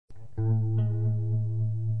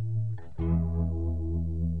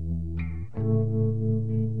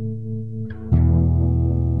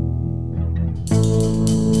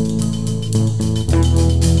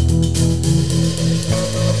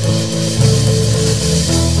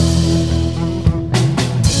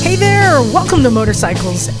Welcome to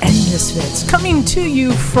Motorcycles and Misfits, coming to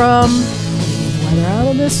you from weather out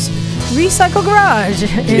of this recycle garage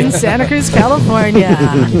in Santa Cruz, California.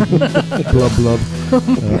 Blub, blub.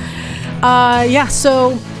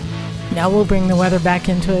 So now we'll bring the weather back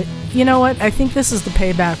into it. You know what? I think this is the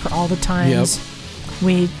payback for all the times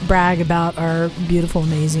we brag about our beautiful,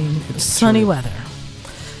 amazing, sunny weather.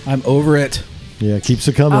 I'm over it. Yeah, it keeps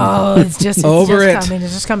it coming. Oh, it's just Over it. coming.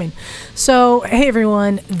 It's just coming. So, hey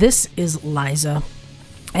everyone, this is Liza,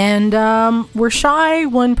 and we're shy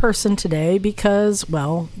one person today because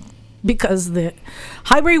the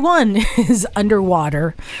Highway 1 is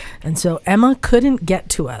underwater, and so Emma couldn't get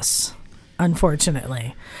to us,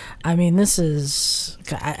 unfortunately. I mean, this is,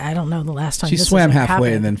 I don't know the last time She this swam has halfway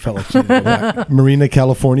happened. and then fell like she didn't go back. Marina,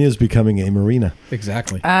 California is becoming a marina.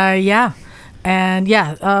 Exactly. Yeah. And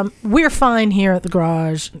we're fine here at the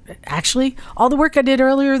garage. Actually, all the work I did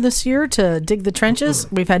earlier this year to dig the trenches,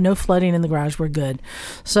 we've had no flooding in the garage. We're good.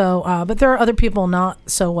 So, but there are other people not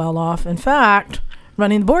so well off. In fact,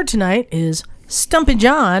 running the board tonight is Stumpy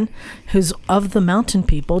John, who's of the mountain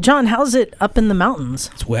people. John, how's it up in the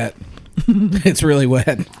mountains? It's wet. It's really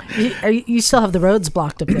wet. You still have the roads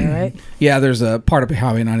blocked up there, right? Yeah, there's a part of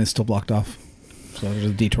Highway 9 is still blocked off. So there's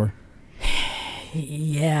a detour.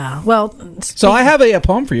 Yeah. Well, So I have a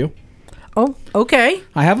poem for you. Oh, okay.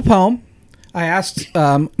 I have a poem. I asked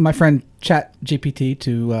my friend ChatGPT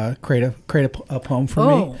to create a poem for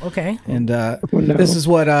me. Oh, okay. And this is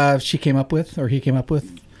what she came up with, or he came up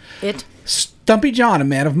with. Stumpy John, a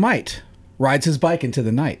man of might, rides his bike into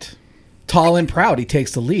the night. Tall and proud, he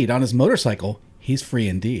takes the lead. On his motorcycle, he's free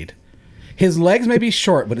indeed. His legs may be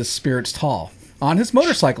short, but his spirit's tall. On his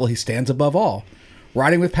motorcycle, he stands above all.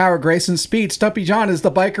 Riding with power, grace, and speed, Stumpy John is the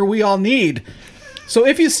biker we all need. So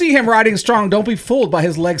if you see him riding strong, don't be fooled by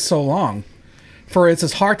his legs so long. For it's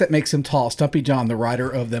his heart that makes him tall. Stumpy John, the rider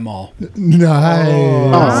of them all. Nice.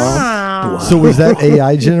 Wow. So was that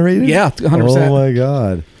AI generated? Yeah, 100%. Oh my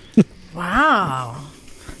God. Wow.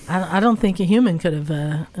 I don't think a human could have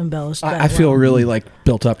embellished that. I feel really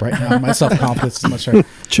built up right now. My self-confidence is much higher.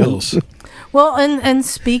 Chills. Well, and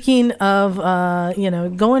speaking of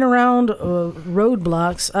going around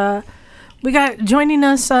roadblocks, we got joining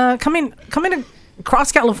us coming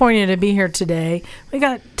across California to be here today. We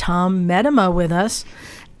got Tom Medema with us,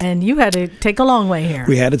 and you had to take a long way here.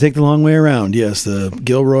 We had to take the long way around. Yes, the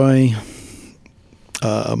Gilroy.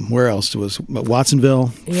 Where else was Watsonville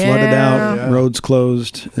flooded out? Roads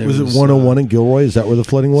closed. Was it 101 in Gilroy? Is that where the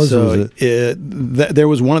flooding was? So or was it? That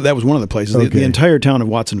was one of the places. Okay. The entire town of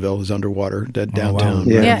Watsonville is underwater. Downtown. Wow.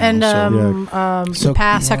 Yeah, and So-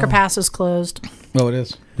 Sucker Pass is closed. Oh, it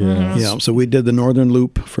is. Yeah. Yeah, so we did the northern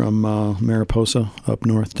loop from Mariposa up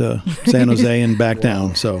north to San Jose and back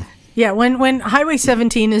down. So Yeah, when Highway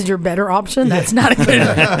 17 is your better option, that's not a good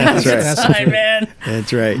sign, man.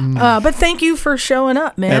 that's right. But thank you for showing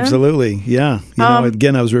up, man. Absolutely, yeah.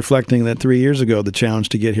 Again, I was reflecting that 3 years ago, the challenge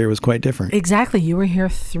to get here was quite different. Exactly. You were here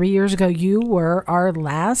 3 years ago. You were our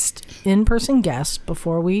last in-person guest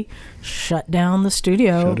before we shut down the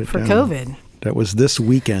studio for down. COVID. That was this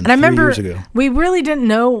weekend, And I 3 remember years ago. we really didn't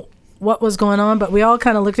know what was going on, but we all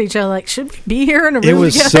kind of looked at each other like, should we be here in a room It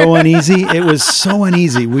was together? so uneasy. It was so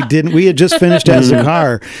uneasy. We had just finished as a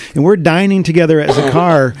car, and we're dining together as a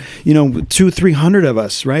car, 200-300 of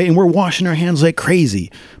us, right? And we're washing our hands like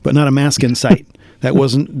crazy, but not a mask in sight. That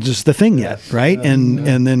wasn't just the thing yet, right?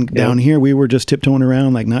 And then down here, we were just tiptoeing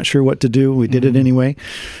around, like not sure what to do. We did it anyway.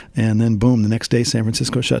 And then boom, the next day, San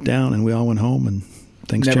Francisco shut down, and we all went home, and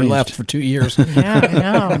things Never changed. left for 2 years.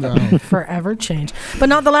 Yeah, I know. Forever changed. But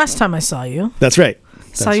not the last time I saw you. That's right.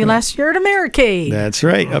 Saw you last year at Americade. That's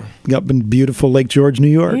right. Up in beautiful Lake George, New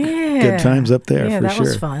York. Yeah. Good times up there, Yeah, for that sure.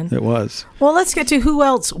 was fun. It was. Well, let's get to who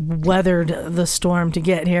else weathered the storm to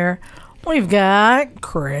get here. We've got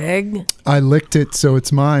Craig. I licked it, so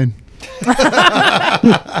it's mine.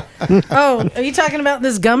 Oh, are you talking about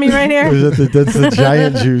this gummy right here? That's the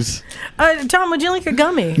giant juice. Tom, would you like a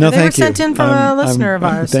gummy? No, they thank were sent you. in from a listener of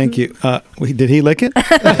ours. Thank you. Did he lick it?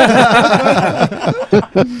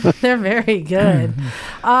 They're very good.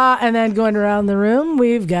 And then going around the room,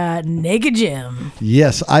 we've got Naked Jim.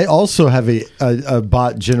 Yes, I also have a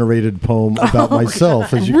bot-generated poem about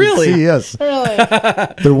myself, as you Really? can see. Yes. Really?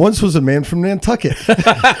 There once was a man from Nantucket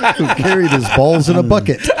who carried his balls in a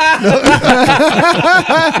bucket.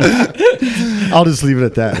 I'll just leave it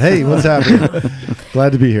at that. Hey, what's happening?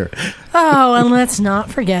 Glad to be here. Oh, and let's not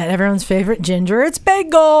forget everyone's favorite ginger. It's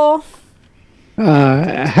Bagel.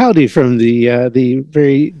 Howdy from the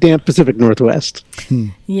very damp Pacific Northwest.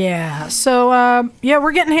 Yeah. So,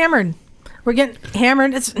 we're getting hammered. We're getting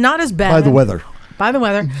hammered. It's not as bad. By the weather. by the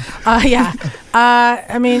weather. Yeah.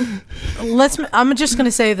 I mean, I'm just going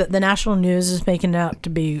to say that the national news is making it out to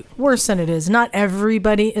be worse than it is. Not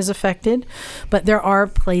everybody is affected, but there are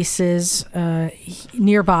places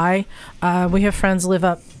nearby. We have friends live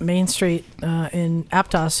up Main Street in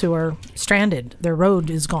Aptos who are stranded. Their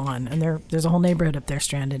road is gone, and there's a whole neighborhood up there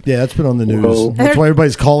stranded. Yeah, that's been on the news. Whoa. That's why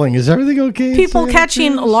everybody's calling. Is everything okay? People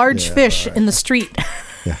catching large fish in the street.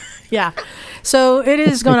 Yeah. Yeah. So it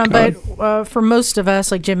is going on, but for most of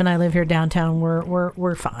us, like Jim and I live here downtown,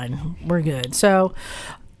 we're fine. We're good. So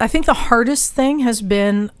I think the hardest thing has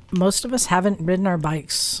been most of us haven't ridden our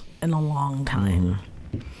bikes in a long time.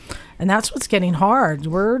 And that's what's getting hard.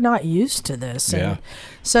 We're not used to this. Yeah. And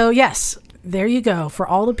so, yes, there you go. For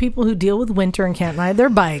all the people who deal with winter and can't ride their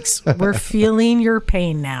bikes, we're feeling your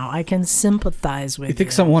pain now. I can sympathize with you.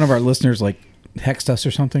 You think one of our listeners like hexed us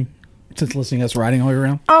or something? Since listening to us riding all the way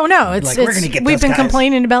around? Oh, no. It's, Like, we're gonna get we've those been guys.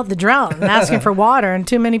 complaining about the drought and asking for water, and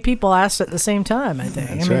too many people asked at the same time, I think.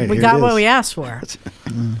 That's I mean, right. we Here got it what is. we asked for.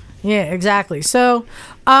 Yeah, exactly. So,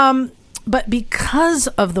 but because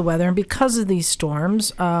of the weather and because of these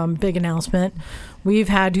storms, big announcement, we've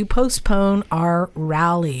had to postpone our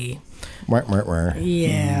rally.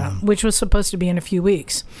 Yeah, which was supposed to be in a few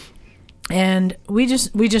weeks. And we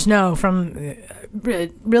just know from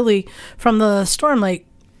really from the storm like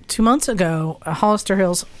 2 months ago, Hollister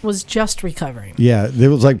Hills was just recovering. Yeah, there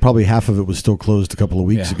was like probably half of it was still closed a couple of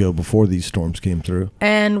weeks Yeah. ago before these storms came through.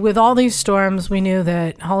 And with all these storms, we knew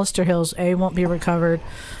that Hollister Hills, won't be recovered.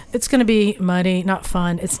 It's going to be muddy, not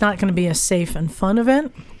fun. It's not going to be a safe and fun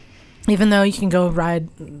event, even though you can go ride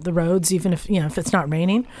the roads, even if it's not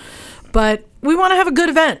raining. But we want to have a good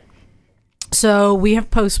event. So we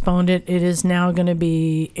have postponed it. It is now going to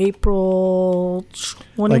be April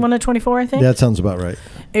 21 to 24, I think. Yeah, that sounds about right.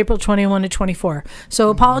 April 21 to 24. So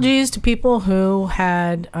apologies to people who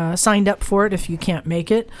had signed up for it if you can't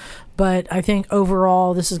make it. But I think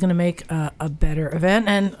overall this is going to make a better event.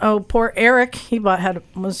 And poor Eric, he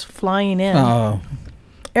was flying in. Oh,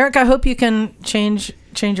 Eric, I hope you can change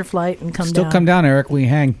your flight and come still down. come down, Eric. We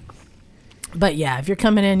hang. But yeah, if you're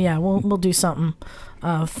coming in, we'll do something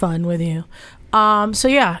fun with you. So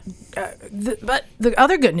yeah, but the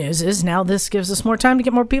other good news is now this gives us more time to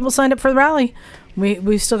get more people signed up for the rally.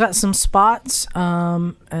 We've still got some spots,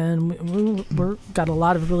 and we're got a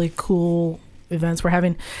lot of really cool events we're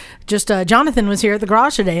having. Just Jonathan was here at the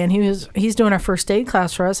garage today, and he's doing our first aid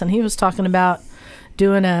class for us, and he was talking about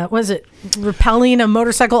doing rappelling a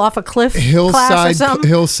motorcycle off a cliff class or something?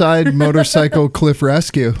 Hillside motorcycle cliff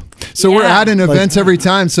rescue. So we're Yeah. adding events every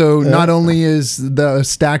time. So not only is the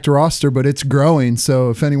stacked roster, but it's growing.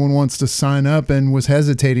 So if anyone wants to sign up and was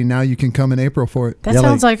hesitating, now you can come in April for it. That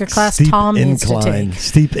sounds like a class steep Tom needs to incline, take.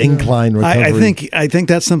 Steep incline recovery. I think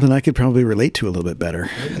that's something I could probably relate to a little bit better.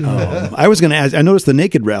 I was going to ask. I noticed the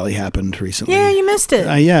Naked Rally happened recently. Yeah, you missed it.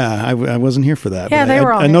 I wasn't here for that. Yeah, but they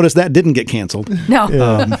were all I here. noticed that didn't get canceled. No.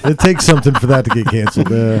 It takes something for that to get canceled.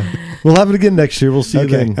 We'll have it again next year. We'll see you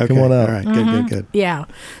then. Come on out. All right. Good. Yeah.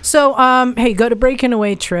 So, hey, go to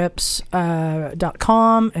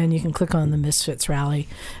breakingawaytrips.com and you can click on the Misfits Rally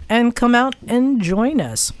and come out and join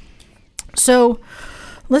us. So,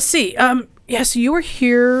 let's see. So you were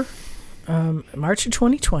here March of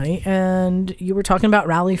 2020 and you were talking about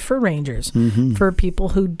Rally for Rangers. Mm-hmm. For people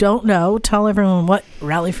who don't know, tell everyone what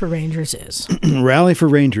Rally for Rangers is. Rally for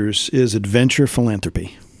Rangers is adventure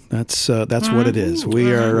philanthropy. That's what it is.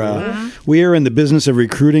 We are in the business of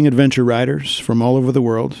recruiting adventure riders from all over the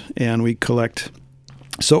world, and we collect.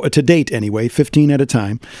 So to date, anyway, 15 at a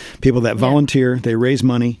time, people that volunteer, they raise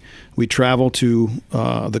money. We travel to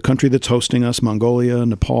the country that's hosting us, Mongolia,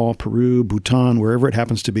 Nepal, Peru, Bhutan, wherever it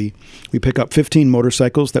happens to be. We pick up 15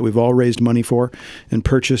 motorcycles that we've all raised money for and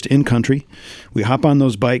purchased in country. We hop on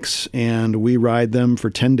those bikes and we ride them for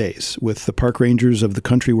 10 days with the park rangers of the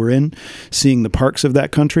country we're in, seeing the parks of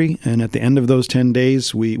that country. And at the end of those 10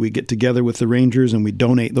 days, we get together with the rangers and we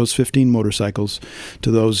donate those 15 motorcycles to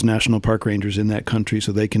those national park rangers in that country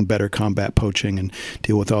so they can better combat poaching and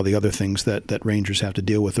deal with all the other things that rangers have to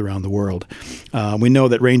deal with around the world. We know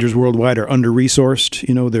that rangers worldwide are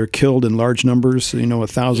under-resourced. They're killed in large numbers,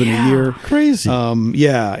 1,000 a year. Crazy.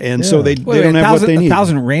 And so they Wait, don't have what they need.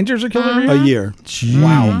 1,000 rangers are killed every year? A year. Jeez.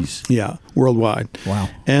 Wow. Yeah. worldwide. Wow.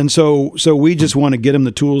 And so we just want to get them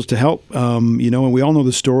the tools to help, and we all know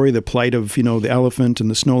the story, the plight of, the elephant and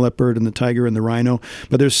the snow leopard and the tiger and the rhino,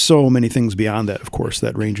 but there's so many things beyond that, of course,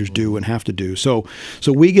 that rangers do and have to do. So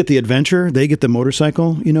we get the adventure, they get the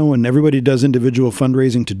motorcycle, and everybody does individual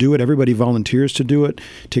fundraising to do it. Everybody volunteers to do it,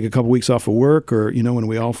 take a couple weeks off of work, or, when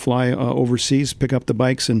we all fly overseas, pick up the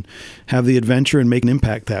bikes and have the adventure and make an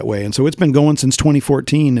impact that way. And so it's been going since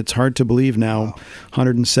 2014. It's hard to believe now,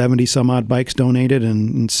 170 some odd bikes donated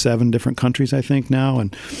in 7 different countries, I think now.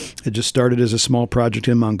 And it just started as a small project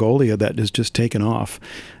in Mongolia that has just taken off.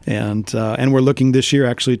 And we're looking this year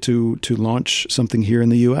actually to launch something here in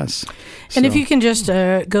the U.S. And if you can just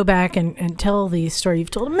go back and tell the story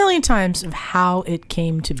you've told a million times of how it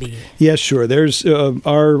came to be. Yeah, sure. There's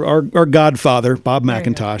our godfather, Bob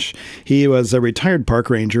McIntosh. He was a retired park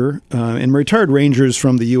ranger, and retired rangers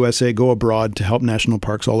from the USA go abroad to help national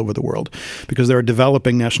parks all over the world because there are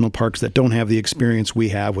developing national parks that don't have the experience we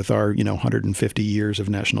have with our 150 years of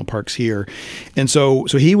national parks here. And so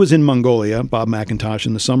he was in Mongolia, Bob McIntosh,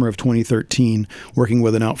 in the summer of 2013, working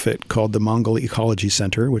with an outfit called the Mongol Ecology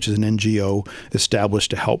Center, which is an NGO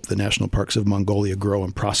established to help the national parks of Mongolia grow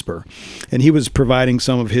and prosper. And he was providing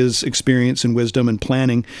some of his experience and wisdom and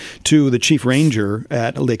planning to the chief ranger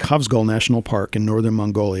at Lake Khavsgol National Park in northern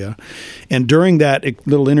Mongolia. And during that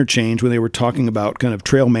little interchange, when they were talking about kind of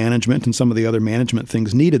trail management and some of the other management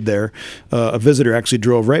things needed there, a visitor actually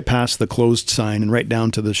drove right past the closed sign and right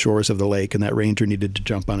down to the shores of the lake, and that ranger needed to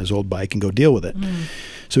jump on his old bike and go deal with it.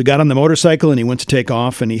 So he got on the motorcycle and he went to take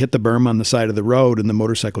off and he hit the berm on the side of the road and the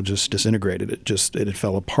motorcycle just disintegrated. It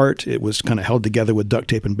fell apart. It was kind of held together with duct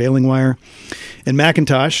tape and baling wire. And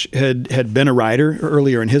McIntosh had been a rider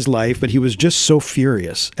earlier in his life, but he was just so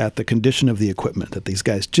furious at the condition of the equipment that these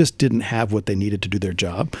guys just didn't have what they needed to do their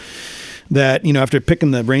job. That, after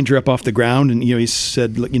picking the Ranger up off the ground and, he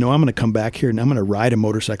said, I'm going to come back here and I'm going to ride a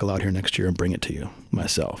motorcycle out here next year and bring it to you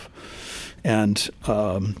myself. And,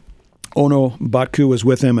 Ono Batku was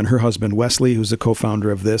with him and her husband, Wesley, who's the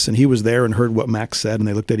co-founder of this. And he was there and heard what Max said. And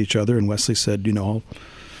they looked at each other and Wesley said,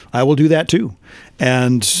 I will do that too.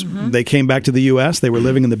 And they came back to the U.S. They were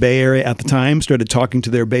living in the Bay Area at the time, started talking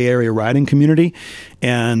to their Bay Area riding community.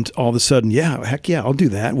 And all of a sudden, heck yeah, I'll do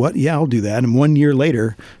that. What? Yeah, I'll do that. And 1 year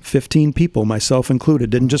later, 15 people, myself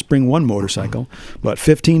included, didn't just bring one motorcycle, but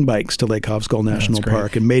 15 bikes to Lake Khavsgol National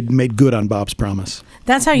Park and made good on Bob's promise.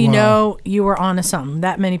 That's how you know you were onto something.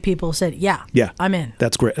 That many people said, yeah, I'm in.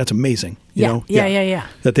 That's great. That's amazing. Yeah.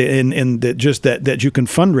 That they and that just that you can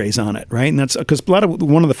fundraise on it, right? And that's because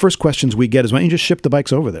one of the first questions we get is, why don't you just ship the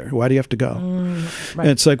bikes over there? Why do you have to go? Right. And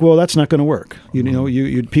it's like, well, that's not going to work.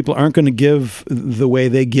 You people aren't going to give the way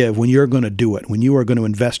they give when you're going to do it. When you are going to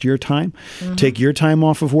invest your time, take your time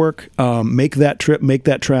off of work, make that trip, make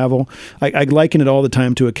that travel. I liken it all the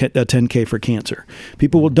time to a 10K for cancer.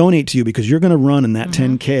 People will donate to you because you're going to run in that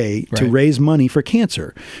 10K to raise money for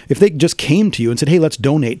cancer. If they just came to you and said, hey, let's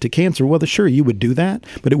donate to cancer, well, sure, you would do that,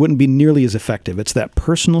 but it wouldn't be nearly as effective. It's that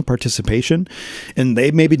personal participation, and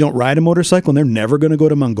they maybe don't ride a motorcycle and they're never going to go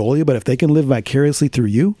to Mongolia, but if they can live vicariously through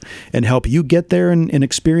you and help you get there and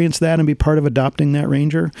experience that and be part of adopting that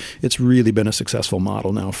ranger, it's really been a successful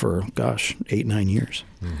model now for, 8-9 years.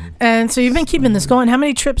 And so you've been keeping this going. How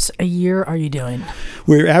many trips a year are you doing?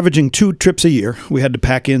 We're averaging 2 trips a year. We had to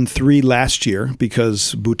pack in 3 last year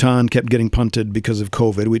because Bhutan kept getting punted because of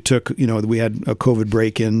COVID. We took, we had a COVID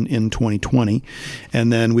break in 2020.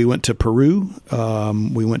 And then we went to Peru,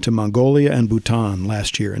 we went to Mongolia and Bhutan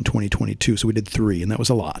last year in 2022. So we did 3, and that was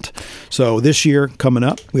a lot. So this year coming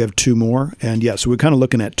up, we have 2 more. And so we're kind of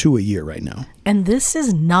looking at 2 a year right now. And this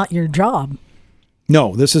is not your job.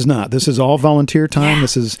 No, this is not. This is all volunteer time. Yeah.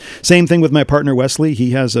 This is same thing with my partner, Wesley.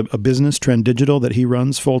 He has a business, Trend Digital, that he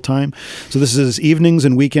runs full time. So this is evenings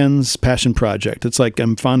and weekends passion project. It's like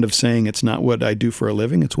I'm fond of saying it's not what I do for a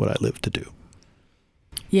living. It's what I live to do.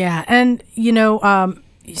 Yeah. And,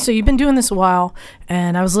 so you've been doing this a while,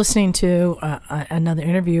 and I was listening to another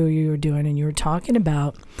interview you were doing, and you were talking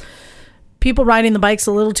about people riding the bikes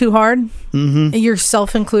a little too hard,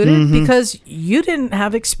 yourself included, because you didn't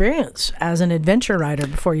have experience as an adventure rider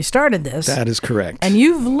before you started this. That is correct. And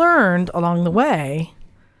you've learned along the way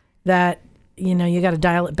that, you got to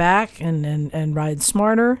dial it back and ride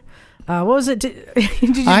smarter. What was it?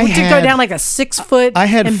 Did you go down like a 6-foot I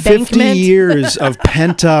had embankment? 50 years of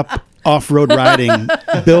pent up off-road riding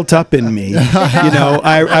built up in me.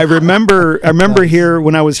 I remember here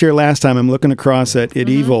when I was here last time, I'm looking across at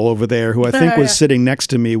Evil over there, who I think was sitting next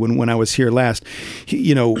to me when I was here last.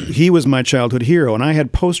 He was my childhood hero, and I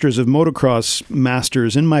had posters of motocross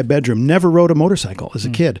masters in my bedroom. Never rode a motorcycle as a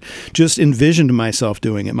kid. Just envisioned myself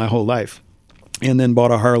doing it my whole life. and then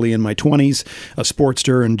bought a Harley in my 20s, a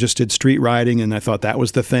Sportster, and just did street riding. And I thought that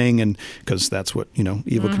was the thing, and because that's what, Evel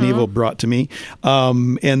Knievel brought to me.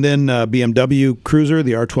 And then BMW Cruiser,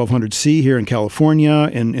 the R1200C here in California,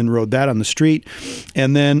 and rode that on the street.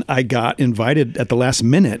 And then I got invited at the last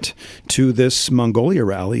minute to this Mongolia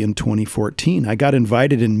rally in 2014. I got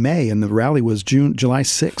invited in May, and the rally was July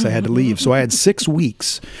 6th. I had to leave. So I had 6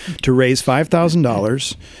 weeks to raise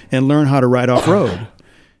 $5,000 and learn how to ride off-road.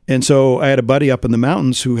 And so I had a buddy up in the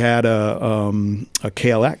mountains who had a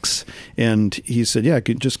KLX, and he said, I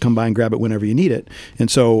could just come by and grab it whenever you need it.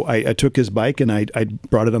 And so I took his bike and I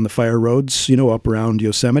brought it on the fire roads, up around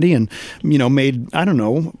Yosemite, and, made, I don't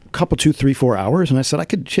know, a couple, 2, 3, 4 hours. And I said, I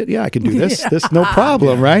could do this. This, no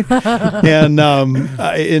problem, right?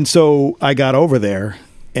 And so I got over there.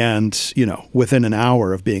 And, within an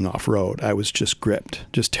hour of being off-road, I was just gripped,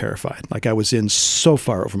 just terrified. Like I was in so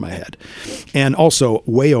far over my head. And also,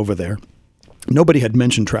 way over there, nobody had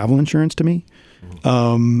mentioned travel insurance to me.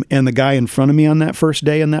 And the guy in front of me on that first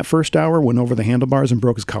day in that first hour went over the handlebars and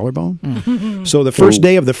broke his collarbone. So the first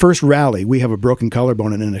day of the first rally, we have a broken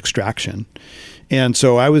collarbone and an extraction. And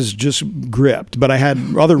so I was just gripped, but I had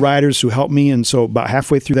other riders who helped me. And so about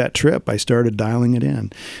halfway through that trip, I started dialing it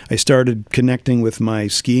in. I started connecting with my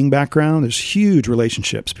skiing background. There's huge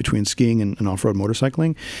relationships between skiing and off-road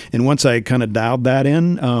motorcycling. And once I kind of dialed that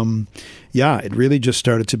in, it really just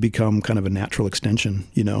started to become kind of a natural extension,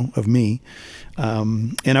 of me.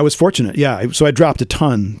 And I was fortunate. So I dropped a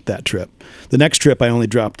ton that trip. The next trip, I only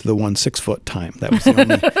dropped the 1 6-foot time. That was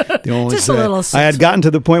the only just a little. I had gotten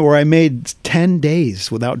to the point where I made 10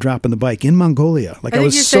 days without dropping the bike in Mongolia. Like I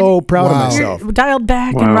was so proud of myself. You're dialed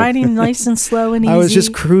back and riding nice and slow and easy. I was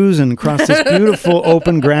just cruising across this beautiful,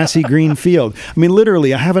 open, grassy, green field. I mean,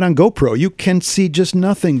 literally, I have it on GoPro. You can see just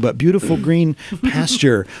nothing but beautiful green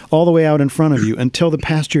pasture all the way out in front of you until the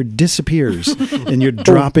pasture disappears and you're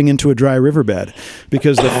dropping into a dry riverbed,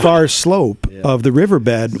 because the far slope of the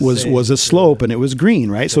riverbed was a slope and it was green,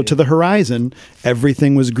 right? So to the horizon,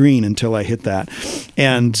 everything was green until I hit that.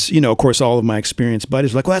 And, of course, all of my experienced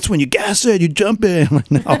buddies were like, well, that's when you gas it, you jump in.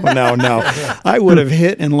 No. I would have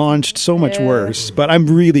hit and launched so much worse. But I'm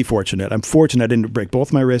really fortunate. I'm fortunate I didn't break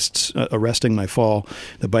both my wrists, arresting my fall.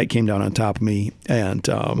 The bike came down on top of me and,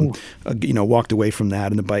 walked away from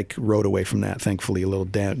that, and the bike rode away from that, thankfully a little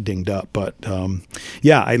dinged up. But,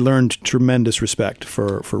 I learned tremendous respect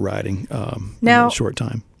for riding in a short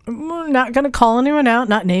time. I'm not going to call anyone out,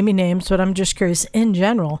 not naming names, but I'm just curious. In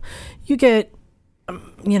general, you get,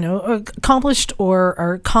 accomplished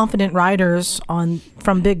or confident riders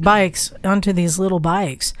from big bikes onto these little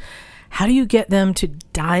bikes. How do you get them to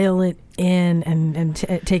dial it in and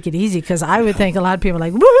take it easy? Because I would think a lot of people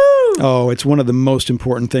are like, woohoo! Oh, it's one of the most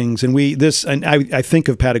important things. And I think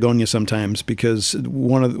of Patagonia sometimes, because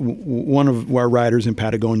one of our riders in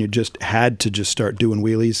Patagonia just had to just start doing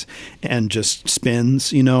wheelies and just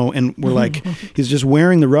spins, and we're like, he's just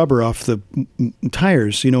wearing the rubber off the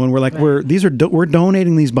tires, and we're like, we're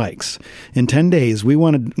donating these bikes in 10 days. We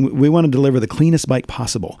want to deliver the cleanest bike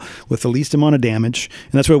possible with the least amount of damage.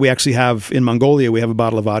 And that's why we actually have in Mongolia, we have a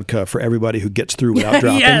bottle of vodka for everybody who gets through without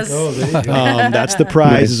dropping. Yes. Oh, there you go. That's the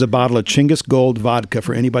prize, is a bottle of Chinggis Gold vodka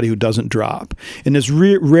for anybody who doesn't drop. And there's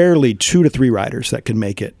rarely 2 to 3 riders that can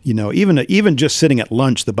make it. Even just sitting at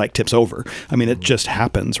lunch, the bike tips over. I mean, it just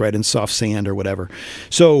happens, right, in soft sand or whatever.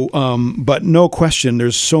 So, but no question,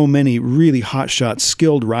 there's so many really hotshot,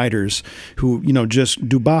 skilled riders who, just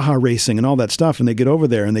do Baja racing and all that stuff, and they get over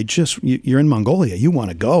there and they you're in Mongolia, you want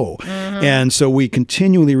to go. And so we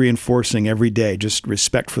continually reinforcing every day just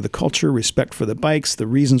respect for the culture, respect for the bikes, the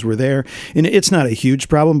reasons we're there. And it's not a huge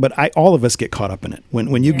problem, but all of us get caught up in it.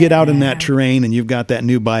 When you get out in that terrain and you've got that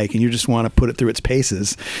new bike and you just want to put it through its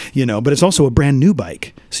paces, but it's also a brand new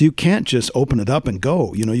bike. So you can't just open it up and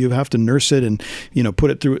go. You have to nurse it and,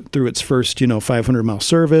 put it through its first, 500-mile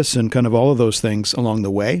service and kind of all of those things along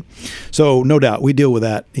the way. So no doubt we deal with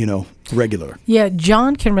that, regular. Yeah,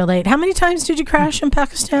 John can relate. How many times did you crash in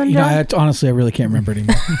Pakistan, John? Honestly, I really can't remember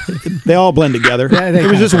anymore. They all blend together. It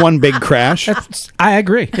was just one big crash. I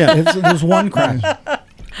agree. Yeah, there's one crash.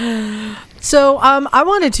 So I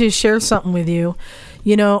wanted to share something with you.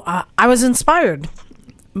 I was inspired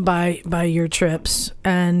by your trips,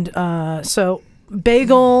 and so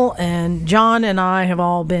Bagel and John and I have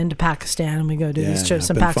all been to Pakistan, and we go do these trips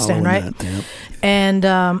in Pakistan, right? Yep. And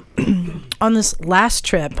on this last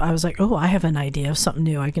trip, I was like, I have an idea of something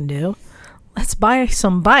new I can do. Let's buy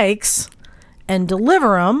some bikes and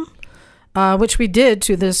deliver them, which we did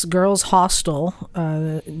to this girls' hostel,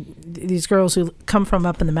 these girls who come from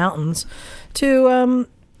up in the mountains, to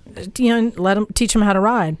teach them how to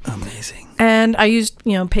ride. Amazing. And I used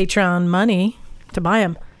Patreon money to buy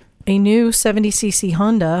them. A new 70cc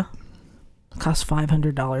Honda costs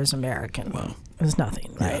 $500 American. Wow. It's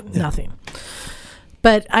nothing, right? Yeah. Nothing.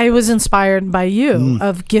 But I was inspired by you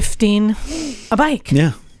of gifting a bike.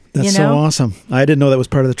 Yeah, that's so awesome. I didn't know that was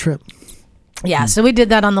part of the trip. Yeah, so we did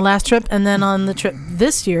that on the last trip, and then on the trip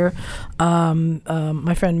this year,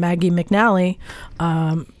 my friend Maggie McNally,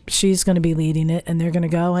 she's going to be leading it, and they're going to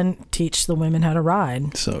go and teach the women how to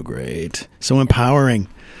ride. So great, so empowering.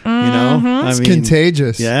 You know, it's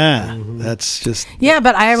contagious. Yeah, that's just. Yeah,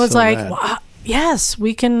 but I was like, wow, yes,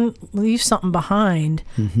 we can leave something behind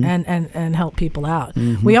and help people out.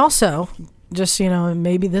 We also, just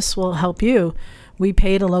maybe this will help you. We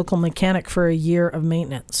paid a local mechanic for a year of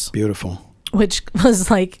maintenance. Beautiful. Which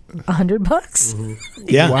was like $100.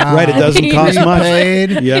 Yeah, wow. Right. It doesn't cost much. Paid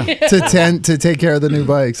to take care of the new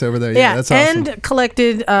bikes over there. Yeah, that's awesome. And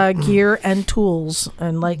collected gear and tools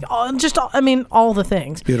and all the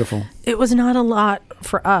things. Beautiful. It was not a lot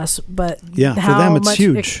for us, but for them it's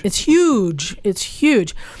huge. It's huge. It's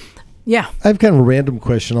huge. Yeah. I have kind of a random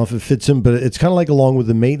question off it fits in, but it's kind of like along with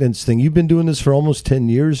the maintenance thing. You've been doing this for almost 10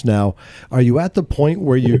 years now. Are you at the point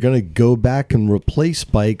where you're going to go back and replace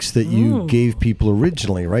bikes that you gave people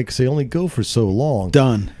originally, right? Because they only go for so long.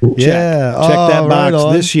 Done. Yeah. Check that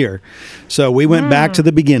box this year. So we went back to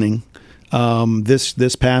the beginning.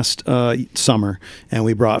 This past summer, and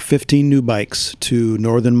we brought 15 new bikes to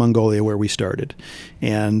northern Mongolia where we started,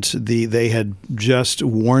 and they had just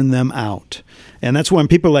worn them out. And that's when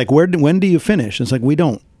people are like, when do you finish? It's like, we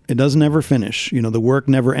don't. It doesn't ever finish. The work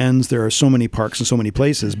never ends. There are so many parks and so many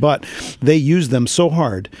places, but they use them so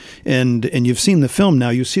hard. And you've seen the film now.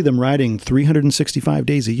 You see them riding 365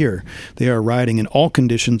 days a year. They are riding in all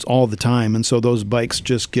conditions all the time. And so those bikes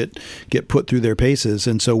just get put through their paces.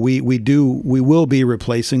 And so we will be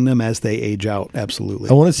replacing them as they age out. Absolutely.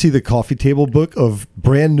 I want to see the coffee table book of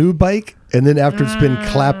brand new bike. And then after it's been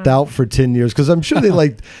clapped out for 10 years, because I'm sure they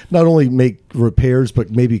not only make repairs, but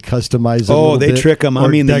maybe customize it a little they bit, trick them. I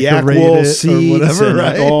mean, the yak wool seeds. Whatever,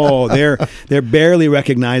 right? They're barely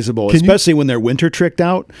recognizable, especially when they're winter tricked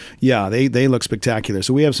out. Yeah, they look spectacular.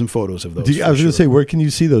 So we have some photos of those. I was going to say, where can you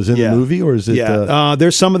see those? In the movie, or is it? Yeah,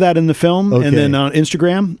 there's some of that in the film, and then on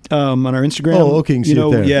Instagram, on our Instagram. Oh, okay, you can see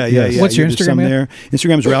it there. Yeah. What's your Instagram there?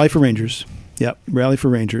 Instagram is Rally for Rangers. Yep, Rally for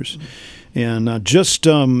Rangers. And just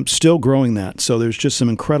still growing that. So there's just some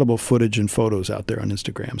incredible footage and photos out there on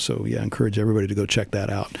Instagram. So I encourage everybody to go check that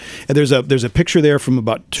out. And there's a picture there from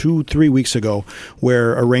about 2-3 weeks ago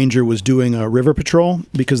where a ranger was doing a river patrol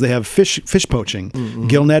because they have fish poaching,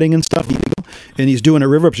 gill netting and stuff. And he's doing a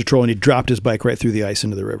river patrol, and he dropped his bike right through the ice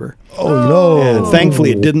into the river. Oh no! And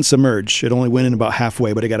thankfully, it didn't submerge. It only went in about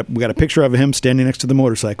halfway. But we got a picture of him standing next to the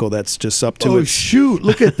motorcycle. That's just up to it. Oh shoot!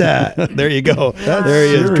 Look at that. There you go. There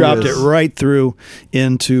he is. Dropped it right through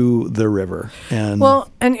into the river. And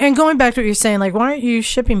going back to what you're saying, why aren't you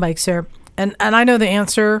shipping bikes there? And I know the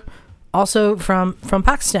answer. Also from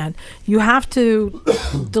Pakistan, you have to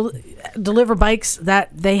deliver bikes that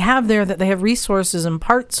they have there, that they have resources and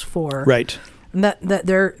parts for. Right. That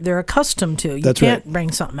they're accustomed to. You can't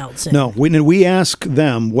bring something else in. No, we ask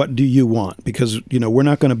them, what do you want? Because we're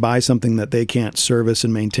not going to buy something that they can't service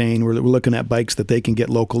and maintain. We're looking at bikes that they can get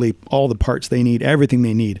locally, all the parts they need, everything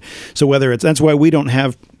they need. So that's why we don't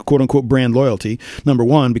have quote unquote brand loyalty. Number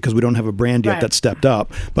one, because we don't have a brand yet that's stepped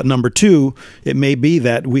up. But number two, it may be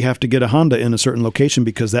that we have to get a Honda in a certain location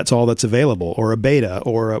because that's all that's available, or a Beta,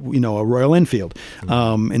 or a Royal Enfield.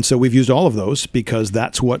 And so we've used all of those because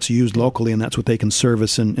that's what's used locally, and that's what they can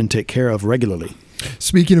service and take care of regularly.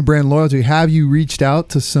 Speaking of brand loyalty, have you reached out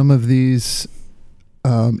to some of these,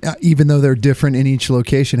 even though they're different in each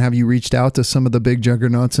location, have you reached out to some of the big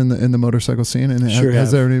juggernauts in the motorcycle scene? And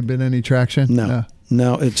has there been any traction? No.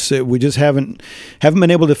 No, we just haven't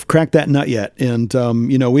been able to crack that nut yet. And,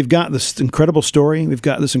 we've got this incredible story. We've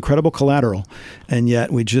got this incredible collateral. And yet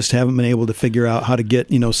we just haven't been able to figure out how to get,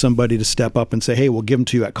 somebody to step up and say, hey, we'll give them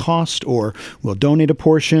to you at cost, or we'll donate a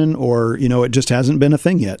portion, or, it just hasn't been a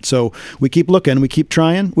thing yet. So we keep looking. We keep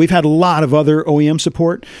trying. We've had a lot of other OEM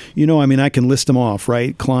support. I can list them off,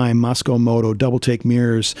 right? Climb, Moscow Moto, Double Take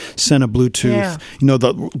Mirrors, Sena Bluetooth. Yeah.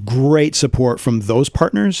 The great support from those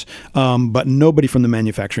partners, but nobody from the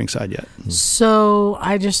manufacturing side yet. So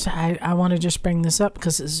I want to just bring this up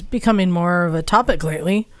because it's becoming more of a topic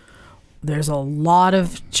lately. There's a lot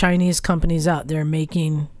of Chinese companies out there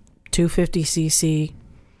making 250cc,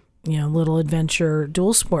 little adventure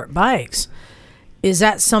dual sport bikes. Is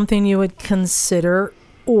that something you would consider,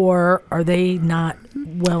 or are they not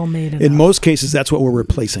well made enough? In most cases, that's what we're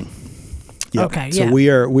replacing. Yep. Okay. So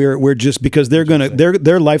we're just, because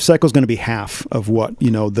their life cycle is going to be half of what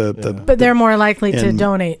But they're more likely to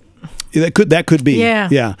donate. That could be.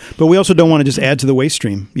 Yeah. But we also don't want to just add to the waste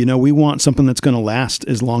stream. We want something that's going to last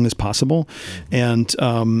as long as possible. And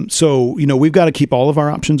so, we've got to keep all of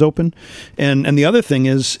our options open. And the other thing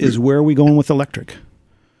is where are we going with electric?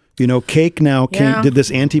 Cake now did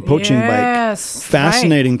this anti-poaching bike.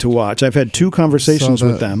 Fascinating to watch. I've had 2 conversations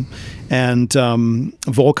with them. And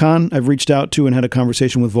Volcon, I've reached out to and had a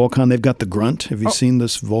conversation with Volcon. They've got the Grunt. Have you seen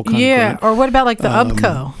this Volcon Grunt? Or what about like the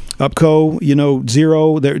Upco? Upco,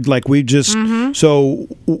 Zero. They're like we just so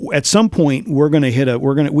at some point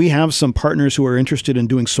we have some partners who are interested in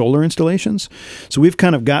doing solar installations. So we've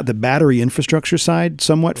kind of got the battery infrastructure side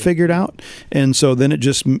somewhat figured out, and so then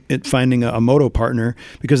it finding a moto partner,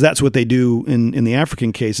 because that's what they do in the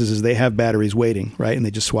African cases is they have batteries waiting, right, and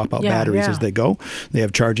they just swap out batteries as they go. They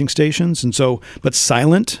have charging stations, and so but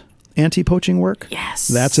silent anti-poaching work. Yes,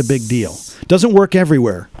 that's a big deal. Doesn't work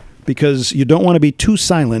everywhere, because you don't want to be too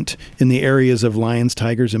silent in the areas of lions,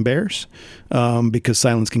 tigers, and bears, because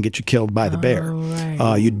silence can get you killed by the bear.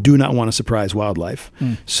 Right. You do not want to surprise wildlife.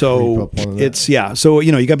 So So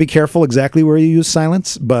you got to be careful exactly where you use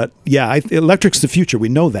silence. But electric's the future. We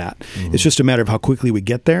know that. It's just a matter of how quickly we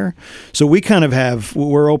get there. So we kind of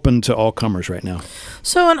we're open to all comers right now.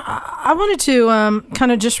 So, and I wanted to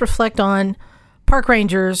kind of just reflect on park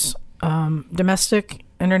rangers, domestic,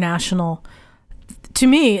 international. To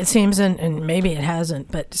me, it seems, and maybe it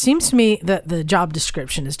hasn't, but it seems to me that the job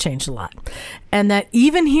description has changed a lot. And that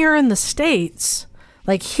even here in the States,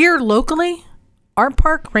 like here locally, our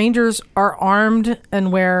park rangers are armed and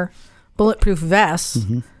wear bulletproof vests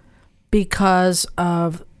because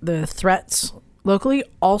of the threats locally.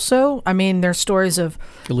 Also, I mean, there's stories of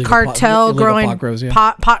cartel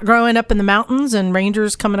pot growing up in the mountains and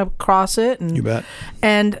rangers coming across it. And, you bet.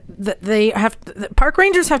 And the park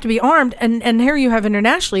rangers have to be armed. And here you have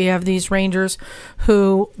internationally, you have these rangers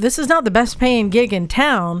who, this is not the best paying gig in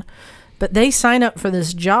town, but they sign up for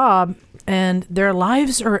this job and their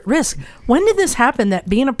lives are at risk. When did this happen, that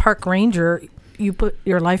being a park ranger, you put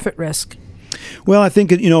your life at risk? Well, I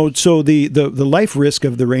think, so the life risk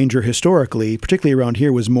of the ranger historically, particularly around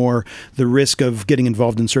here, was more the risk of getting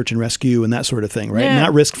involved in search and rescue and that sort of thing, right? Yeah.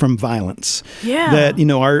 Not risk from violence. Yeah.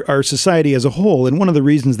 That, our society as a whole, and one of the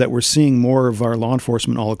reasons that we're seeing more of our law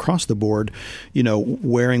enforcement all across the board,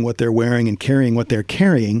 wearing what they're wearing and carrying what they're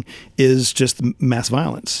carrying, is just mass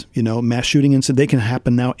violence. Mass shooting incidents, they can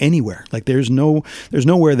happen now anywhere. Like there's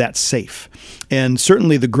nowhere that's safe. And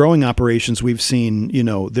certainly the growing operations we've seen,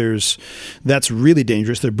 that's really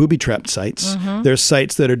dangerous. They're booby-trapped sites. There's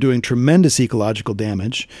sites that are doing tremendous ecological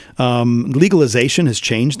damage. Legalization has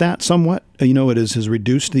changed that somewhat. It has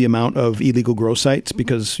reduced the amount of illegal grow sites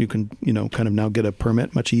because you can, kind of now get a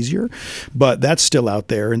permit much easier. But that's still out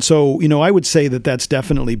there. And so, I would say that that's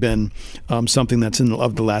definitely been something that's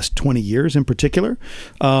of the last 20 years in particular.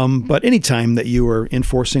 But anytime that you are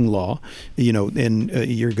enforcing law, and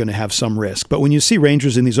you're going to have some risk. But when you see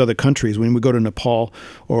rangers in these other countries, when we go to Nepal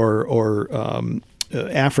or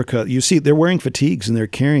Africa, you see they're wearing fatigues and they're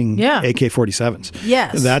carrying AK-47s.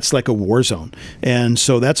 Yes. That's like a war zone. And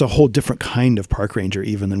so that's a whole different kind of park ranger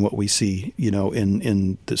even than what we see,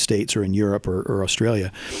 in the States or in Europe or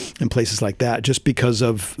Australia and places like that, just because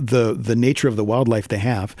of the nature of the wildlife they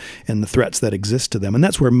have and the threats that exist to them. And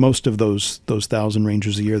that's where most of those 1,000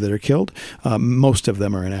 rangers a year that are killed, most of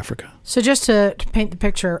them are in Africa. So just to paint the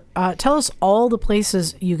picture, tell us all the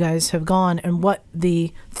places you guys have gone and what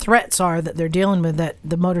the threats are that they're dealing with that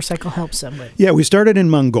the motorcycle helps them with. Yeah, we started in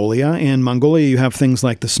Mongolia. In Mongolia, you have things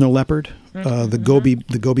like the snow leopard,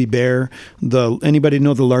 the gobi bear. Anybody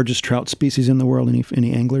know the largest trout species in the world?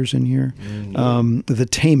 Any anglers in here? The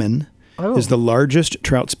taimen. Is the largest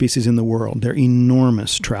trout species in the world. They're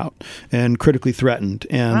enormous trout and critically threatened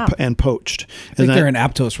and poached. I think they're in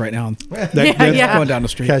Aptos right now. Going down the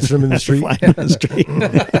street. Catch them in the street.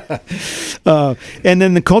 And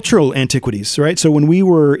then the cultural antiquities, right? So when we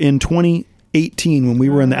were in 2018, when we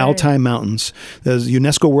were in the Altai Mountains, there's a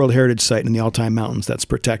UNESCO World Heritage Site in the Altai Mountains that's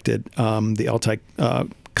protected, the Altai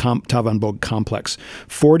Tavanbog complex.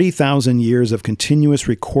 40,000 years of continuous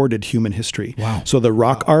recorded human history. Wow. So the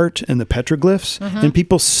rock art and the petroglyphs, and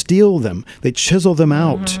people steal them. They chisel them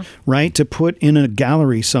out, right, to put in a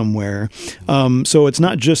gallery somewhere. So it's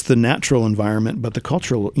not just the natural environment, but the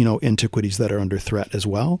cultural, antiquities that are under threat as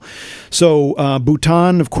well. So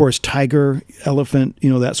Bhutan, of course, tiger, elephant,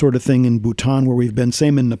 that sort of thing in Bhutan where we've been.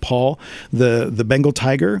 Same in Nepal, the Bengal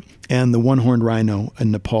tiger and the one-horned rhino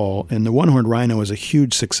in Nepal. And the one-horned rhino is a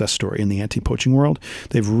huge success story in the anti-poaching world.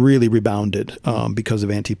 They've really rebounded because of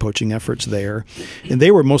anti-poaching efforts there. And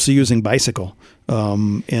they were mostly using bicycle.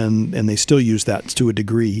 And they still use that to a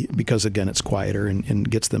degree because, again, it's quieter and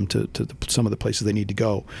gets them to some of the places they need to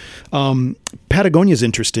go. Patagonia is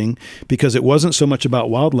interesting because it wasn't so much about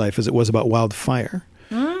wildlife as it was about wildfire.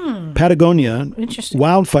 Patagonia,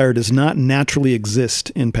 wildfire does not naturally exist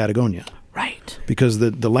in Patagonia. Right. Because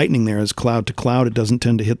the lightning there is cloud to cloud. It doesn't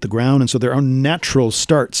tend to hit the ground. And so there are natural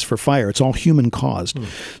starts for fire. It's all human caused.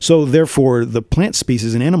 So therefore, the plant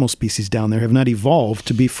species and animal species down there have not evolved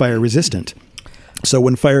to be fire resistant. So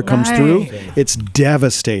when fire comes through, it's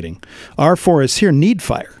devastating. Our forests here need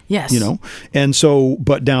fire. Yes. And so,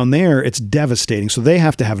 but down there, it's devastating. So they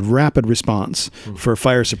have to have rapid response for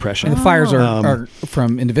fire suppression. And the fires are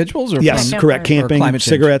from individuals? Or yes, from correct. Camping,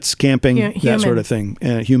 cigarettes, camping, Human. that sort of thing,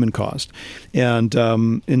 human caused. And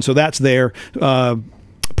so that's there.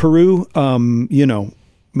 Peru,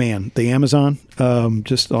 man, the Amazon,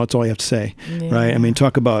 that's all you have to say, right? I mean,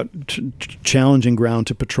 talk about challenging ground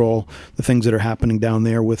to patrol, the things that are happening down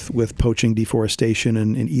there with poaching, deforestation,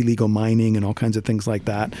 and illegal mining and all kinds of things like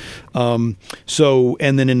that. And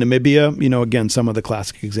then in Namibia, again, some of the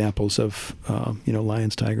classic examples of,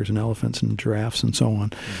 lions, tigers, and elephants, and giraffes, and so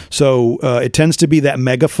on. So it tends to be that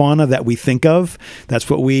megafauna that we think of. That's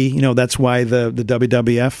what that's why the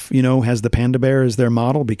WWF, has the panda bear as their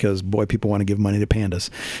model, because, boy, people want to give money to pandas.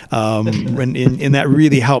 And that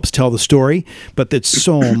really helps tell the story, but it's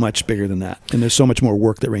so much bigger than that. And there's so much more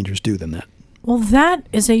work that rangers do than that. Well, that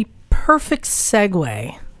is a perfect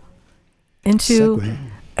segue into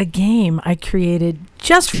a game I created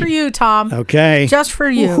just for you, Tom. Okay. Just for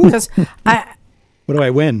you. Because what do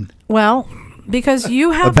I win? Well, because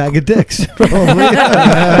you have a bag of dicks. It's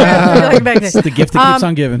the gift that keeps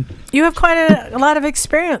on giving. You have quite a lot of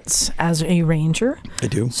experience as a ranger. I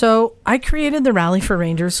do. So I created the Rally for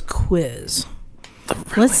Rangers quiz.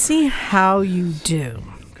 Let's see how you do.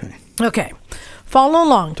 Okay. Follow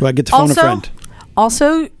along. Do I get to phone a friend?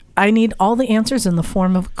 Also, I need all the answers in the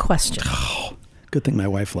form of a question. Oh, good thing my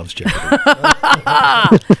wife loves Jeopardy.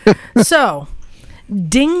 So,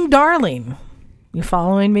 Ding Darling. You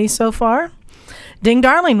following me so far? Ding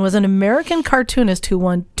Darling was an American cartoonist who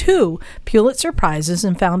won 2 Pulitzer Prizes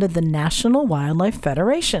and founded the National Wildlife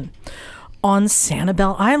Federation. On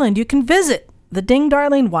Sanibel Island, you can visit the Ding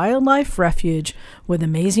Darling Wildlife Refuge with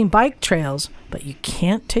amazing bike trails, but you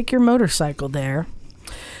can't take your motorcycle there.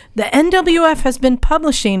 The NWF has been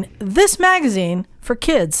publishing this magazine for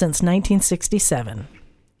kids since 1967.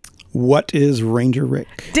 What is Ranger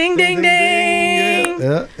Rick? Ding, ding, ding!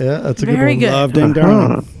 Yeah, that's a good one. Very good. Love Ding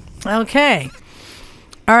Darling. Okay.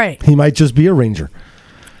 All right. He might just be a ranger.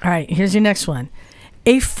 All right, here's your next one.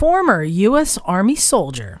 A former U.S. Army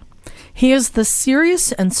soldier. He is the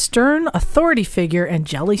serious and stern authority figure in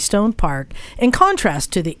Jellystone Park, in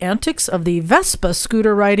contrast to the antics of the Vespa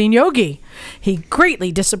scooter-riding Yogi. He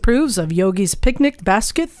greatly disapproves of Yogi's picnic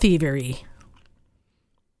basket thievery.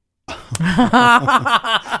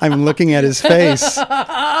 I'm looking at his face.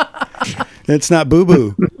 It's not Boo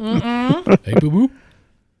Boo. Hey, Boo Boo.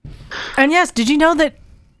 And yes, did you know that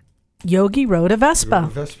Yogi rode a Vespa?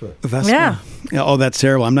 Vespa. Yeah. Oh, that's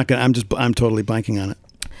terrible. I'm totally blanking on it.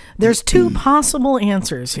 There's 2 possible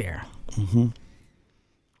answers here. Mm-hmm.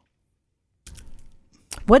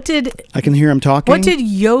 I can hear him talking. What did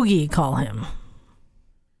Yogi call him?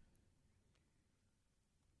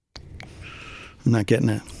 I'm not getting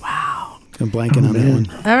it. Wow. I'm blanking on that one.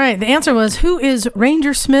 All right. The answer was, who is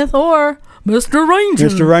Ranger Smith or Mr. Ranger?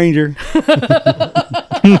 Mr. Ranger.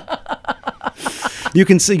 You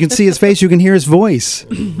can see his face. You can hear his voice.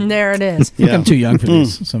 There it is. Yeah. I'm too young for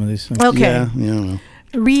these. Some of these things. Okay. Yeah, I don't know.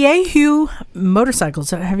 Riehu motorcycles.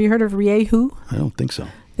 Have you heard of Riehu? I don't think so.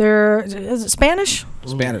 Is it Spanish?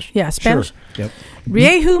 Spanish. Yeah, Spanish. Sure. Yep.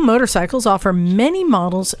 Riehu motorcycles offer many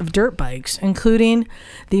models of dirt bikes, including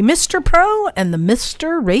the Mr. Pro and the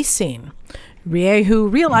Mr. Racing.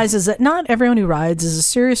 Riehu realizes that not everyone who rides is a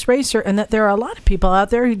serious racer, and that there are a lot of people out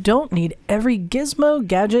there who don't need every gizmo,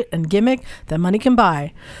 gadget, and gimmick that money can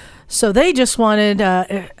buy. So they just wanted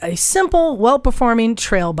a simple, well-performing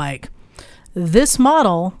trail bike. This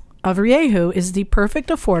model of Riehu is the perfect,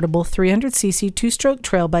 affordable 300cc 2-stroke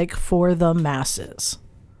trail bike for the masses.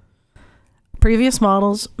 Previous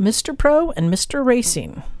models, Mr. Pro and Mr.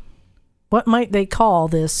 Racing. What might they call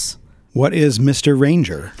this? What is Mr.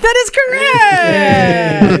 Ranger? That is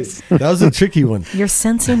correct! That was a tricky one. You're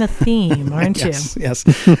sensing a theme, aren't you? Yes.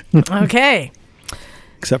 Okay.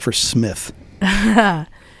 Except for Smith.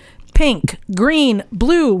 Pink, green,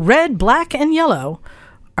 blue, red, black, and yellow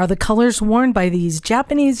are the colors worn by these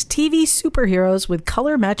Japanese TV superheroes with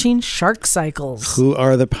color-matching shark cycles? Who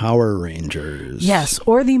are the Power Rangers? Yes,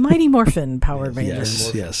 or the Mighty Morphin Power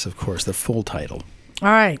Rangers. Yes, of course, the full title. All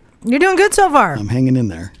right. You're doing good so far. I'm hanging in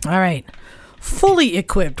there. All right. Fully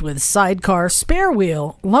equipped with sidecar, spare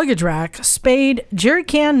wheel, luggage rack, spade, jerry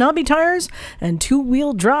can, knobby tires, and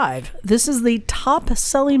two-wheel drive. This is the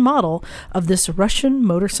top-selling model of this Russian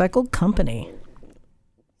motorcycle company.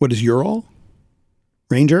 What is Ural?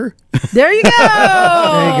 Ranger? There you go.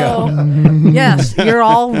 There you go. Yes,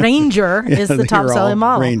 Ural Ranger is the top-selling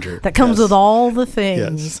model. Ranger. That comes with all the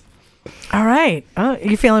things. Yes. All right. Oh,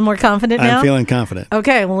 you feeling more confident now? I'm feeling confident.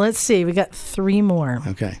 Okay, well, let's see. We got 3 more.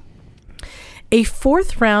 Okay. A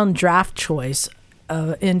 4th-round draft choice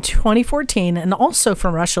in 2014, and also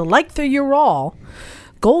from Russia, like the Ural,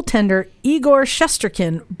 goaltender Igor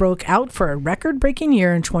Shesterkin broke out for a record-breaking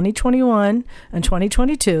year in 2021 and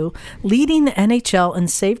 2022, leading the NHL in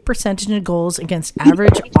save percentage and goals against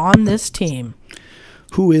average on this team.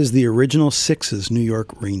 Who is the original Six's New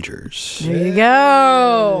York Rangers? There you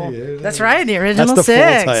go. That's right, the original That's the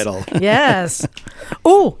Six. full title. Yes.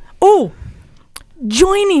 Ooh.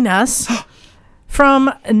 Joining us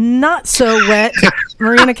from not so wet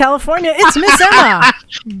Marina, California, it's Miss Emma.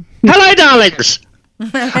 Hello, darlings.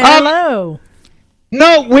 Hello.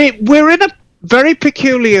 No, we're in a very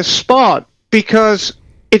peculiar spot because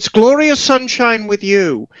it's glorious sunshine with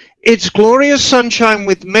you. It's glorious sunshine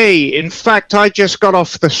with me. In fact, I just got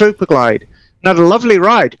off the Superglide and had a lovely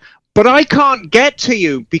ride. But I can't get to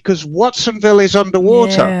you because Watsonville is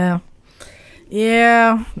underwater.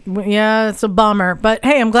 Yeah, it's a bummer. But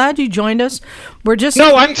hey, I'm glad you joined us.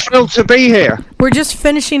 No, I'm thrilled to be here. We're just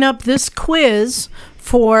finishing up this quiz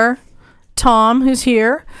for Tom, who's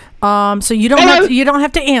here. So you don't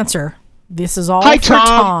have to answer. This is all Hi, for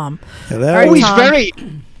Tom. Tom. Oh,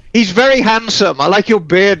 he's very handsome. I like your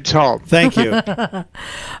beard, Tom. Thank you.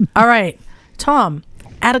 All right, Tom.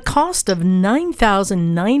 At a cost of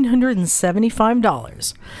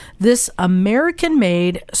 $9,975, this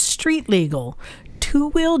American-made, street-legal,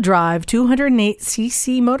 two-wheel drive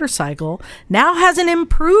 208cc motorcycle now has an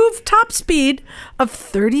improved top speed of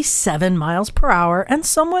 37 miles per hour and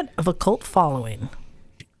somewhat of a cult following.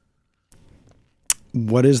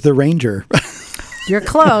 What is the Ranger? You're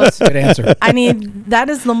close. Good answer. That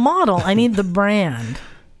is the model. I need the brand.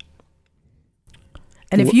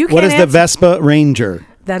 And if you can't What is the Vespa Ranger?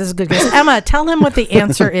 That is a good guess. Emma, tell him what the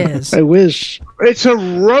answer is. I wish. It's a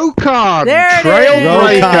Rokon There it is.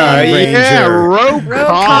 Trailbreaker. Rokon Ranger. Yeah,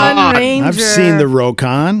 Rokon Ranger. I've seen the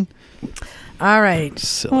Rokon. All right.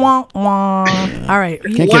 Silly. Wah, wah. All right.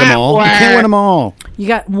 Can't get them all. You can't win them all. You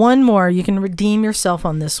got one more. You can redeem yourself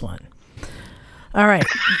on this one. All right.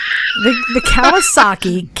 The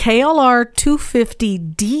Kawasaki KLR 250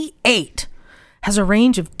 D8 has a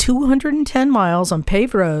range of 210 miles on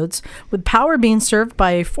paved roads, with power being served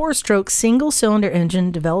by a 4-stroke single-cylinder engine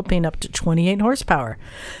developing up to 28 horsepower.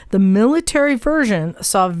 The military version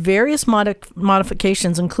saw various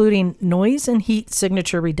modifications, including noise and heat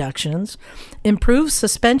signature reductions, improved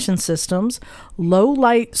suspension systems,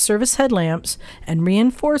 low-light service headlamps, and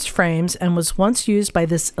reinforced frames, and was once used by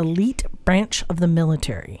this elite branch of the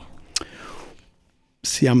military.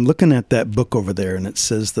 See, I'm looking at that book over there, and it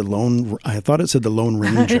says I thought it said the Lone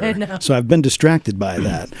Ranger. So I've been distracted by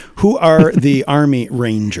that. Who are the Army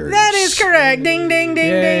Rangers? That is correct. Ding, ding,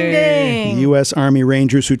 ding, ding, ding. U.S. Army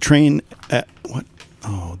Rangers who train at what?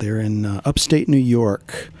 Oh, they're in upstate New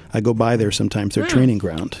York. I go by there sometimes. Their training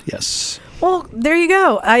ground. Yes. Well, there you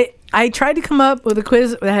go. I tried to come up with a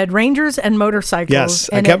quiz that had Rangers and motorcycles. Yes,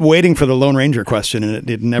 I and kept waiting for the Lone Ranger question, and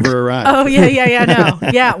it never arrived. Oh, yeah, no.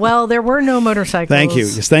 Yeah, well, there were no motorcycles. Thank you.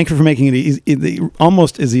 Yes, thank you for making it easy,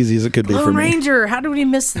 almost as easy as it could be for Lone me. Ranger, how did we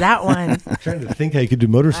miss that one? I'm trying to think how you could do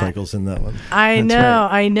motorcycles in that one. I That's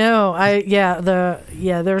know. right.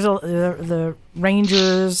 There's the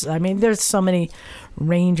Rangers. I mean, there's so many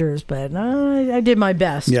Rangers, but I did my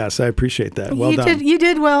best. Yes, I appreciate that. Well done. You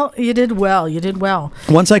did well. You did well.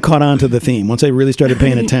 Once I caught on to the theme, once I really started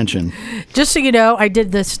paying attention. Just so you know, I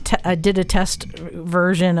did this. I did a test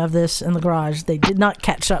version of this in the garage. They did not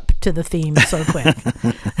catch up to the theme so quick.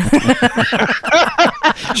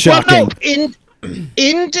 Shocking. Well, no,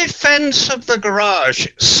 in defense of the garage,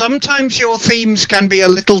 sometimes your themes can be a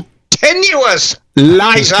little tenuous,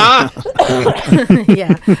 Liza.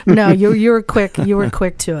 Yeah. No, you were quick. You were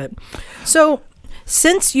quick to it. So,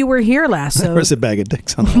 since you were here last, There was a bag of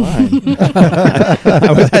dicks on the line.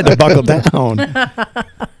 I had to buckle down.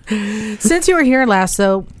 Since you were here last,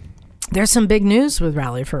 though, there's some big news with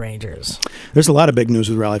Rally for Rangers. There's a lot of big news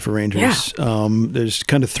with Rally for Rangers. Yeah. There's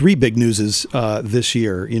kind of 3 big newses this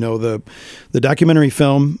year. You know, the documentary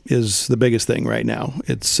film is the biggest thing right now.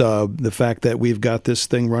 It's the fact that we've got this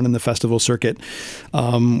thing running the festival circuit.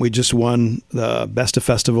 We just won the Best of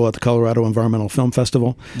Festival at the Colorado Environmental Film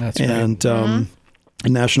Festival. That's right. And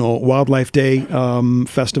National Wildlife Day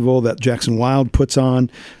festival that Jackson Wild puts on,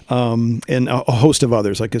 and a host of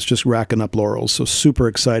others. Like, it's just racking up laurels. So super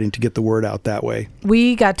exciting to get the word out that way.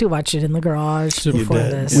 We got to watch it in the garage before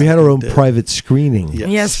this. We had our own private screening.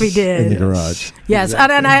 Yes, we did. In the garage. Yes,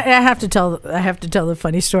 exactly. And I have to tell the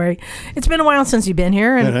funny story. It's been a while since you've been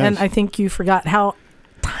here, and I think you forgot how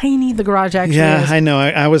tiny the garage actually is. Yeah, I know.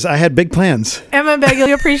 I had big plans. Emma Begg,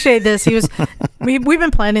 you appreciate this. We've been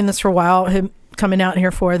planning this for a while. Him coming out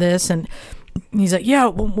here for this, and he's like, yeah,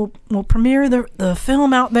 we'll premiere the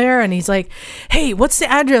film out there. And he's like, hey, what's the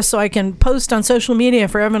address so I can post on social media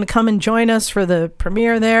for everyone to come and join us for the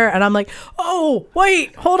premiere there? And I'm like, oh,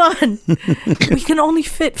 wait, hold on. We can only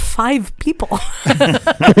fit 5 people. I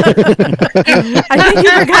think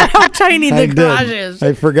you forgot how tiny the garage is.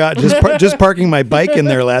 I forgot. Just parking my bike in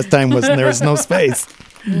there last time there was no space.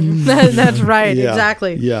 That's right. Yeah,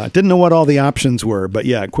 exactly. Yeah. Didn't know what all the options were, but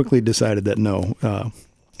yeah, quickly decided that no,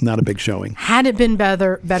 not a big showing. Had it been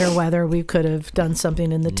better weather, we could have done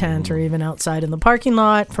something in the tent or even outside in the parking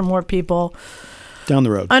lot for more people. Down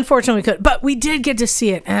the road. Unfortunately, we could. But we did get to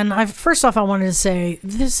see it. And first off, I wanted to say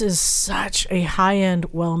this is such a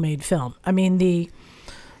high-end, well-made film. I mean, the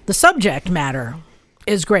subject matter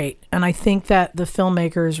is great. And I think that the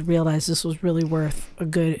filmmakers realized this was really worth a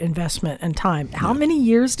good investment and time. How many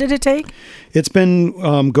years did it take? It's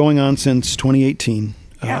been going on since 2018.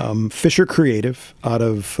 Yeah. Fisher Creative out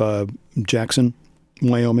of Jackson,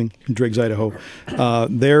 Wyoming, Driggs, Idaho.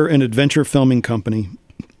 They're an adventure filming company.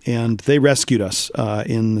 And they rescued us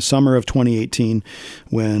in the summer of 2018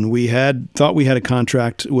 when we thought we had a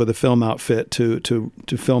contract with a film outfit to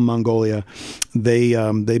film Mongolia. They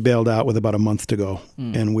bailed out with about a month to go,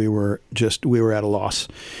 and we were at a loss.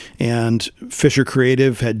 And Fisher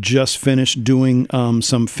Creative had just finished doing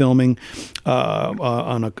some filming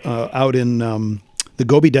out in the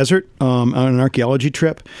Gobi Desert on an archaeology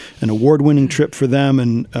trip, an award-winning trip for them.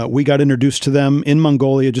 And we got introduced to them in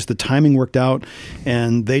Mongolia. Just the timing worked out,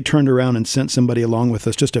 and they turned around and sent somebody along with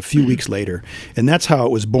us just a few weeks later. And that's how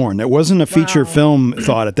it was born. There wasn't a feature film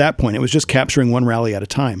thought at that point. It was just capturing one rally at a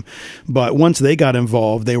time. But once they got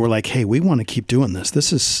involved, they were like, hey, we want to keep doing this.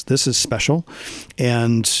 This is special.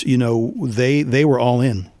 And, you know, they were all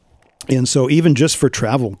in. And so even just for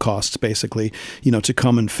travel costs, basically, you know, to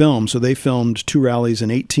come and film. So they filmed 2 rallies in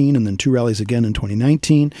 2018 and then 2 rallies again in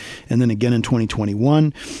 2019 and then again in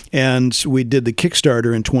 2021. And we did the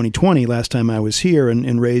Kickstarter in 2020 last time I was here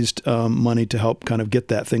and raised money to help kind of get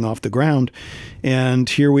that thing off the ground. And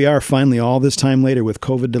here we are finally all this time later with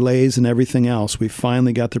COVID delays and everything else. We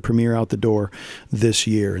finally got the premiere out the door this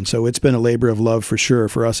year. And so it's been a labor of love for sure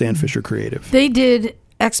for us and Fisher Creative. They did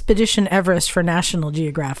Expedition Everest for National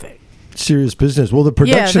Geographic. Serious business. Well, the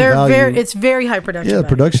production value. It's very high production value. The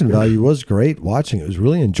production value was great watching. It was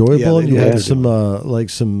really enjoyable, and you had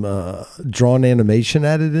some drawn animation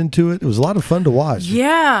added into it. It was a lot of fun to watch.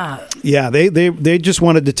 Yeah. Yeah, they just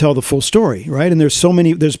wanted to tell the full story, right? And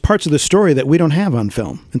there's parts of the story that we don't have on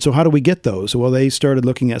film. And so how do we get those? Well, they started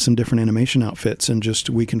looking at some different animation outfits, and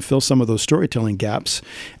we can fill some of those storytelling gaps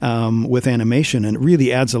with animation, and it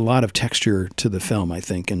really adds a lot of texture to the film, I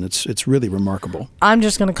think, and it's really remarkable. I'm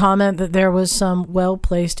just going to comment that there was some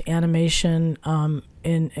well-placed animation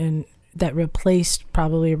in that replaced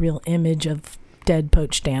probably a real image of dead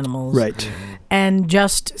poached animals. Right. And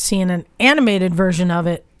just seeing an animated version of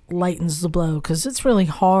it lightens the blow because it's really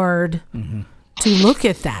hard to look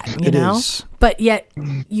at that, you know? Is. But yet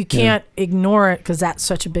you can't ignore it because that's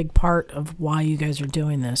such a big part of why you guys are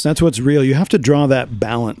doing this. That's what's real. You have to draw that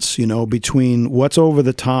balance, you know, between what's over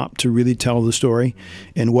the top to really tell the story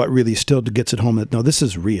and what really still gets it home that, no, this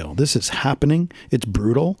is real. This is happening. It's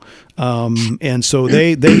brutal. And so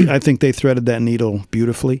they I think they threaded that needle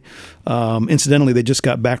beautifully. Incidentally, they just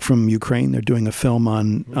got back from Ukraine. They're doing a film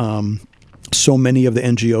on so many of the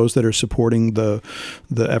NGOs that are supporting the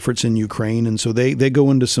efforts in Ukraine. And so they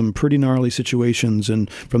go into some pretty gnarly situations,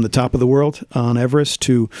 and from the top of the world on Everest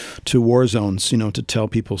to war zones, you know, to tell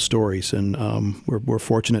people's stories. And we're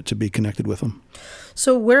fortunate to be connected with them.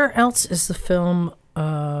 So where else is the film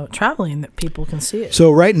traveling that people can see it?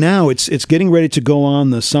 So right now it's getting ready to go on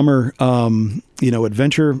the summer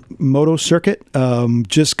adventure moto circuit.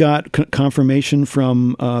 Just got confirmation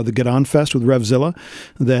from the Get On Fest with RevZilla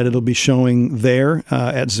that it'll be showing there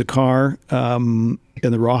at Zakar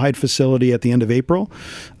in the Rawhide facility at the end of April.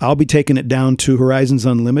 I'll be taking it down to Horizons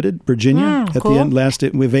Unlimited, Virginia, at the end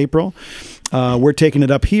of April. We're taking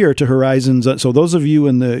it up here to Horizons. So those of you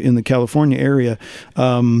in the California area,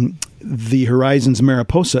 the Horizons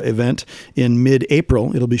Mariposa event in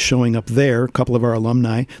mid-April, it'll be showing up there. A couple of our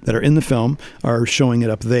alumni that are in the film are showing it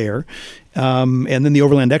up there. And then the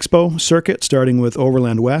Overland Expo circuit, starting with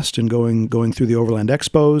Overland West and going through the Overland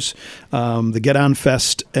Expos, the Get On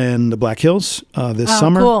Fest and the Black Hills this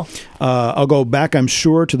summer. Cool. I'll go back, I'm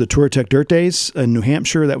sure, to the TourTech Dirt Days in New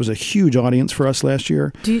Hampshire. That was a huge audience for us last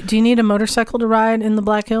year. Do you need a motorcycle to ride in the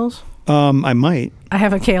Black Hills? I might. I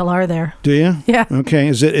have a KLR there. Do you? Yeah. Okay.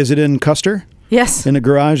 Is it in Custer? Yes. In a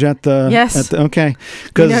garage at the... Yes. Okay.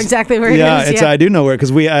 You know exactly where it is. I do know where,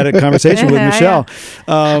 because we had a conversation with Michelle.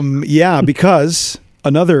 Because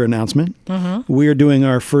another announcement, we are doing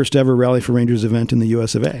our first ever Rally for Rangers event in the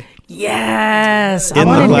US of A. Yes. I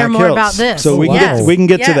want to hear more about this. So we can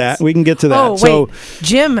get to that. We can get to that. Oh, wait.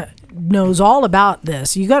 Jim knows all about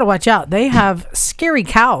this. You got to watch out. They have scary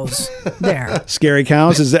cows there. Scary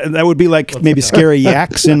cows? Is that would be like maybe scary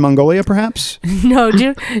yaks in Mongolia, perhaps? No,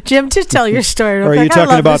 Jim, just tell your story. Or are you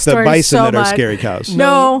talking about the bison that are scary cows?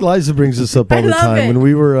 No. Liza brings this up all the time. When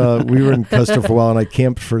we were in Custer for a while, and I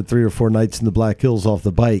camped for 3 or 4 nights in the Black Hills off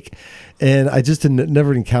the bike. And I just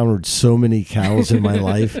never encountered so many cows in my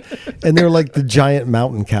life. And they're like the giant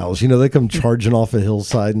mountain cows. You know, they come charging off a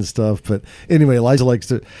hillside and stuff. But anyway, Liza likes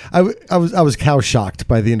to... I was cow shocked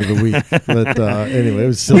by the end of the week. But anyway, it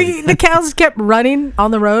was silly. The cows kept running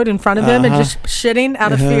on the road in front of him and just shitting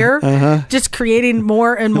out of fear. Just creating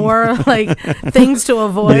more and more like things to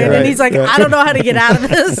avoid. Yeah, right, and he's like, I don't know how to get out of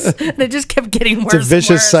this. And it just kept getting worse. It's a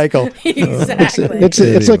vicious cycle. Exactly.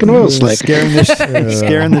 It's like an oil slick. Scaring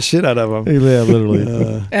the shit out of them. Yeah,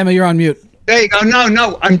 literally. Emma, you're on mute. There you go.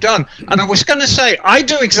 No, I'm done. And I was going to say, I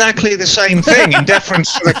do exactly the same thing in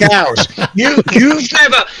deference to the cows.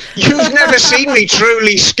 You've never seen me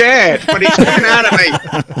truly scared, but it's coming out of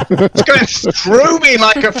me. It's going through me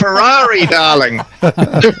like a Ferrari, darling.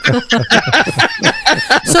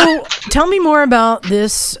 So, tell me more about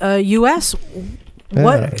this U.S.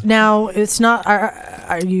 What now? It's not.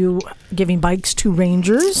 Are you giving bikes to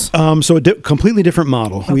Rangers? So a completely different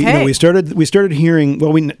model. Okay. We started hearing.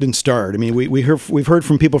 Well, we didn't start. I mean, we've heard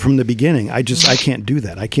from people from the beginning. I can't do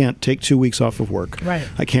that. I can't take 2 weeks off of work. Right.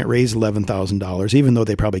 I can't raise $11,000, even though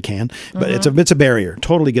they probably can. But it's a barrier.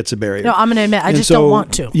 Totally gets a barrier. No, I'm going to admit, I just don't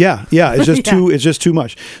want to. Yeah. It's just too. It's just too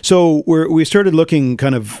much. So we started looking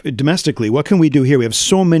kind of domestically. What can we do here? We have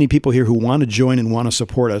so many people here who want to join and want to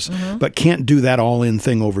support us, but can't do that all-in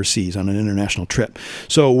thing overseas on an international trip.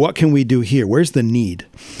 So what can we do here? Where's the need?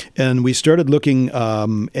 And we started looking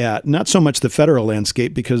at not so much the federal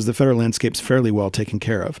landscape, because the federal landscape's fairly well taken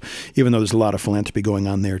care of, even though there's a lot of philanthropy going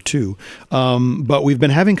on there too. But we've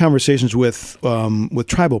been having conversations with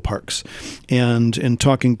tribal parks and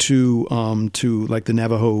talking to like the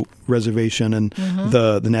Navajo Reservation and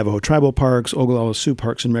the Navajo Tribal Parks, Ogallala Sioux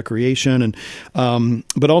Parks and Recreation, and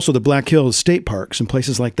but also the Black Hills State Parks and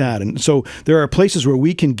places like that. And so there are places where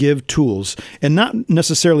we can give tools, and not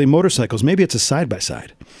necessarily motorcycles. Maybe it's a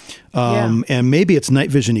side-by-side. And maybe it's night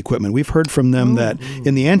vision equipment. We've heard from them that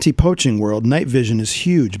in the anti-poaching world, night vision is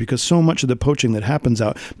huge, because so much of the poaching that happens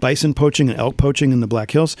out, bison poaching and elk poaching in the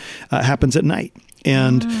Black Hills, happens at night.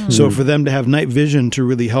 And so for them to have night vision to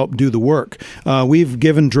really help do the work, we've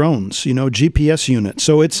given drones, GPS units.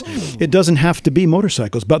 So it doesn't have to be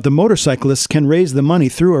motorcycles, but the motorcyclists can raise the money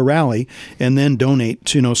through a rally and then donate.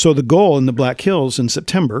 So the goal in the Black Hills in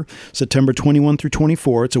September 21 through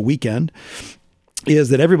 24, it's a weekend, is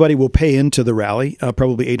that everybody will pay into the rally,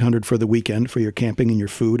 probably $800 for the weekend for your camping and your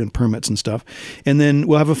food and permits and stuff. And then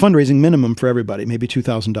we'll have a fundraising minimum for everybody, maybe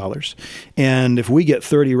 $2,000. And if we get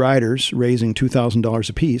 30 riders raising $2,000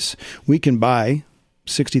 apiece, we can buy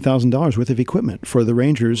 $60,000 worth of equipment for the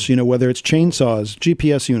Rangers, whether it's chainsaws,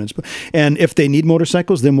 GPS units. And if they need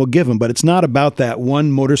motorcycles, then we'll give them. But it's not about that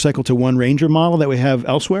one motorcycle to one Ranger model that we have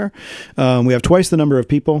elsewhere. We have twice the number of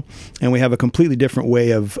people, and we have a completely different way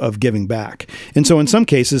of giving back. And so in some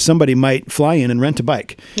cases, somebody might fly in and rent a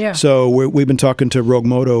bike. Yeah. So we've been talking to Rogue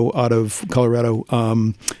Moto out of Colorado,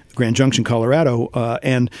 Grand Junction, Colorado,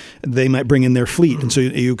 and they might bring in their fleet. And so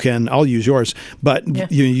I'll use yours,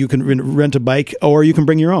 but you can rent a bike, or you can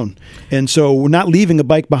bring your own. And so we're not leaving a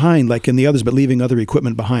bike behind like in the others, but leaving other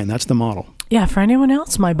equipment behind. That's the model. Yeah, for anyone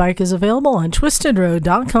else, my bike is available on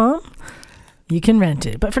twistedroad.com. You can rent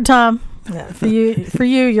it. But for Tom, For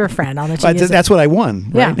you, you're a friend. I'll let you use it. That's what I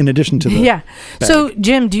won, right? Yeah. In addition to the Yeah. bag. So,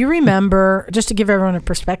 Jim, do you remember, just to give everyone a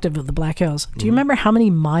perspective of the Black Hills, do you remember how many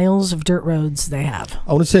miles of dirt roads they have?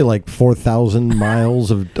 I want to say like 4,000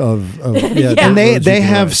 miles of Yeah. And they roads you can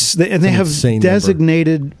have ride. and they It's an have insane number.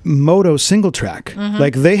 designated moto single track.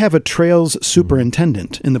 Like they have a trails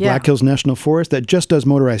superintendent in the Yeah. Black Hills National Forest that just does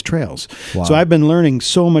motorized trails. Wow. So I've been learning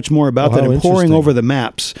so much more about Oh, that how and poring interesting. over the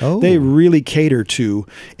maps. Oh. They really cater to,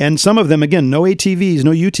 and some of them again, no ATVs,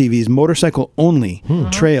 no UTVs, motorcycle only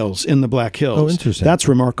trails in the Black Hills. Oh, interesting. That's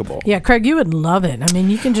remarkable. Yeah, Craig, you would love it. I mean,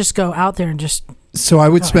 you can just go out there and just. So I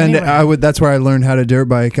would spend. anyway. That's where I learned how to dirt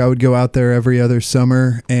bike. I would go out there every other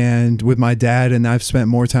summer, and with my dad, and I've spent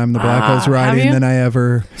more time in the Black Hills have riding you? than I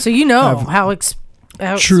ever. So you know I've- how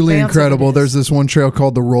Truly expansive incredible. it is. There's this one trail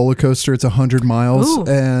called the Roller Coaster. It's 100 miles, Ooh.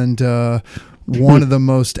 and one of the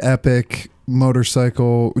most epic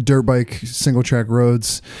motorcycle dirt bike single track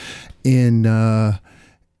roads in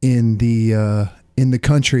the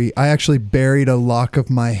country. I actually buried a lock of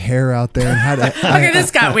my hair out there and had a, Okay,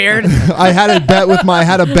 this got weird. I had a bet with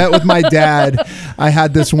my dad. I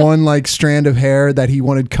had this one like strand of hair that he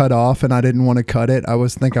wanted cut off, and I didn't want to cut it. I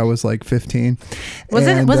was like 15. Was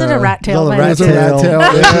it a rat tail? no, the by rat It was any a rat chance? tail. It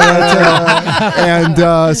was a rat tail.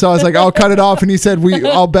 And so I was like, I'll cut it off. And he said,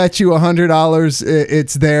 I'll bet you $100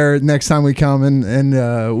 it's there next time we come.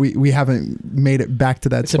 And we haven't made it back to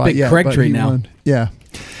that It's a spot big yet. Craig but tree he now. won. Yeah.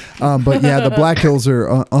 But yeah, the Black Hills are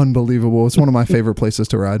unbelievable. It's one of my favorite places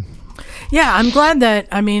to ride. Yeah, I'm glad that,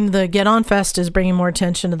 the Get On Fest is bringing more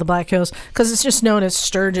attention to the Black Hills because it's just known as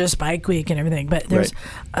Sturgis Bike Week and everything. But there's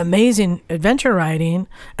amazing adventure riding.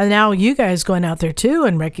 And now you guys going out there too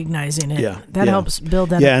and recognizing it. That helps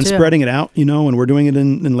build that up and too. spreading it out, and we're doing it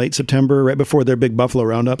in late September, right before their big Buffalo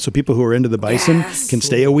Roundup. So people who are into the bison Yes. can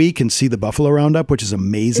stay a week and see the Buffalo Roundup, which is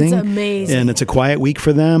amazing. It's amazing. And it's a quiet week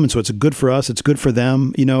for them. And so it's good for us. It's good for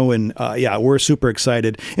them, and we're super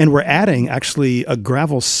excited. And we're adding actually a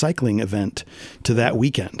gravel cycling event to that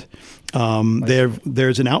weekend.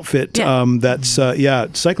 There's an outfit that's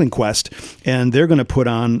Cycling Quest, and they're going to put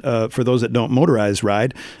on for those that don't motorized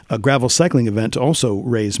ride a gravel cycling event to also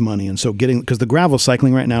raise money. And so because the gravel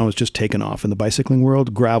cycling right now is just taken off in the bicycling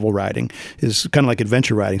world. Gravel riding is kind of like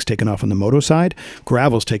adventure riding's taken off on the moto side.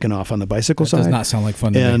 Gravel's taken off on the bicycle side. Does not sound like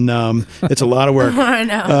fun to me. And it's a lot of work. I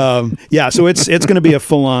know. So it's going to be a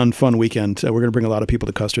full-on fun weekend. We're going to bring a lot of people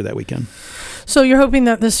to Custer that weekend. So you're hoping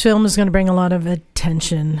that this film is going to bring a lot of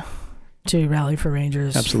attention to Rally for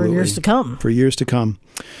Rangers Absolutely. for years to come. For years to come.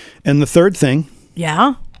 And the third thing,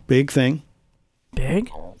 Yeah? big thing,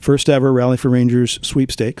 Big? first ever Rally for Rangers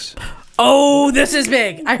sweepstakes. Oh, this is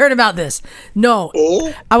big. I heard about this. No.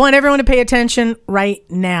 I want everyone to pay attention right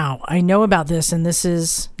now. I know about this, and this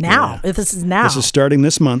is now. Yeah. This is now. This is starting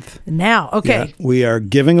this month. now. Okay. Yeah, we are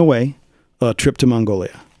giving away a trip to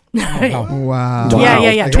Mongolia. Wow.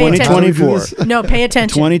 Yeah. Pay attention. 2024. No, pay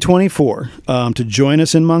attention. 2024 to join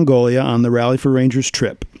us in Mongolia on the Rally for Rangers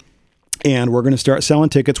trip. And we're going to start selling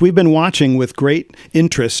tickets. We've been watching with great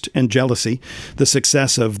interest and jealousy the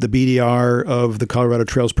success of the BDR, of the Colorado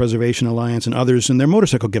Trails Preservation Alliance, and others in their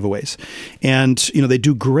motorcycle giveaways. And, they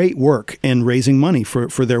do great work in raising money for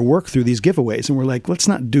their work through these giveaways. And we're like, let's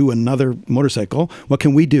not do another motorcycle. What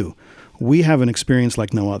can we do? We have an experience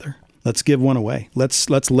like no other. Let's give one away. Let's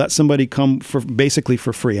let somebody come basically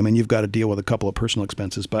for free. I mean, you've got to deal with a couple of personal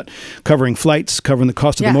expenses, but covering flights, covering the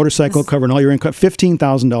cost of the motorcycle, covering all your income,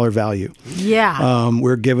 $15,000 value. Yeah.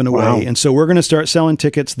 We're giving away. Wow. And so we're going to start selling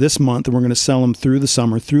tickets this month, and we're going to sell them through the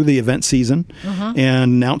summer, through the event season, and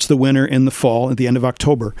announce the winner in the fall at the end of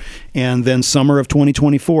October. And then summer of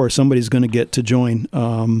 2024, somebody's going to get to join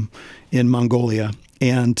in Mongolia.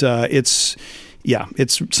 And it's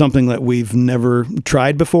something that we've never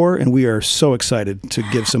tried before, and we are so excited to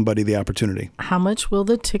give somebody the opportunity. How much will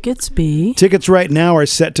the tickets be? Tickets right now are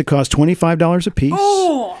set to cost $25 a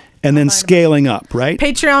piece, and then scaling up, right?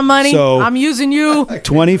 Patreon money. So- I'm using you.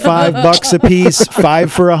 $25 a piece,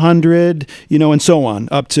 5 for 100, and so on,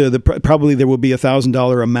 up to probably there will be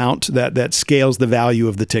 $1,000 amount that scales the value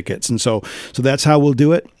of the tickets. And so that's how we'll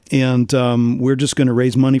do it. And we're just going to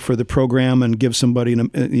raise money for the program and give somebody an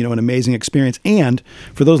amazing experience. And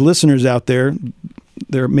for those listeners out there,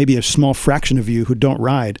 there may be a small fraction of you who don't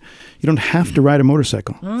ride. You don't have to ride a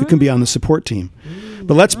motorcycle. You can be on the support team.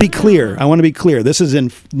 But let's be clear. I want to be clear. This is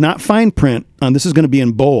in not fine print. This is going to be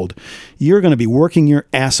in bold. You're going to be working your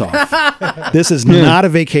ass off. This is not a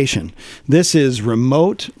vacation. This is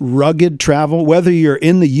remote, rugged travel. Whether you're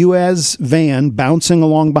in the U.S. van bouncing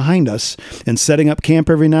along behind us and setting up camp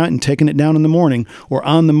every night and taking it down in the morning, or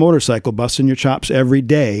on the motorcycle busting your chops every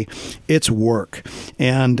day, it's work.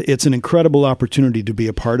 And it's an incredible opportunity to be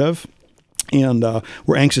a part of. And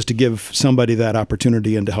we're anxious to give somebody that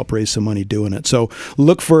opportunity and to help raise some money doing it. So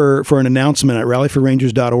look for an announcement at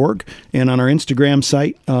rallyforrangers.org and on our Instagram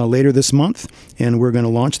site later this month. And we're going to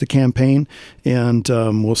launch the campaign, and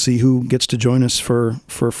we'll see who gets to join us for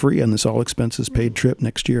free on this all expenses paid trip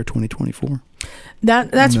next year, 2024.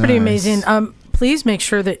 That's pretty amazing. Please make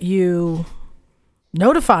sure that you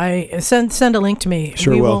send a link to me.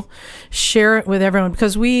 Sure we will share it with everyone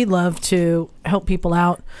because we love to help people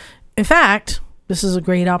out. In fact, this is a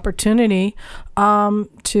great opportunity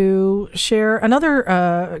to share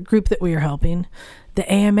another group that we are helping, the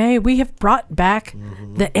AMA. We have brought back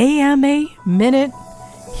the AMA Minute.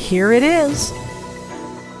 Here it is.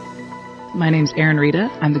 My name's Erin Rita.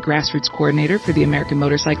 I'm the grassroots coordinator for the American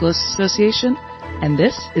Motorcyclists Association, and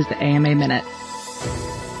this is the AMA Minute.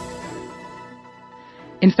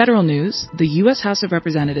 In federal news, the U.S. House of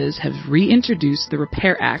Representatives have reintroduced the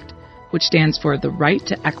Repair Act, which stands for the Right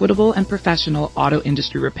to Equitable and Professional Auto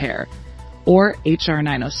Industry Repair, or H.R.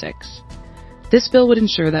 906. This bill would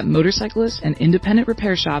ensure that motorcyclists and independent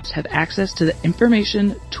repair shops have access to the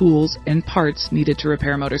information, tools, and parts needed to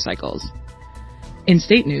repair motorcycles. In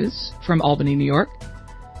state news, from Albany, New York,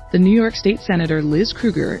 the New York State Senator Liz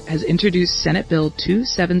Krueger has introduced Senate Bill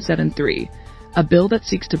 2773, a bill that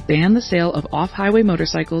seeks to ban the sale of off-highway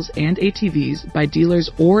motorcycles and ATVs by dealers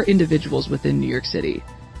or individuals within New York City.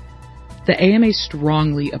 The AMA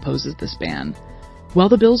strongly opposes this ban. While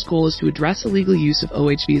the bill's goal is to address illegal use of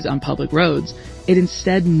OHVs on public roads, it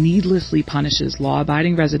instead needlessly punishes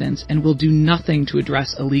law-abiding residents and will do nothing to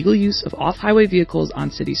address illegal use of off-highway vehicles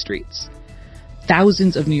on city streets.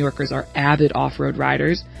 Thousands of New Yorkers are avid off-road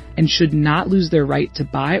riders and should not lose their right to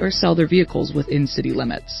buy or sell their vehicles within city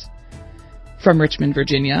limits. From Richmond,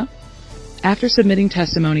 Virginia, after submitting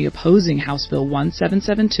testimony opposing House Bill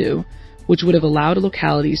 1772, which would have allowed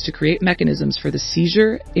localities to create mechanisms for the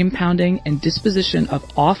seizure, impounding, and disposition of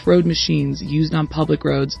off-road machines used on public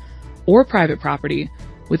roads or private property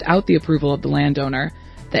without the approval of the landowner,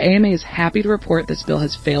 the AMA is happy to report this bill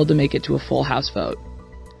has failed to make it to a full House vote.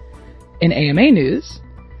 In AMA news,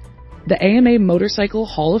 the AMA Motorcycle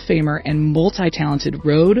Hall of Famer and multi-talented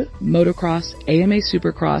road, motocross, AMA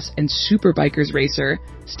Supercross, and Superbikers racer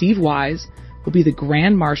Steve Wise will be the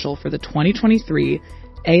Grand Marshal for the 2023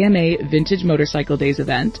 AMA Vintage Motorcycle Days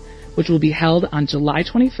event, which will be held on July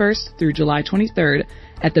 21st through July 23rd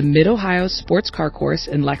at the Mid-Ohio Sports Car Course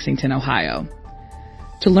in Lexington, Ohio.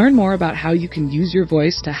 To learn more about how you can use your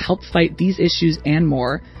voice to help fight these issues and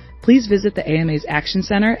more, please visit the AMA's Action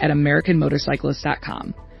Center at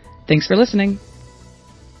AmericanMotorcyclist.com. Thanks for listening.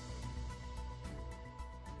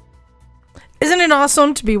 Isn't it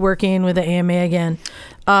awesome to be working with the AMA again?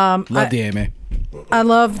 Love the AMA. I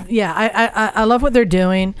love what they're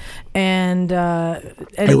doing, and I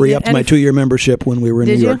re-upped my 2-year membership when we were in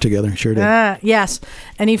New York together. Sure did. Yes,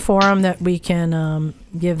 any forum that we can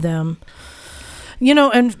give them,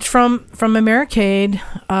 and from Americade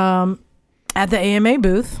at the AMA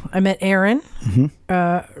booth, I met Erin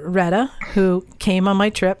Retta, who came on my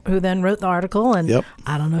trip, who then wrote the article, and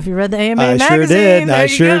I don't know if you read the AMA magazine. I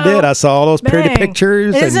sure did. I saw all those pretty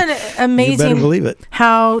pictures. Isn't it amazing? You better believe it.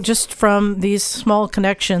 How just from these small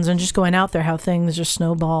connections and just going out there, how things just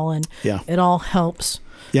snowball, and it all helps.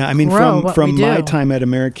 Yeah, I mean, from my time at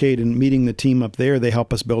Americade and meeting the team up there, they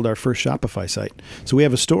help us build our first Shopify site. So we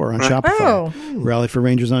have a store on Shopify, Rally for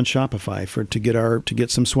Rangers on Shopify to get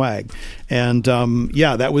some swag. And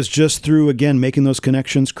that was just through, again, making those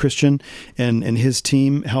connections. Christian and his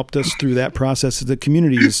team helped us through that process. The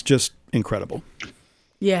community is just incredible.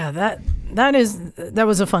 Yeah, that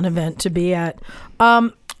was a fun event to be at.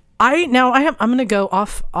 I'm going to go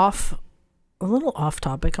off a little off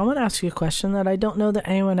topic. I want to ask you a question that I don't know that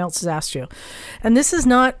anyone else has asked you. And this is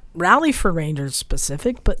not Rally for Rangers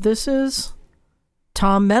specific, but this is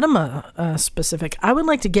Tom Medema specific. I would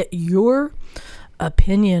like to get your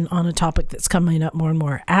opinion on a topic that's coming up more and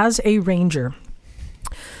more. As a ranger,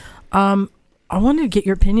 I wanted to get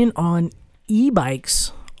your opinion on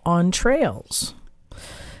e-bikes on trails,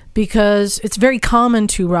 because it's very common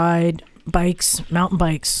to ride bikes, mountain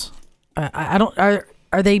bikes.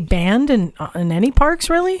 Are they banned in any parks,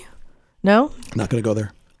 really? No? Not going to go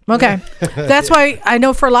there. Okay. That's why I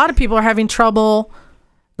know for a lot of people are having trouble,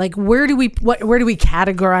 like where do we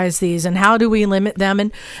categorize these and how do we limit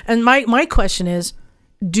them? And my question is,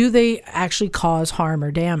 do they actually cause harm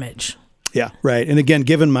or damage? Yeah, right. And again,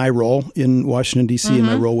 given my role in Washington, D.C. and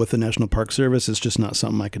my role with the National Park Service, it's just not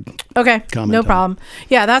something I could comment on. No problem.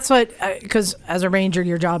 Yeah, that's what, because as a ranger,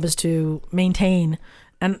 your job is to maintain.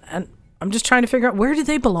 And I'm just trying to figure out where do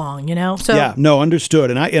they belong, So yeah, no,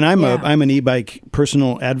 understood. And I'm Yeah. I'm an e-bike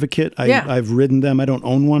personal advocate. I've ridden them. I don't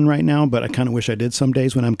own one right now, but I kind of wish I did some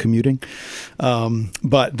days when I'm commuting.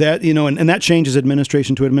 But that and that changes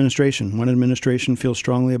administration to administration. One administration feels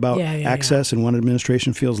strongly about access, and one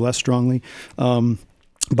administration feels less strongly.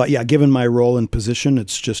 But yeah, given my role and position,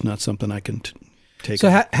 it's just not something I can take. So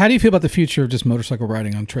how do you feel about the future of just motorcycle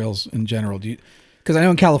riding on trails in general? Because I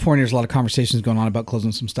know in California there's a lot of conversations going on about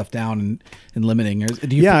closing some stuff down and limiting.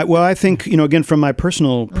 Well, I think again from my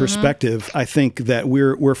personal perspective, I think that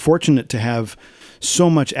we're fortunate to have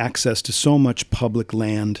so much access to so much public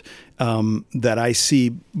land that I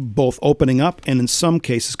see both opening up and in some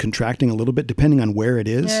cases contracting a little bit depending on where it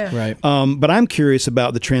is. Yeah. Right. But I'm curious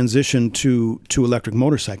about the transition to electric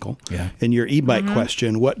motorcycle. Yeah. And your e-bike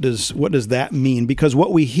question, what does that mean? Because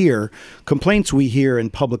what we hear, complaints we hear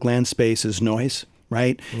in public land space is noise.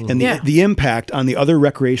 Right. And the impact on the other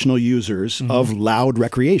recreational users of loud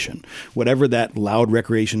recreation, whatever that loud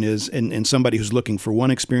recreation is, and somebody who's looking for one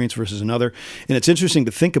experience versus another. And it's interesting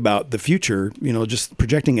to think about the future, just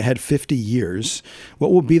projecting ahead 50 years,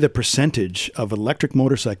 what will be the percentage of electric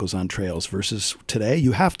motorcycles on trails versus today?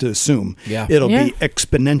 You have to assume it'll be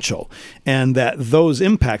exponential, and that those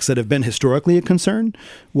impacts that have been historically a concern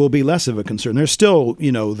will be less of a concern. There's still,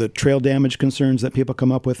 the trail damage concerns that people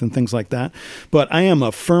come up with and things like that. But I am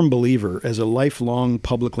a firm believer as a lifelong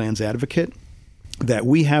public lands advocate that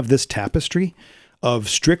we have this tapestry of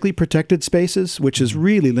strictly protected spaces, which is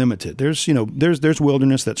really limited. There's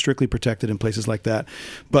wilderness that's strictly protected in places like that,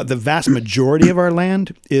 but the vast majority of our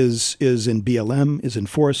land is in BLM, is in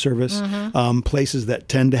Forest Service, places that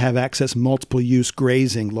tend to have access, multiple use,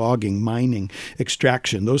 grazing, logging, mining,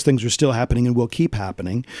 extraction. Those things are still happening and will keep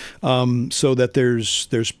happening, so that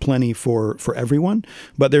there's plenty for everyone.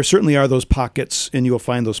 But there certainly are those pockets, and you'll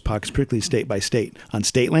find those pockets, particularly state by state, on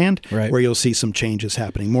state land, where you'll see some changes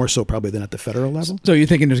happening, more so probably than at the federal level. So you're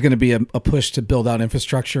thinking there's going to be a push to build out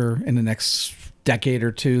infrastructure in the next decade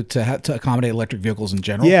or two to accommodate electric vehicles in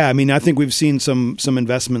general? Yeah, I think we've seen some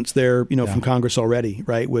investments there, from Congress already,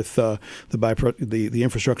 right? With the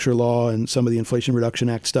infrastructure law and some of the Inflation Reduction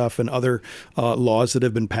Act stuff and other laws that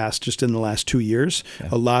have been passed just in the last 2 years. Yeah.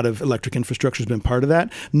 A lot of electric infrastructure has been part of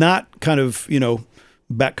that. Not kind of,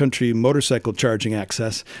 backcountry motorcycle charging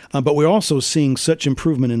access, but we're also seeing such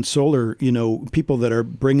improvement in solar. People that are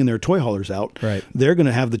bringing their toy haulers out, they're going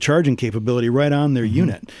to have the charging capability right on their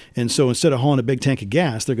unit, and so instead of hauling a big tank of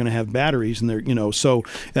gas, they're going to have batteries, and they're So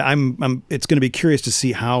it's going to be curious to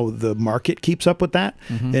see how the market keeps up with that,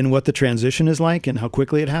 and what the transition is like, and how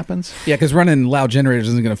quickly it happens. Yeah, because running loud generators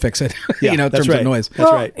isn't going to fix it. In terms of noise.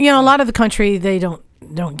 That's right. A lot of the country they don't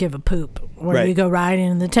give a poop where you go riding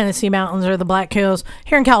in the Tennessee mountains or the Black Hills.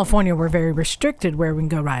 Here in California, we're very restricted where we can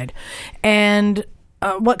go ride. And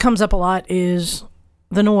what comes up a lot is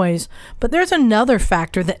the noise. But there's another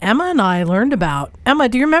factor that Emma and I learned about. Emma,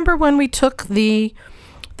 do you remember when we took the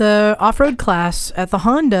off-road class at the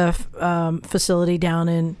Honda facility down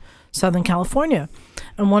in Southern California?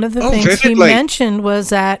 And one of the things he mentioned was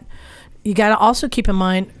that you got to also keep in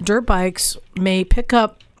mind dirt bikes may pick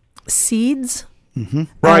up seeds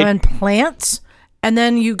and plants, and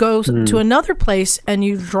then you go to another place and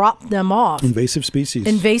you drop them off. Invasive species.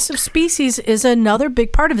 Invasive species is another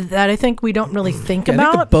big part of it that I think we don't really think about.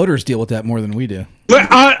 I think the boaters deal with that more than we do. But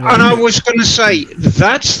I was going to say,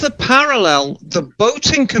 that's the parallel. The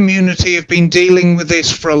boating community have been dealing with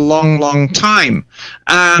this for a long, long time.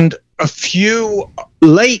 And a few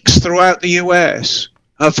lakes throughout the U.S.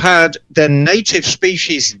 have had their native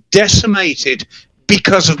species decimated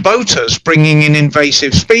because of boaters bringing in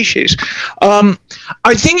invasive species.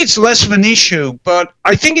 I think it's less of an issue, but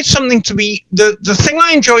I think it's something to be... The thing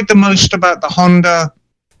I enjoyed the most about the Honda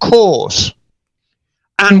course,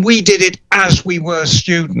 and we did it as we were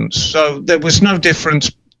students, so there was no difference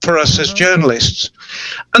for us as journalists.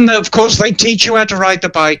 And of course, they teach you how to ride the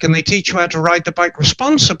bike, and they teach you how to ride the bike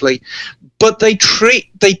responsibly, but they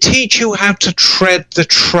teach you how to tread the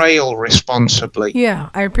trail responsibly. Yeah,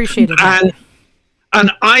 I appreciated that. And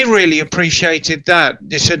I really appreciated that.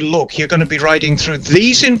 They said, look, you're going to be riding through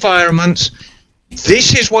these environments.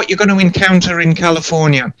 This is what you're going to encounter in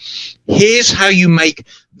California. Here's how you make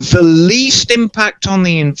the least impact on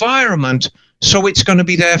the environment, so it's going to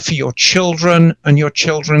be there for your children and your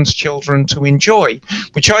children's children to enjoy,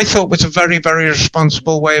 which I thought was a very, very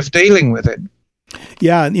responsible way of dealing with it.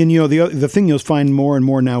 Yeah, and the thing you'll find more and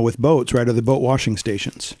more now with boats, right, are the boat washing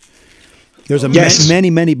stations. There's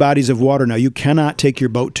many bodies of water now you cannot take your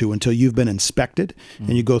boat to until you've been inspected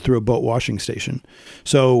and you go through a boat washing station.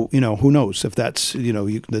 So, who knows if that's,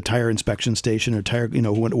 the tire inspection station or tire,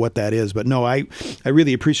 what that is. But no, I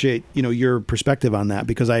really appreciate, your perspective on that,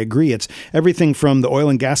 because I agree. It's everything from the oil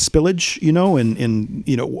and gas spillage, and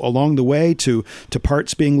along the way to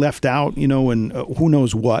parts being left out, and who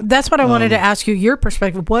knows what. That's what I wanted to ask you, your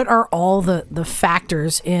perspective. What are all the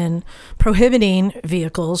factors in prohibiting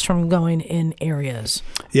vehicles from going in areas?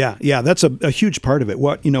 Yeah, that's a huge part of it.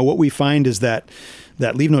 What we find is that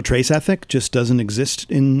leave no trace ethic just doesn't exist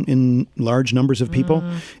in large numbers of people.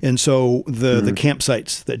 And so the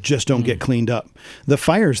campsites that just don't get cleaned up, the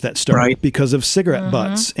fires that start because of cigarette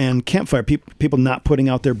butts and campfire, people not putting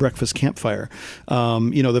out their breakfast campfire,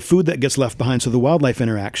 the food that gets left behind. So the wildlife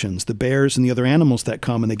interactions, the bears and the other animals that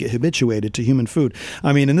come and they get habituated to human food.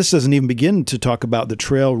 I mean, and this doesn't even begin to talk about the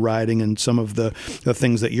trail riding and some of the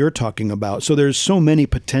things that you're talking about. So there's so many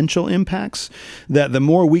potential impacts that the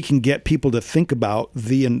more we can get people to think about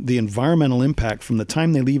the environmental impact from the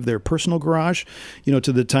time they leave their personal garage, to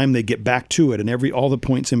the time they get back to it, and all the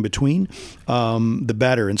points in between, the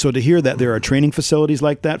better. And so to hear that there are training facilities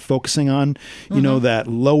like that focusing on, that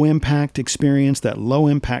low impact experience, that low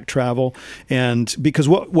impact travel, and because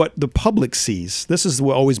what the public sees, this is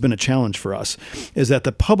always been a challenge for us, is that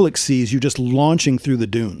the public sees you just launching through the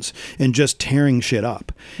dunes and just tearing shit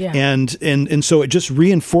up, and so it just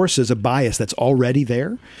reinforces a bias that's already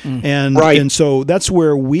there, and so that's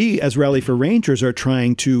where we as Rally for Rangers are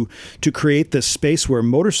trying to create this space where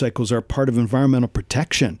motorcycles are part of environmental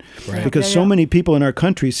protection, because so many people in our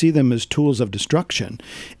country see them as tools of destruction,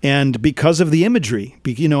 and because of the imagery,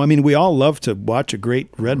 we all love to watch a great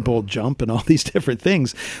Red Bull jump and all these different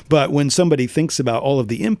things, but when somebody thinks about all of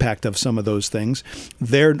the impact of some of those things,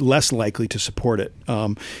 they're less likely to support it,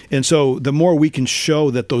 and so the more we can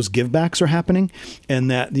show that those givebacks are happening,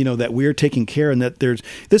 and that that we're taking care, and that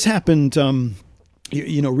this happened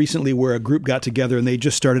recently where a group got together and they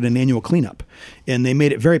just started an annual cleanup, and they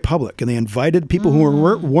made it very public, and they invited people who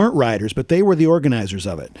weren't riders, but they were the organizers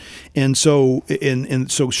of it. And so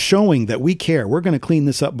so showing that we care, we're going to clean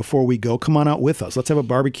this up before we go. Come on out with us. Let's have a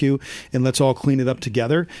barbecue and let's all clean it up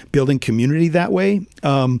together, building community that way.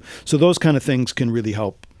 So those kind of things can really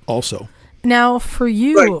help also. Now, for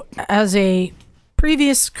you as a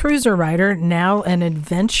previous cruiser rider, now an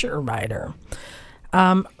adventure rider,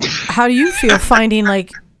 how do you feel finding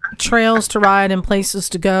trails to ride and places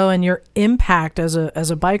to go, and your impact as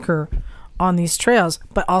a biker on these trails,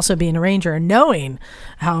 but also being a ranger and knowing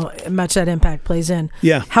how much that impact plays in?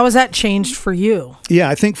 Yeah. How has that changed for you? Yeah,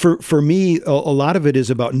 I think for me, a lot of it is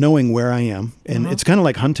about knowing where I am, and it's kind of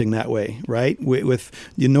like hunting that way, right? With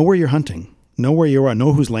where you're hunting. Know where you are,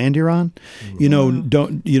 know whose land you're on,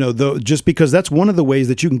 just because that's one of the ways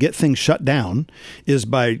that you can get things shut down is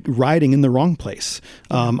by riding in the wrong place,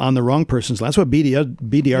 on the wrong person's land. That's what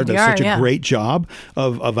BDR does such a great job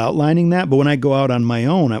of outlining that. But when I go out on my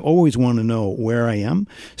own, I always want to know where I am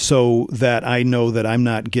so that I know that I'm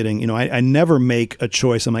not getting, I never make a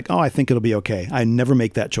choice. I'm like, I think it'll be okay. I never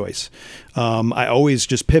make that choice. I always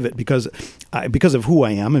just pivot because of who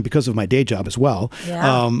I am and because of my day job as well.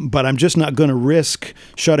 Yeah. But I'm just not going to risk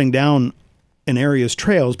shutting down an area's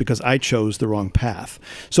trails because I chose the wrong path.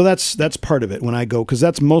 So that's part of it when I go, because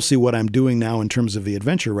that's mostly what I'm doing now in terms of the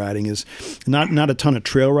adventure riding is not a ton of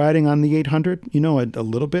trail riding on the 800, a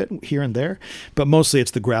little bit here and there, but mostly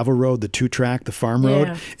it's the gravel road, the 2-track, the farm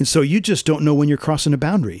road. And so you just don't know when you're crossing a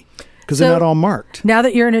boundary, because they're not all marked. Now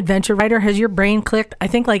that you're an adventure rider, has your brain clicked? I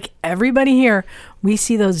think like everybody here, we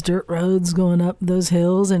see those dirt roads going up those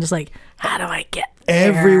hills, and it's like, how do I get there?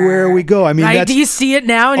 Everywhere we go. I mean, right? Do you see it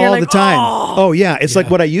now? And all you're like, the time. Oh yeah. It's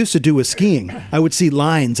like what I used to do with skiing. I would see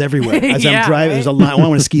lines everywhere as I'm driving. Right? There's a line. I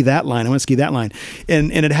want to ski that line. I want to ski that line.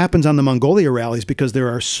 And it happens on the Mongolia rallies because there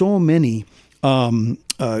are so many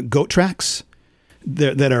goat tracks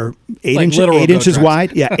that are 8 inches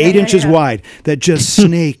wide. Yeah, 8 inches wide that just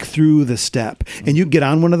snake through the steppe. And you get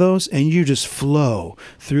on one of those and you just flow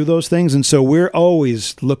through those things. And so we're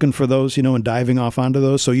always looking for those, and diving off onto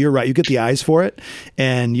those. So you're right. You get the eyes for it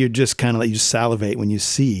and you're just kind of like, you salivate when you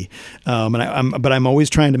see. But I'm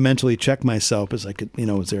always trying to mentally check myself as like,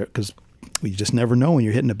 is there, because you just never know when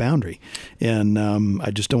you're hitting a boundary. And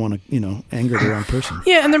I just don't want to, anger the wrong person.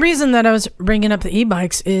 Yeah. And the reason that I was bringing up the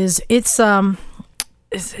e-bikes is it's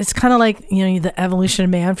kind of like, the evolution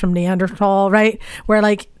of man from Neanderthal, right? Where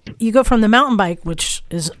like you go from the mountain bike, which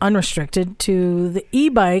is unrestricted, to the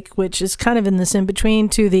e-bike, which is kind of in this in between,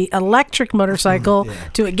 to the electric motorcycle,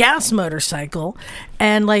 to a gas motorcycle.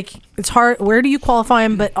 And like, it's hard. Where do you qualify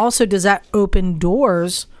them? But also, does that open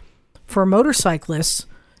doors for motorcyclists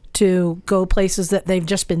to go places that they've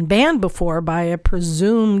just been banned before by a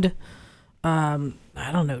presumed,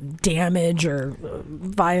 damage or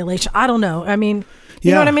violation. I don't know. I mean,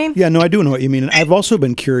 you know what I mean? Yeah, no, I do know what you mean. And I've also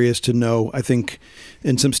been curious to know, I think,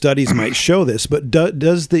 and some studies might show this, but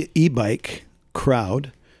does the e-bike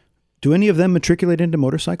crowd, do any of them matriculate into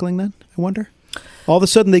motorcycling then, I wonder? All of a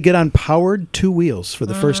sudden they get on powered two wheels for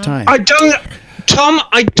the first time. I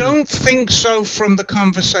don't think so from the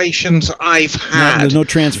conversations I've had. There's no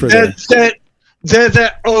transfer there. They're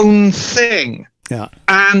their own thing. Yeah.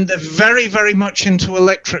 And they're very, very much into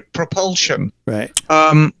electric propulsion. Right.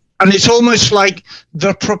 And it's almost like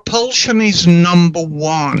the propulsion is number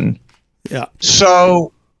one. Yeah.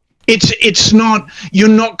 So it's not, you're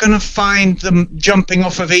not going to find them jumping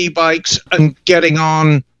off of e-bikes and getting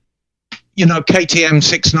on, KTM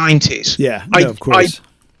 690s. Yeah, of course.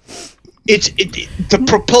 The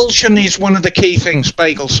propulsion is one of the key things,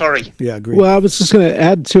 Bagel, sorry. Yeah, agree. Well, I was just going to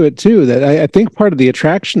add to it, too, that I think part of the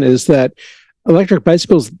attraction is that electric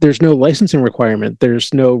bicycles, there's no licensing requirement.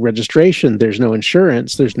 There's no registration. There's no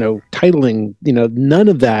insurance. There's no titling. None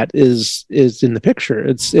of that is in the picture.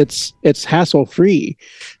 It's hassle free.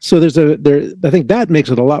 So I think that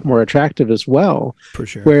makes it a lot more attractive as well. For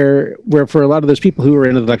sure. Where for a lot of those people who are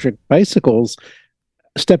into electric bicycles,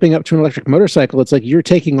 stepping up to an electric motorcycle, it's like you're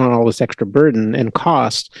taking on all this extra burden and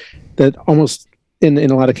cost that almost in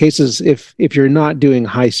a lot of cases, if you're not doing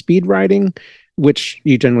high speed riding, which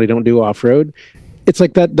you generally don't do off-road, it's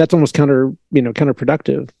like that's almost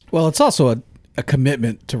counterproductive. Well, it's also a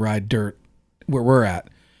commitment to ride dirt where we're at. I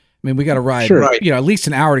mean, we got to ride, at least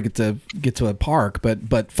an hour to get to a park,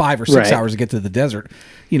 but 5 or 6 hours to get to the desert.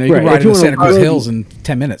 You can ride in the Santa Cruz Hills in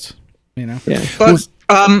 10 minutes. Yeah. But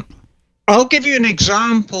I'll give you an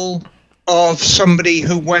example of somebody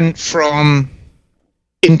who went from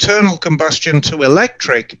internal combustion to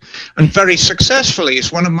electric, and very successfully.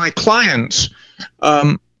 Is one of my clients,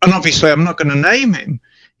 and obviously I'm not going to name him.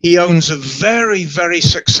 He owns a very, very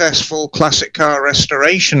successful classic car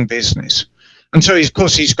restoration business, and so of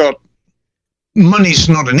course he's got money's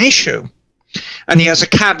not an issue, and he has a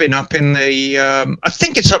cabin up in the I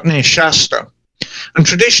think it's up near Shasta, and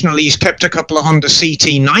traditionally he's kept a couple of Honda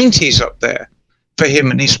CT90s up there for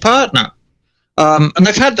him and his partner. And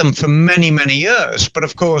they've had them for many, many years. But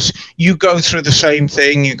of course, you go through the same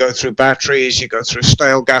thing. You go through batteries, you go through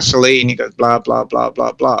stale gasoline, you go blah, blah, blah,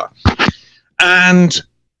 blah, blah. And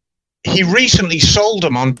he recently sold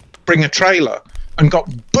them on Bring a Trailer and got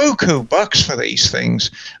buku bucks for these things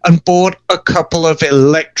and bought a couple of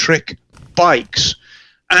electric bikes.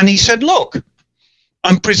 And he said, look,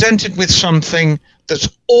 I'm presented with something that's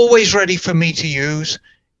always ready for me to use,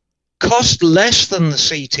 cost less than the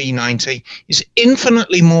CT90, is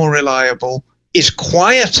infinitely more reliable, is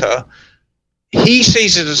quieter. He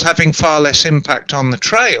sees it as having far less impact on the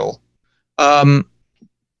trail. And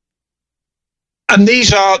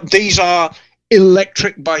these are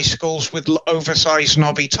electric bicycles with oversized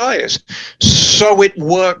knobby tires. So it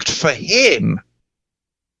worked for him.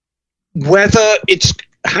 Whether it's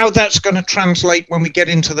how that's going to translate when we get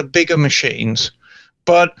into the bigger machines,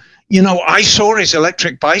 but I saw his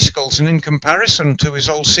electric bicycles, and in comparison to his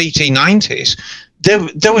old CT90s,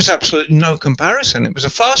 there was absolutely no comparison. It was a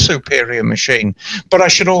far superior machine. But I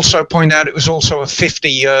should also point out it was also a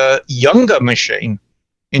 50-year younger machine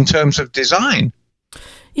in terms of design.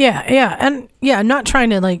 Yeah. And I'm not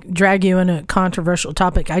trying to drag you in a controversial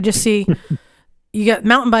topic. I just see you got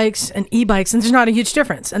mountain bikes and e-bikes, and there's not a huge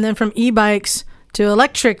difference. And then from e-bikes to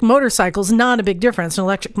electric motorcycles, not a big difference. An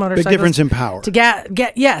electric motorcycle, big difference in power. To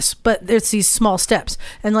get yes, but there's these small steps.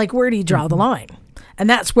 And where do you draw the line? And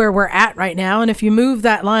that's where we're at right now. And if you move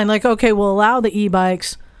that line, okay, we'll allow the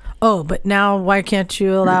e-bikes. Oh, but now why can't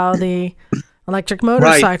you allow the electric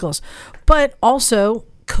motorcycles? Right. But also,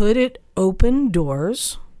 could it open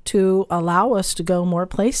doors to allow us to go more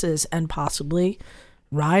places and possibly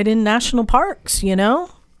ride in national parks?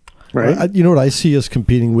 Right. You know what I see us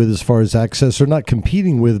competing with as far as access, or not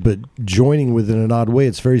competing with, but joining with in an odd way.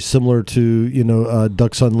 It's very similar to,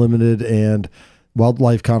 Ducks Unlimited and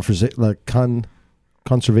wildlife conservation,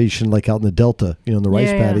 like out in the Delta, in the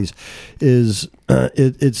rice paddies, is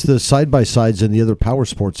it's the side-by-sides and the other power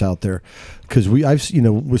sports out there. Because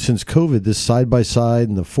since COVID, this side-by-side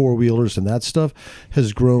and the four-wheelers and that stuff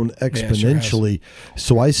has grown exponentially. Yeah,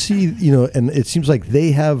 so I see, and it seems like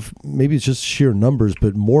they have, maybe it's just sheer numbers,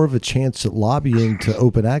 but more of a chance at lobbying to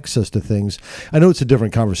open access to things. I know it's a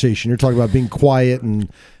different conversation. You're talking about being quiet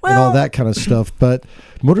and all that kind of stuff, but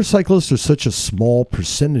motorcyclists are such a small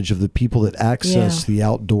percentage of the people that access the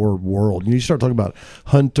outdoor world. You start talking about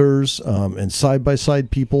hunters and side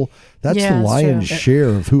side-by-side people. That's Yeah, the that's lion's true. share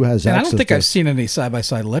of who has And I access don't think to I've seen any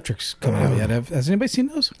side-by-side electrics coming out yet. Has anybody seen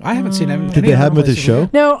those? I haven't seen them. Did they have them at the show?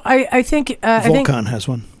 No, I think Volcon has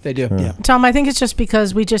one. They do. Yeah. Tom, I think it's just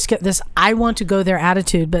because we just get this I want to go there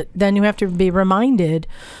attitude, but then you have to be reminded,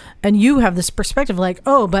 and you have this perspective like,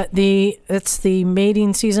 oh, but it's the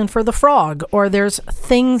mating season for the frog, or there's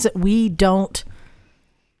things that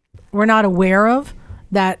we're not aware of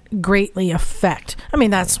that greatly affect. I mean,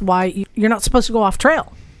 that's why you're not supposed to go off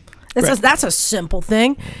trail. That's a simple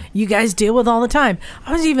thing you guys deal with all the time.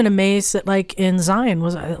 I was even amazed that, like in Zion,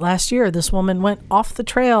 last year, this woman went off the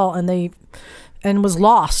trail and was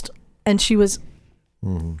lost, and she was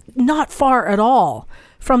not far at all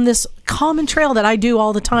from this common trail that I do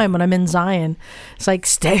all the time when I'm in Zion. It's like,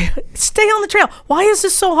 stay on the trail. Why is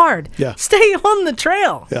this so hard? Yeah. Stay on the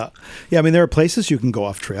trail. Yeah. I mean, there are places you can go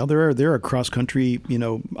off trail. There are cross country,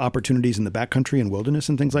 opportunities in the backcountry and wilderness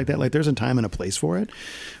and things like that. Like there's a time and a place for it.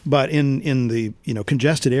 But in the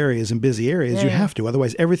congested areas and busy areas, you have to.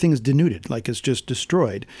 Otherwise, everything is denuded. Like it's just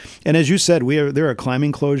destroyed. And as you said, there are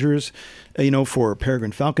climbing closures, for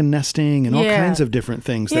peregrine falcon nesting and all kinds of different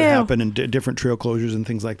things that happen in different trail closures and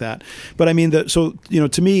things like that. But I mean,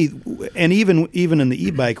 to me, and even in the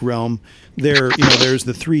e-bike realm, there's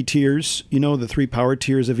the 3 tiers, the 3 power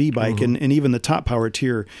tiers of e-bike, and even the top power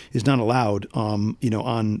tier is not allowed,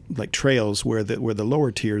 on like trails where the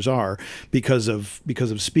lower tiers are because of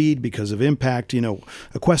speed, because of impact,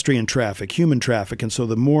 equestrian traffic, human traffic, and so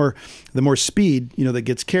the more speed that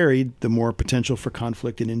gets carried, the more potential for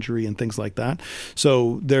conflict and injury and things like that.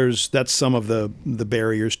 So that's some of the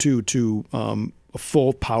barriers too to a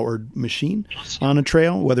full powered machine on a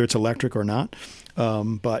trail, whether it's electric or not.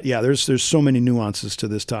 But yeah, there's so many nuances to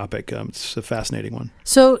this topic. It's a fascinating one.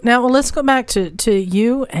 So now let's go back to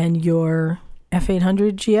you and your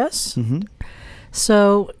F800 GS. Mm-hmm.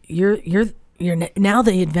 So you're now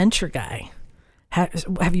the adventure guy.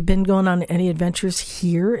 Have you been going on any adventures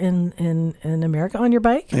here in America on your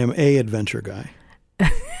bike? I am a adventure guy.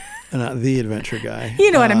 Not the adventure guy.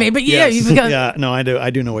 You know what I mean, but yes. you've got... Yeah, no, I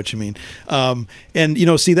do know what you mean.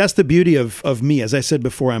 And see, that's the beauty of me. As I said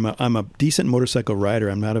before, I'm a decent motorcycle rider.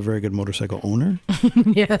 I'm not a very good motorcycle owner.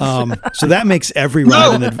 Yes. So that makes every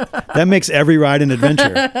ride an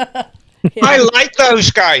adventure. Yeah. I like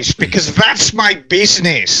those guys because that's my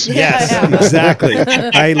business. Yes, exactly.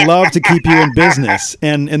 I love to keep you in business,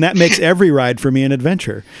 and that makes every ride for me an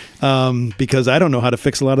adventure, because I don't know how to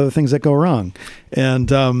fix a lot of the things that go wrong,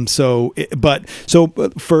 and so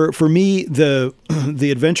for me, the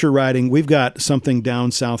adventure riding, we've got something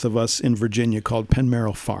down south of us in Virginia called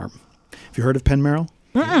Penmerrill Farm. Have you heard of Penmerrill?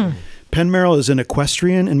 Mm-mm. Penmerrill is an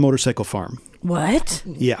equestrian and motorcycle farm. What?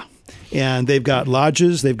 Yeah. And they've got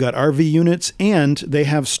lodges, they've got RV units, and they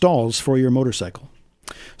have stalls for your motorcycle.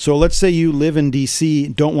 So let's say you live in D.C.,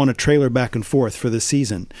 don't want a trailer back and forth for the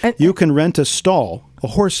season. You can rent a stall,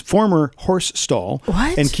 former horse stall,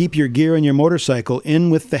 and keep your gear and your motorcycle in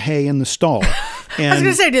with the hay in the stall. And, I was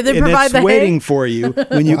going to say, did they provide the hay? it's waiting for you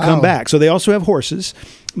when you come back. So they also have horses,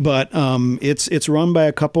 but it's run by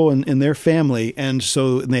a couple and their family, and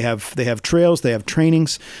so they have trails, they have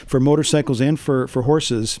trainings for motorcycles and for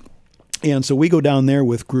horses. And so we go down there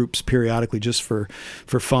with groups periodically just for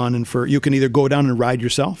fun, and you can either go down and ride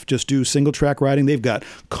yourself, just do single track riding. They've got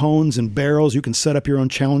cones and barrels. You can set up your own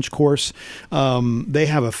challenge course. They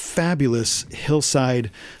have a fabulous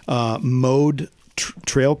hillside mode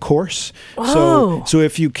trail course. So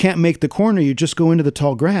if you can't make the corner, you just go into the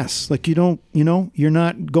tall grass. Like you're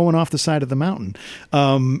not going off the side of the mountain.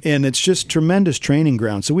 And it's just tremendous training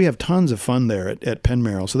ground. So we have tons of fun there at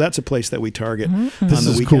Penmerrill. So that's a place that we target on the weekends.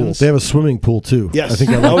 This is cool. They have a swimming pool too. Yes. I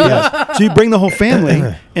think I like that. So you bring the whole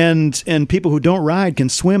family, and people who don't ride can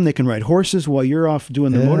swim. They can ride horses while you're off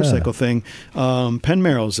doing the motorcycle thing.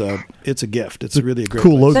 Penmerrill's it's a gift. It's really a great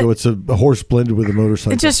cool place. logo. It's a horse blended with a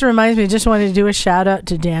motorcycle. It just reminds me, I just wanted to do a shout out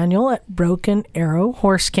to Daniel at Broken Arrow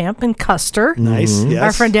Horse Camp in Custer. Nice. Yes.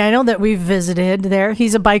 Our friend Daniel that we've visited there.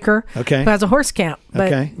 He's a biker who has a horse camp.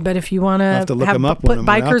 But if you want to put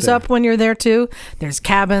bikers up when you're there too, there's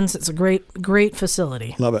cabins. It's a great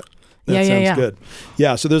facility. Love it. That sounds good.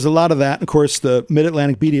 Yeah, so there's a lot of that. Of course, the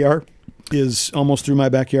Mid-Atlantic BDR is almost through my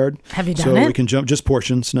backyard. Have you done it? So we can jump just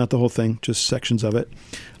portions, not the whole thing, just sections of it.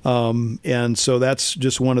 And so that's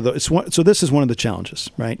just one of the. So this is one of the challenges,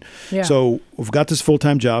 right? Yeah. So we've got this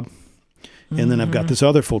full-time job, and then I've got this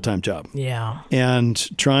other full-time job. Yeah.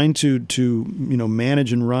 And trying to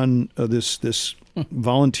manage and run this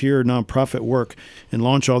volunteer nonprofit work and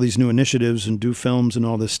launch all these new initiatives and do films and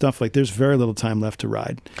all this stuff. Like there's very little time left to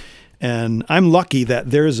ride. And I'm lucky that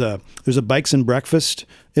there's a Bikes and Breakfast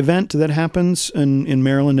event that happens in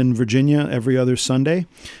Maryland and Virginia every other Sunday,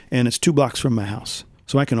 and it's 2 blocks from my house,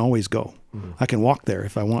 so I can always go. I can walk there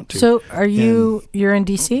if I want to. So you're in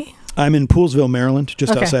DC? I'm in Poolesville, Maryland,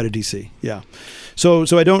 just outside of DC. Yeah. So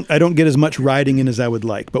I don't get as much riding in as I would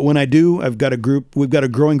like, but when I do, we've got a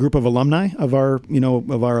growing group of alumni of our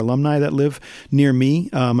alumni that live near me.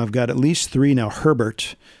 I've got at least 3 now.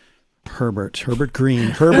 Herbert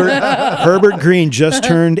Green just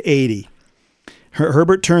turned 80.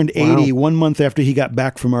 Herbert turned 80 1 month after he got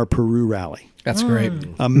back from our Peru rally. That's great.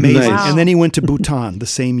 Amazing. Nice. And then he went to Bhutan the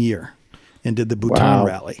same year and did the Bhutan Wow.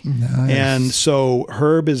 rally. Nice. And so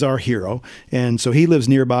Herb is our hero. And so he lives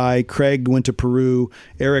nearby. Craig went to Peru.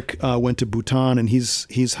 Eric went to Bhutan, and he's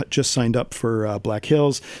just signed up for Black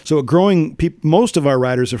Hills. So most of our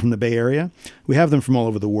riders are from the Bay Area. We have them from all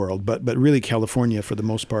over the world, but really California for the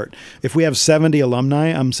most part. If we have 70 alumni,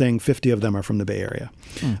 I'm saying 50 of them are from the Bay Area.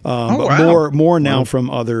 But wow. more now from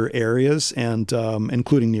other areas, and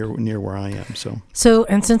including near where I am. So,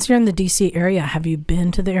 and since you're in the DC area, have you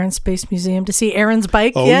been to the Air and Space Museum to see Aaron's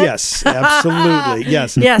bike Oh, yet? yes, absolutely.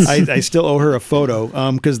 Yes. Yes. I still owe her a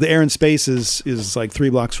photo because the Air and Space is like 3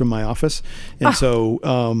 blocks from my office. And so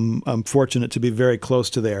I'm fortunate to be very close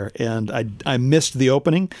to there. And I missed the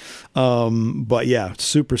opening. But yeah,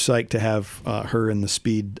 super psyched to have her in the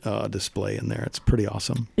speed display in there. It's pretty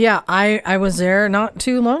awesome. Yeah, I was there not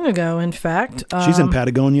too long ago, in fact. She's in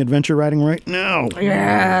Patagonia adventure riding right now.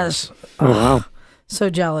 Yes. Oh, wow. So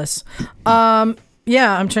jealous.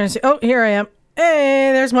 Yeah, I'm trying to see. Oh, here I am.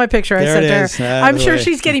 Hey, there's my picture I There sent it her. is. Out I'm of the sure way.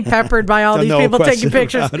 she's getting peppered by all these No people taking question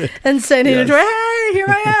pictures about it. and sending it Yes. to her. Hey, here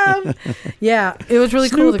I am. Yeah, it was really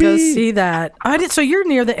cool to go Snoopy. see that. So you're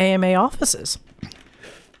near the AMA offices.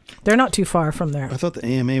 They're not too far from there. I thought the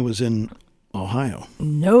AMA was in Ohio.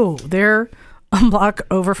 No, they're a block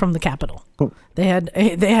over from the Capitol. They had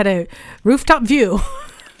a rooftop view.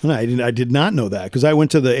 No, I did not know that because I went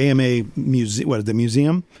to the AMA museum. What is the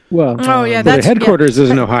museum? Well, Oh yeah, their that's headquarters is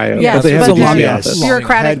in Ohio, Yeah, but they have but a the lobby yes. office.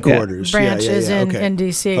 bureaucratic Headquarters. branch Yeah, is in okay.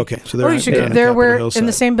 DC. Okay, so they're you on- should they're go. on the They're Capitol in the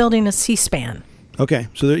Hillside. same building as C-SPAN. Okay,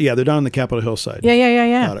 so they're down on the Capitol Hillside.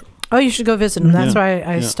 Yeah. Got it. Oh, you should go visit them. That's Yeah.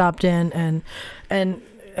 why I Yeah. stopped in and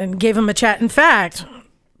gave them a chat. In fact,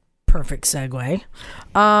 perfect segue.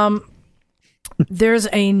 There's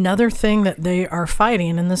another thing that they are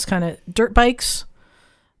fighting, and this kind of dirt bikes.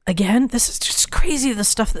 Again, this is just crazy. The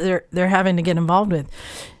stuff that they're having to get involved with.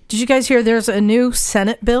 Did you guys hear? There's a new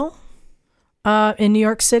Senate bill in New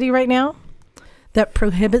York City right now that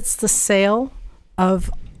prohibits the sale of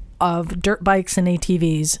dirt bikes and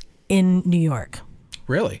ATVs in New York.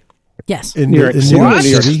 Really? Yes, In New York City, New York New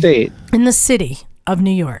York City? State. in the city of New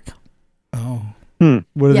York. Oh.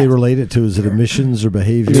 What do Yeah. they relate it to? Is it emissions or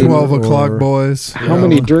behavior? 12 o'clock, or- boys. How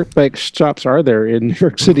many dirt bike shops are there in New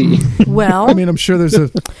York City? Well, I mean, I'm sure there's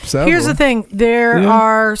a several. here's the thing: there Yeah.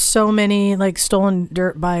 are so many like stolen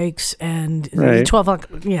dirt bikes and Right. 12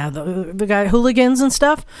 o'clock. Yeah, the guy hooligans and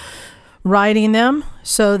stuff riding them.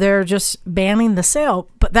 So they're just banning the sale.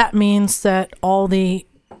 But that means that all the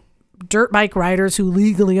dirt bike riders who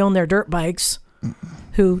legally own their dirt bikes,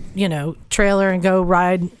 who trailer and go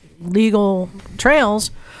ride legal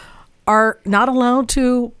trails, are not allowed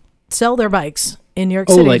to sell their bikes in New York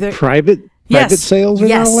Oh, City. like They're- private Yes. sales are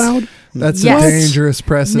Yes. not allowed? That's Yes. a dangerous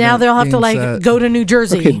precedent. Now they'll have to being like set. go to New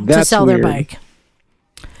Jersey Okay, to that's sell their weird. bike.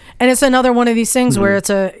 And it's another one of these things where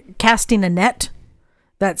it's a casting a net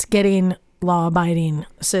that's getting law-abiding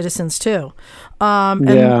citizens too. And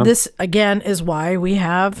Yeah. this again is why we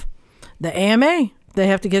have the AMA. They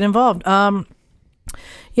have to get involved.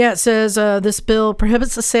 Yeah, it says this bill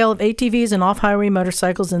prohibits the sale of ATVs and off-highway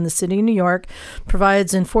motorcycles in the city of New York,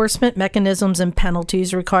 provides enforcement mechanisms and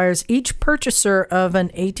penalties, requires each purchaser of an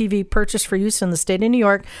ATV purchased for use in the state of New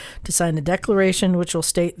York to sign a declaration which will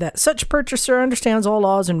state that such purchaser understands all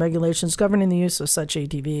laws and regulations governing the use of such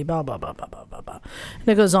ATV, blah, blah, blah, blah, blah, blah, blah. And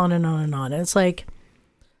it goes on and on and on. And it's like,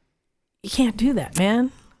 you can't do that,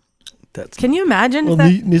 man. Can you imagine Well,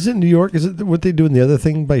 if that... isn't New York? Is it what they do in the other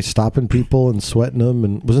thing by stopping people and sweating them?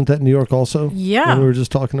 And wasn't that New York also? Yeah. When we were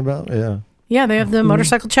just talking about. Yeah. Yeah, they have the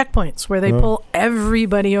motorcycle checkpoints where they Oh. pull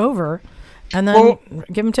everybody over and then Well-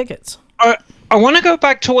 give them tickets. I want to go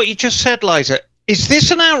back to what you just said, Liza. Is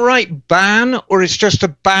this an outright ban, or is just a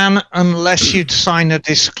ban unless you'd sign a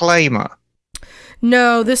disclaimer?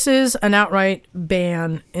 No, this is an outright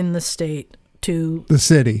ban in the state to the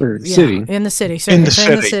city. Or yeah, city? in the city. So In if the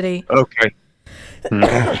they're in the city. city Okay.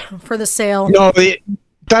 for the sale. No,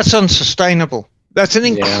 that's unsustainable. That's an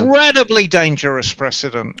Yeah. incredibly dangerous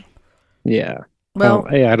precedent. Yeah. Well,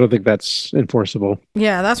 I don't think that's enforceable.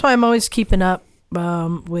 yeah, that's why I'm always keeping up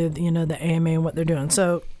with the AMA and what they're doing.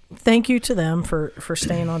 So thank you to them for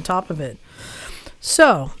staying on top of it.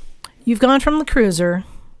 So you've gone from the Cruiser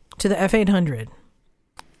to the F800.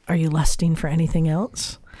 Are you lusting for anything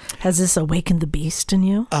else? Has this awakened the beast in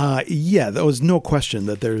you? Yeah, there was no question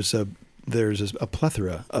that there's a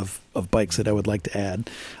plethora of bikes that I would like to add.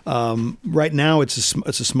 Right now, it's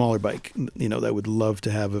a smaller bike. That I would love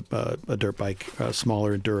to have a dirt bike,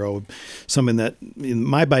 smaller enduro, something that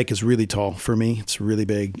my bike is really tall for me. It's really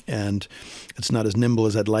big and it's not as nimble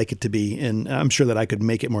as I'd like it to be. And I'm sure that I could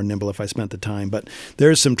make it more nimble if I spent the time. But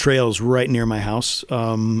there's some trails right near my house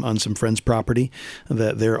on some friends' property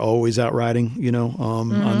that they're always out riding,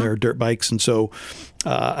 on their dirt bikes. And so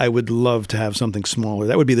I would love to have something smaller.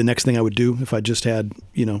 That would be the next thing I would do if I just had,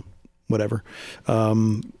 whatever.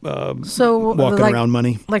 So walking around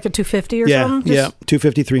money. Like a 250 or something? Yeah,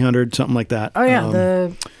 250, 300, something like that. Oh, yeah.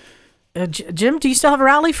 Jim, do you still have a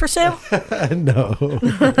rally for sale? No.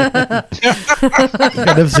 I'd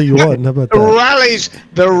never see you one. How about that?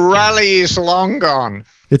 The rally is long gone.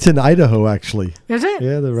 It's in Idaho, actually. Is it?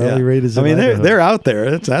 Yeah, the rally rate is in Idaho. They're out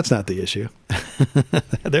there. That's not the issue.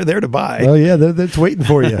 They're there to buy. Oh, yeah, they're waiting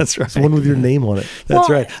for you. That's right. It's one with your name on it. That's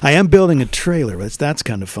right. I am building a trailer. That's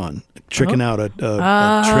kind of fun. Tricking out a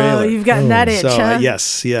trailer. You've gotten that itch, huh?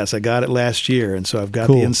 Yes. I got it last year. And so I've got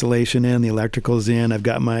the insulation in, the electrical's in. I've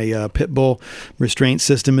got my pit bull restraint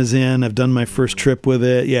system is in. I've done my first trip with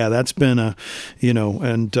it. Yeah, that's been and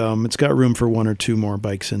it's got room for one or two more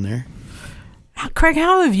bikes in there. Craig,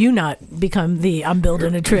 how have you not become the I'm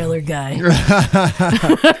building a trailer guy?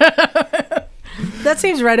 That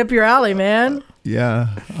seems right up your alley, man. Yeah,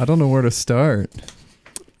 I don't know where to start.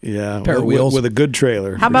 Yeah, pair of wheels with a good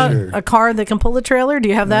trailer. How about a car that can pull a trailer? Do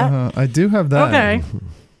you have that? I do have that. Okay.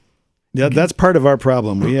 Yeah, that's part of our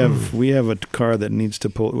problem. We have a car that needs to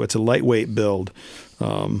pull. It's a lightweight build,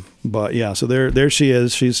 but yeah. So there she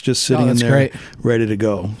is. She's just sitting in there, ready to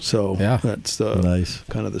go. So that's nice,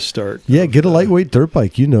 kind of the start. Yeah, get a lightweight dirt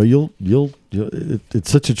bike.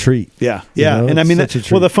 It's such a treat. Yeah. And I mean,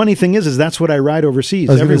 the funny thing is that's what I ride overseas.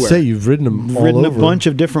 I was going to say you've ridden them all over. A bunch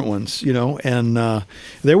of different ones, And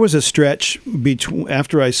there was a stretch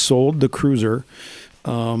after I sold the Cruiser.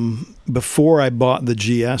 Before I bought the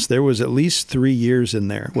GS, there was at least 3 years in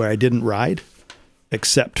there where I didn't ride,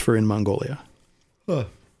 except for in Mongolia. Huh.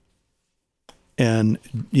 And,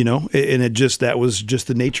 that was just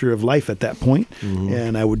the nature of life at that point. Mm-hmm.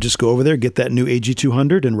 And I would just go over there, get that new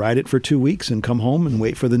AG200 and ride it for 2 weeks and come home and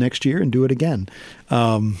wait for the next year and do it again.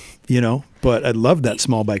 But I love that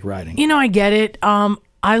small bike riding. I get it.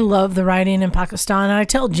 I love the riding in Pakistan. And I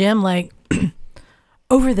tell Jim,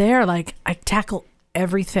 over there, I tackle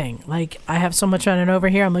everything. I have so much running over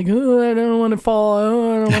here. I'm like, oh, I don't want to fall.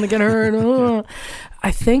 Oh, I don't want to get hurt. Oh.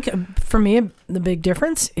 I think for me, the big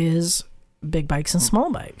difference is big bikes and small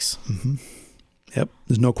bikes. Mm-hmm. Yep.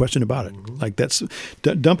 There's no question about it. That's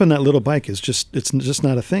dumping that little bike it's just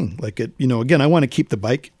not a thing. Again, I want to keep the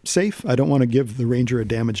bike safe. I don't want to give the Ranger a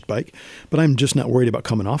damaged bike, but I'm just not worried about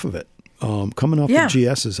coming off of it. Coming off the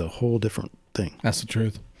GS is a whole different thing. That's the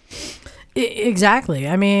truth. Exactly.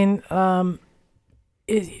 I mean, I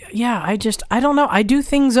don't know. I do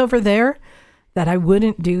things over there that I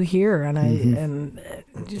wouldn't do here. And and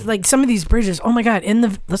some of these bridges, oh my God,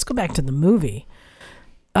 let's go back to the movie.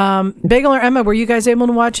 Bagel or Emma, were you guys able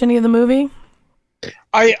to watch any of the movie?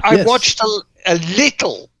 I watched a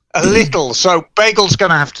little. So Bagel's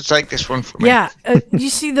going to have to take this one from me. Yeah. You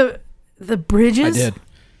see the bridges? I did.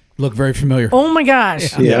 Look very familiar. Oh my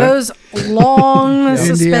gosh. Yeah. Those long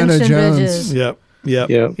suspension bridges. Yep. Yeah,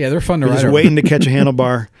 they're fun to ride. Just waiting to catch a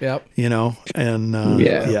handlebar. Yep. And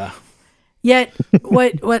Yet,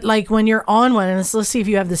 what when you're on one, and let's see if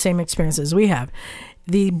you have the same experience as we have.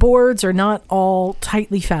 The boards are not all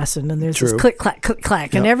tightly fastened, and there's this click clack,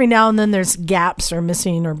 yep. and every now and then there's gaps or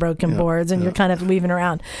missing or broken boards, and you're kind of weaving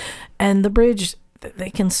around. And the bridge, they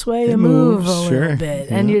can sway and move a little bit,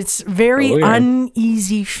 and it's very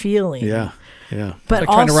uneasy feeling. Yeah. But like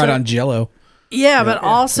trying to ride on Jello. Yeah, but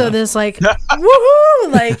also this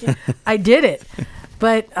woohoo, I did it.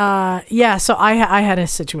 But so I had a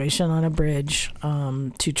situation on a bridge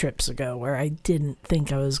 2 trips ago where I didn't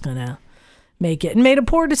think I was gonna make it and made a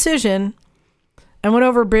poor decision and went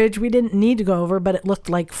over a bridge we didn't need to go over, but it looked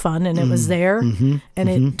like fun and it was there, and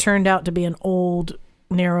it turned out to be an old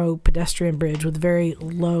narrow pedestrian bridge with very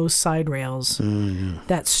low side rails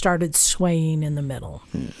that started swaying in the middle.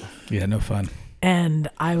 Yeah, no fun. And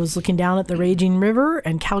I was looking down at the raging river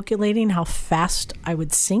and calculating how fast I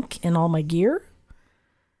would sink in all my gear.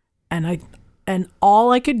 And and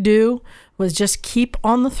all I could do was just keep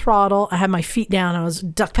on the throttle. I had my feet down. I was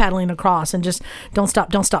duck paddling across and just don't stop,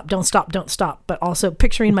 don't stop, don't stop, don't stop. But also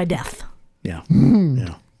picturing my death. Yeah.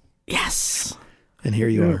 Yeah. Yes. And here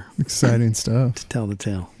you are. Exciting stuff. To tell the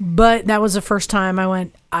tale. But that was the first time I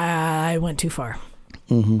went too far.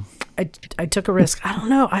 Mm-hmm. I took a risk. I don't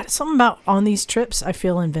know. Something about on these trips, I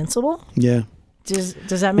feel invincible. Yeah. Does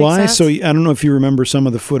that make sense? So I don't know if you remember some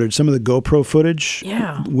of the footage, some of the GoPro footage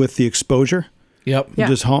with the exposure. Yep. Yeah.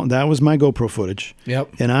 That was my GoPro footage.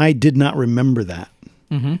 Yep. And I did not remember that.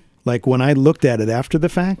 Mm-hmm. Like when I looked at it after the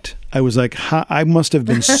fact, I was like, I must have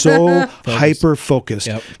been so hyper focused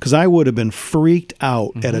because I would have been freaked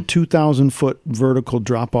out at a 2,000-foot vertical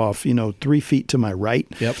drop off, 3 feet to my right.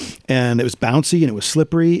 Yep. And it was bouncy and it was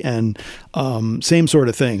slippery and same sort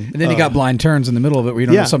of thing. And then you got blind turns in the middle of it where you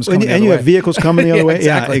don't know something's coming the other way. And you have vehicles coming the other way.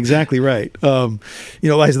 Exactly. Yeah, exactly right.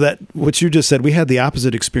 Liza, that what you just said, we had the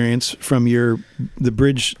opposite experience from the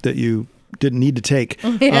bridge that you didn't need to take.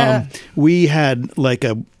 Yeah. We had like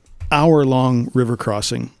a hour-long river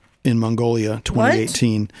crossing in Mongolia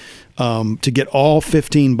 2018 to get all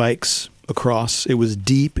 15 bikes across. It was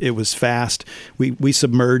deep. It was fast. We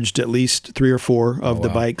submerged at least 3 or 4 of the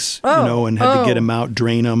bikes, and had to get them out,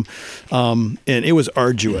 drain them, and it was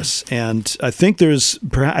arduous. And I think there's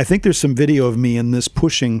some video of me in this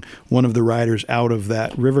pushing one of the riders out of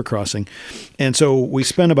that river crossing. And so we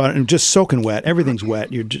spent and just soaking wet. Everything's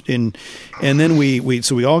wet. And then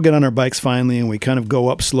we all get on our bikes finally, and we kind of go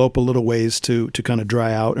upslope a little ways to kind of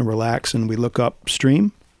dry out and relax. And we look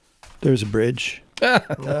upstream. There's a bridge.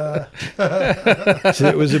 So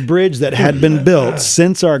it was a bridge that had been built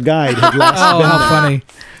since our guide had last been there. How funny.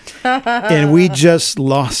 And we just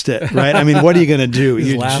lost it, right? I mean, what are you going to do?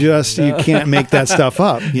 You can't make that stuff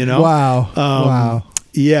up, Wow. Wow.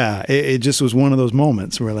 Yeah, it just was one of those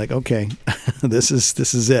moments where we're like, okay, this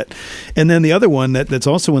is it. And then the other one that's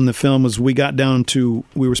also in the film was we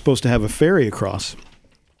were supposed to have a ferry across.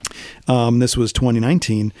 This was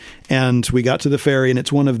 2019, and we got to the ferry, and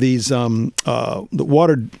it's one of these the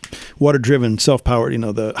water-driven, self-powered,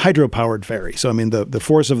 the hydro-powered ferry. So I mean, the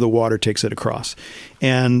force of the water takes it across,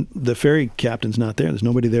 and the ferry captain's not there. There's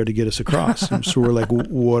nobody there to get us across. And so we're like,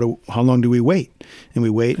 how long do we wait? And we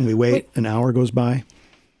wait, and we wait. Wait. An hour goes by.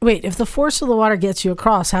 Wait, if the force of the water gets you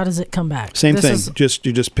across, how does it come back? Same thing.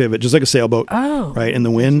 You just pivot, just like a sailboat. Oh, right in the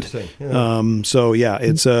wind. Yeah. So yeah,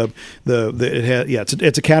 it's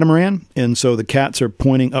it's a catamaran, and so the cats are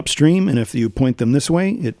pointing upstream, and if you point them this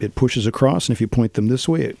way, it pushes across, and if you point them this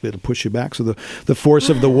way, it'll push you back. So the force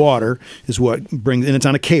of the water is what brings, and it's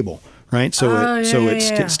on a cable. Right, so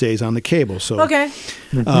it stays on the cable. So okay.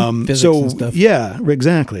 Physics and stuff. Yeah,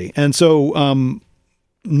 exactly. And so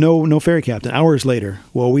no ferry captain. Hours later,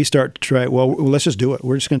 we start to try. Well, let's just do it.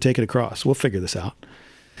 We're just going to take it across. We'll figure this out.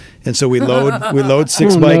 And so we load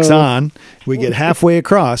 6 bikes on. We get halfway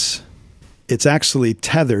across. It's actually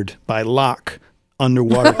tethered by lock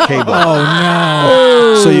underwater cable. Oh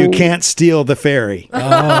no! So you can't steal the ferry.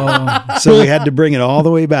 Oh. So we had to bring it all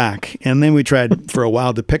the way back, and then we tried for a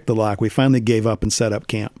while to pick the lock. We finally gave up and set up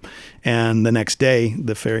camp. And the next day,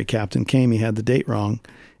 the ferry captain came. He had the date wrong.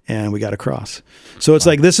 And we got across. So it's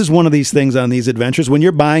like, this is one of these things on these adventures. When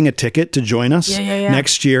you're buying a ticket to join us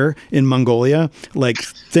next year in Mongolia, like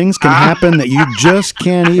things can happen that you just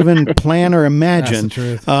can't even plan or imagine.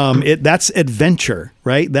 That's the truth. That's adventure,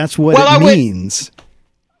 right? That's what it means.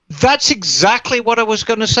 That's exactly what I was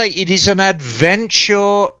going to say. It is an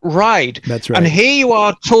adventure ride. That's right. And here you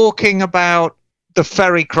are talking about the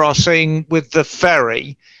ferry crossing with the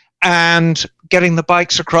ferry and getting the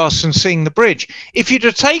bikes across and seeing the bridge. If you'd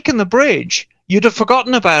have taken the bridge, you'd have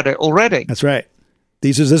forgotten about it already. That's right.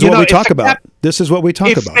 This is what we talk about. This is what we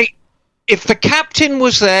talk about. If the captain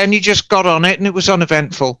was there and you just got on it and it was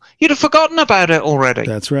uneventful, you'd have forgotten about it already.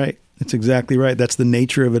 That's right. That's exactly right. That's the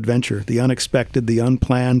nature of adventure, the unexpected, the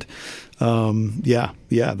unplanned.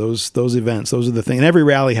 Those events, those are the things. And every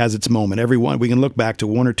rally has its moment. Every one, we can look back to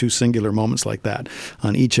 1 or 2 singular moments like that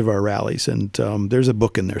on each of our rallies. And there's a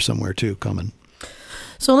book in there somewhere too coming.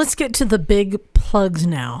 So let's get to the big plugs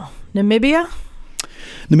now.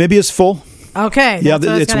 Namibia's full. Okay. Yeah,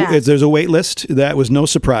 there's a wait list. That was no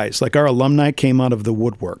surprise. Like, our alumni came out of the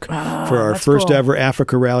woodwork for our first ever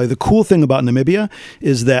Africa rally. The cool thing about Namibia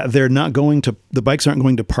is that the bikes aren't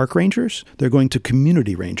going to park rangers. They're going to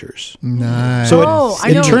community rangers. Nice. So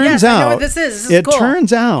I know what this is. This is cool.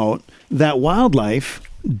 Turns out that wildlife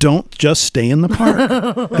don't just stay in the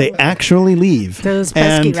park. They actually leave. Those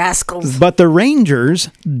pesky rascals. But the rangers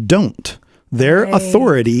don't. Their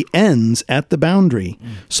authority ends at the boundary.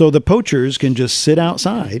 So the poachers can just sit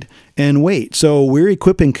outside and wait. So we're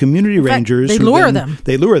equipping community rangers. They lure them.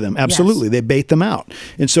 They lure them. Absolutely. Yes. They bait them out.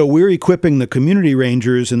 And so we're equipping the community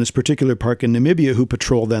rangers in this particular park in Namibia who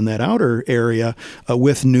patrol then that outer area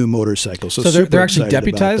with new motorcycles. So they're actually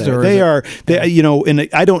deputized, or they are. They, you know, and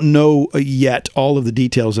I don't know yet all of the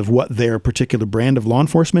details of what their particular brand of law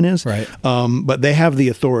enforcement is. Right. But they have the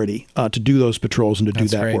authority to do those patrols and to do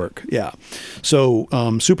that work. Yeah. So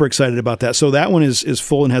super excited about that. So that one is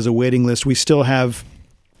full and has a waiting list. We still have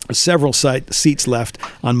several seats left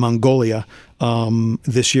on Mongolia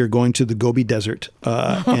this year, going to the Gobi Desert,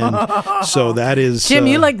 and so that is Jim.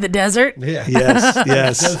 You like the desert? Yeah.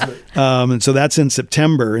 Yes. And so that's in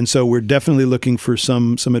September, and so we're definitely looking for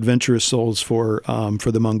some adventurous souls for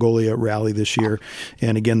the Mongolia rally this year.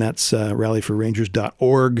 And again, that's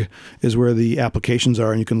rallyforrangers.org is where the applications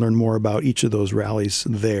are, and you can learn more about each of those rallies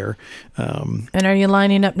there. And are you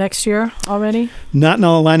lining up next year already? Not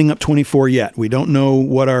lining up 24 yet. We don't know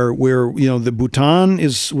where the Bhutan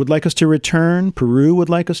would like us to return. Peru would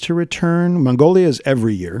like us to return. Mongolia is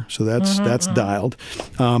every year, so that's dialed.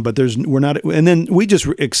 But we're not, and then we just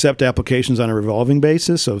accept applications on a revolving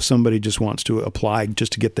basis. So if somebody just wants to apply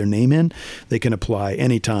just to get their name in, they can apply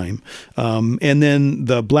anytime. And then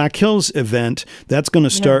the Black Hills event, that's going to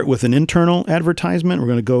start with an internal advertisement. We're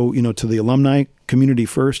going to go, to the alumni community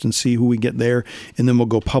first and see who we get there, and then we'll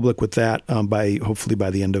go public with that hopefully by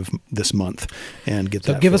the end of this month and get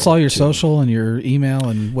that. So give us all your social and your email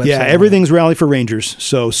and website. Yeah, everything's Rally for Rangers.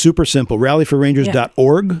 So super simple.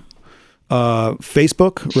 Rallyforrangers.org.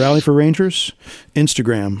 Facebook, Rally for Rangers.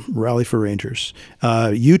 Instagram, Rally for Rangers.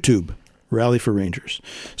 YouTube, Rally for Rangers.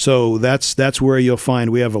 So that's where you'll find.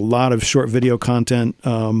 We have a lot of short video content,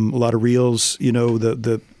 a lot of reels.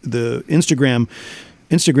 The Instagram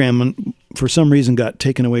for some reason got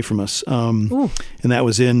taken away from us. And that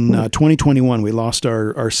was in 2021. We lost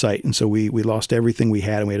our site. And so we lost everything we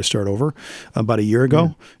had, and we had to start over about a year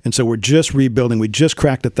ago. And so we're just rebuilding. We just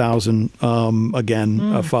cracked 1,000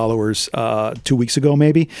 followers 2 weeks ago,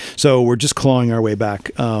 maybe. So we're just clawing our way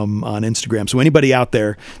back on Instagram. So anybody out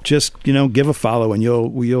there, just, give a follow, and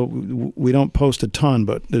we don't post a ton,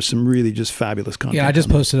 but there's some really just fabulous content. Yeah, I just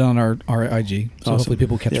posted on our IG. So hopefully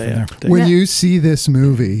people catch it from there. When you see this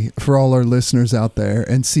movie, for all our listeners out there,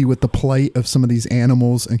 and see what the plight of some of these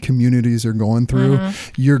animals and communities are going through,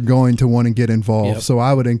 you're going to want to get involved. Yep. So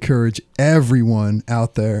I would encourage everyone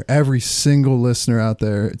out there, every single listener out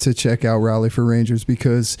there, to check out Rally for Rangers,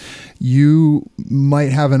 because you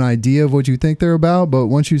might have an idea of what you think they're about, but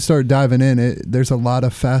once you start diving in, there's a lot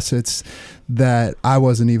of facets that I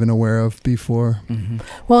wasn't even aware of before. Mm-hmm.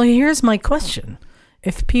 Well, here's my question.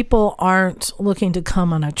 If people aren't looking to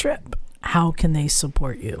come on a trip, how can they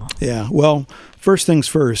support you? Yeah. Well, first things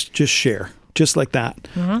first, just share. Just like that.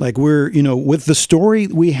 Like we're, with the story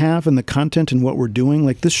we have and the content and what we're doing,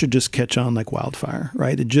 like this should just catch on like wildfire,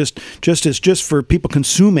 right? It just is just for people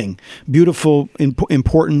consuming beautiful,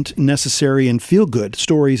 important, necessary, and feel good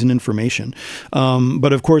stories and information.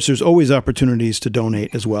 But of course, there's always opportunities to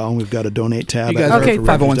donate as well. We've got a donate tab. You guys are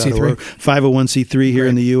 501c3. 501c3 here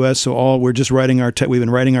in the U.S. So we're just writing we've been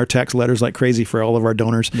writing our tax letters like crazy for all of our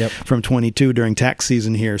donors from 22 during tax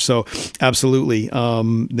season here. So absolutely.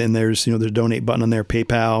 Then there's donate button on there,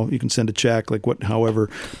 PayPal. You can send a check, however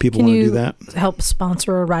people want to do that. Help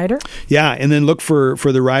sponsor a rider? Yeah, and then look for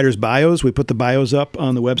the riders' bios. We put the bios up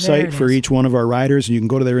on the website for each one of our riders, and you can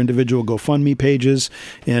go to their individual GoFundMe pages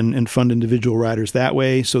and fund individual riders that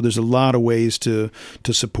way. So there's a lot of ways to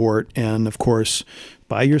support, and of course,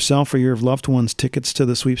 buy yourself or your loved ones tickets to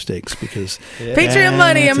the sweepstakes, because Patreon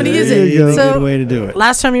money, I'm going to use it. It's a good way to do it.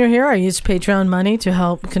 Last time you were here, I used Patreon money to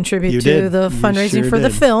help contribute to the fundraising for the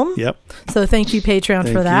film. Yep. So thank you,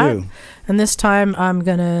 Patreon, for that. You. And this time I'm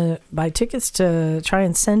going to buy tickets to try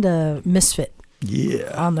and send a misfit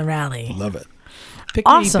on the rally. Love it. Pick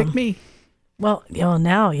me. Well,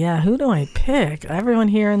 who do I pick? Everyone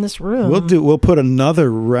here in this room. We'll put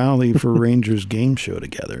another Rally for Rangers game show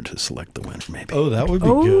together to select the winner, maybe. Oh, that would be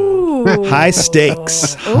good. High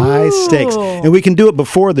stakes. High stakes. And we can do it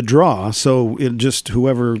before the draw, so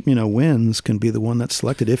whoever, wins can be the one that's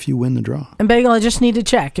selected if you win the draw. And Bagel, I just need to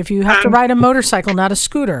check. If you have to ride a motorcycle, not a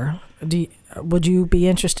scooter, would you be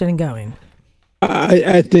interested in going?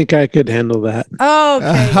 I think I could handle that. Okay.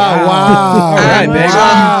 Wow. All right, Bagel.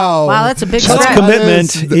 Wow, that's a big That's stretch.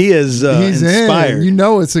 commitment. He's inspired. In.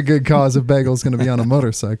 It's a good cause if Bagel's going to be on a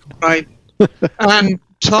motorcycle. Right. And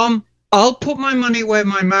Tom, I'll put my money where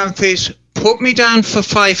my mouth is. Put me down for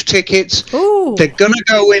 5 tickets. Ooh. They're going to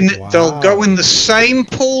go in. Wow. They'll go in the same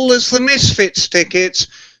pool as the Misfits tickets.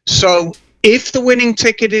 So if the winning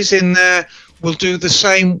ticket is in there, we'll do the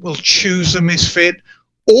same. We'll choose a Misfit.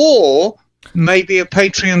 Or maybe a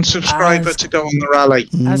Patreon subscriber to go on the rally.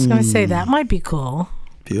 I was going to say that might be cool.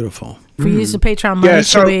 Beautiful. If we use the Patreon money,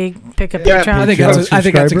 should we pick a Patreon? I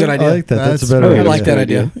think that's a good idea. I like that. That's a better idea. I like that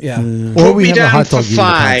idea. Yeah. Or we me have a down hot for dog eating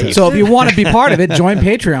 5. contest. So if you want to be part of it, join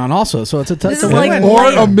Patreon also. So it's a This it's a is like win. Or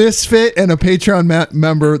later. a misfit and a Patreon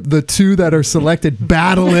member, the two that are selected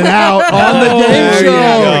battle it out on the game there you show.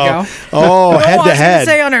 go. There we go. Oh, Oh, head I was to gonna head.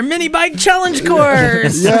 say on our mini bike challenge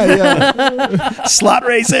course. Yeah. Slot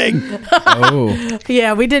racing. Oh,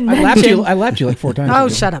 Yeah, we didn't I mention. lapped you like 4 times. Oh,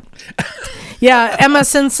 shut up. Yeah, Emma,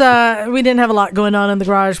 since we didn't have a lot going on in the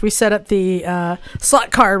garage, we set up the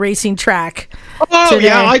slot car racing track. Oh, today.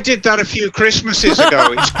 yeah, I did that a few Christmases ago.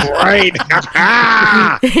 It's great.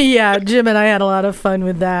 Yeah, Jim and I had a lot of fun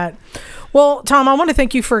with that. Well, Tom, I want to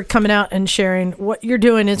thank you for coming out and sharing. What you're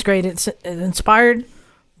doing is great. It's inspired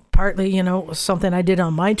partly, something I did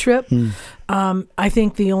on my trip. I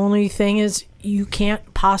think the only thing is you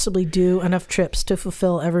can't possibly do enough trips to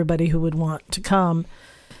fulfill everybody who would want to come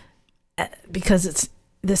because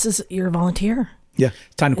you're a volunteer. Yeah.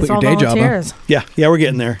 It's time to quit It's your all day job. Huh? volunteers. Yeah, we're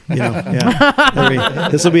getting there.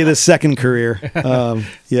 This will be the second career.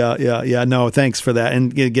 No, thanks for that,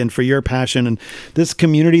 and again for your passion and this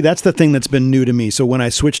community. That's the thing that's been new to me. So when I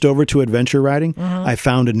switched over to adventure riding, I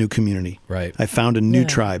found a new community. Right. I found a new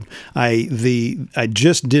tribe. I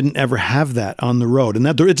just didn't ever have that on the road, and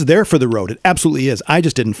that it's there for the road. It absolutely is. I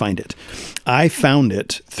just didn't find it. I found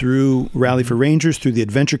it through Rally for Rangers, through the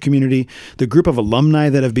adventure community, the group of alumni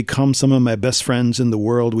that have become some of my best friends in the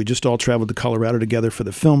world. We just all traveled to Colorado together for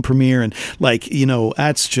the film premiere, and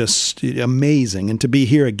that's just amazing. And to be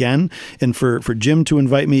here again, and for Jim to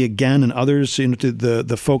invite me again, and others, to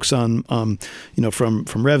the folks on from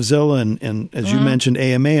RevZilla and as you mentioned,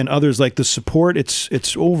 AMA and others, like the support,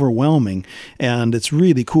 it's overwhelming, and it's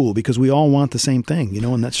really cool because we all want the same thing,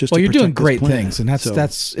 and that's just Well, to you're doing protect this great planet. things, and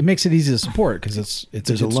that's it makes it easy to support because it's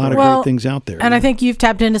There's a lot of Well, great things out there. And I think you've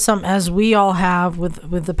tapped into something, as we all have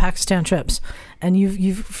with the Pakistan trips. And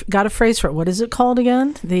you've got a phrase for it. What is it called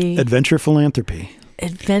again? The adventure philanthropy.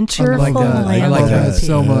 adventure I like that. I like that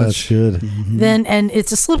so much. That's good. Then, and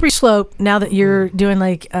it's a slippery slope now that you're doing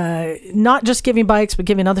not just giving bikes, but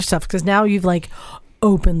giving other stuff, because now you've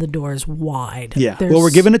opened the doors wide. Yeah. There's Well, we're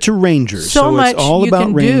giving it to Rangers, so much it's all you about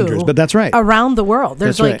can Rangers. do But that's right. around the world.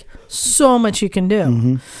 There's That's right. so much you can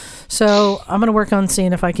do. So I'm going to work on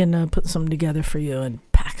seeing if I can put something together for you in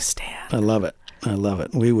Pakistan. I love it.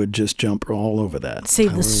 We would just jump all over that. Save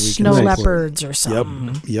the However we can snow support. leopards or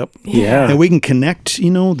something. Yep. Yeah. And we can connect,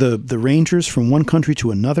 the Rangers from one country to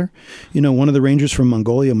another. One of the Rangers from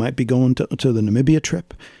Mongolia might be going to the Namibia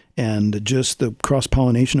trip. And just the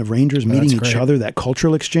cross-pollination of Rangers meeting each other, that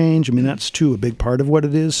cultural exchange. I mean, that's, too, a big part of what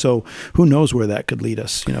it is. So who knows where that could lead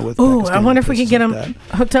us, with Oh, Pakistan I wonder if and we could places get them like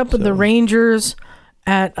that. hooked up with the Rangers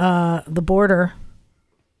at the border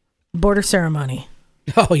ceremony.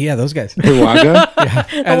 Oh yeah, those guys. Wagga?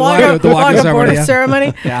 The Wagga Wagga border yeah.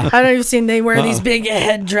 ceremony. Yeah. I don't know if you've seen, they wear these big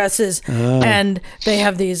headdresses and they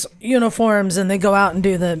have these uniforms and they go out and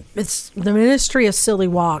do it's the Ministry of Silly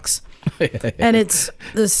Walks. And it's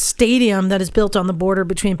the stadium that is built on the border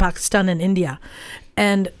between Pakistan and India.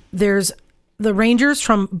 And there's the Rangers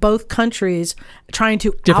from both countries trying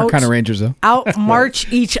to Different kind of Rangers though. out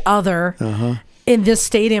march each other in this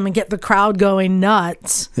stadium and get the crowd going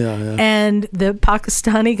nuts. And the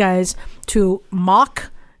Pakistani guys, to mock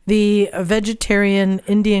the vegetarian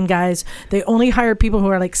Indian guys, they only hire people who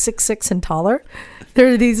are 6'6" and taller.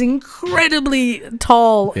 They're these incredibly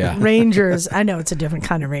tall Rangers. I know it's a different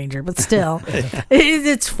kind of Ranger, but still,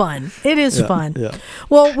 it's fun. It is fun. Yeah.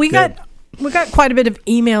 Well, we got quite a bit of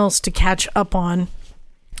emails to catch up on,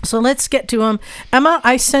 so let's get to them. Emma,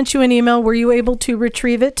 I sent you an email. Were you able to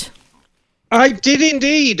retrieve it? I did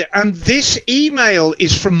indeed. And this email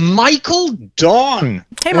is from Michael Don.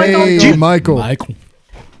 Hey, Michael. Hey, Michael.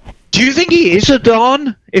 Do you think he is a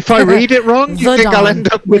Don? If I read it wrong, do you The think I'll Don.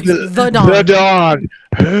 end up with The Don. The Don.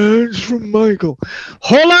 It's from Michael.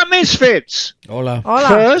 Hola, Misfits. Hola. Hola.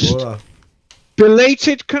 First,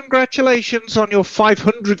 belated congratulations on your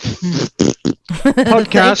 500th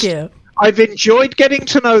podcast. Thank you. I've enjoyed getting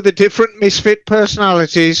to know the different Misfit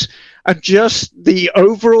personalities and just the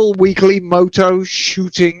overall weekly motto,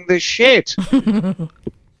 shooting the shit.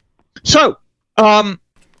 So,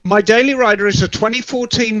 my daily rider is a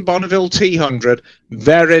 2014 Bonneville T100.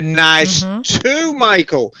 Very nice too,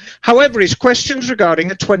 Michael. However, his questions regarding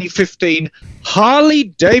a 2015 Harley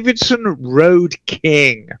Davidson Road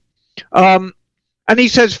King. And he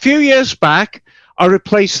says, few years back, I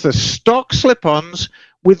replaced the stock slip-ons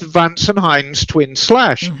with Vance and Hines Twin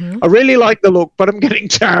Slash. I really like the look, but I'm getting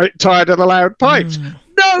tired of the loud pipes.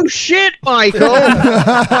 No shit, Michael.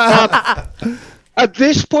 At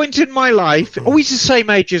this point in my life, he's the same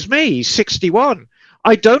age as me. He's 61.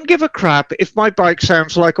 I don't give a crap if my bike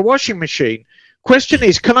sounds like a washing machine. Question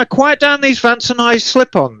is, can I quiet down these Vance & Hines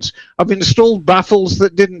slip-ons? I've installed baffles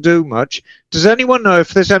that didn't do much. Does anyone know if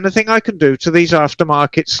there's anything I can do to these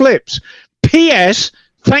aftermarket slips? P.S.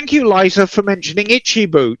 Thank you, Liza, for mentioning Itchy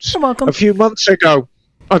Boots. You're welcome. A few months ago,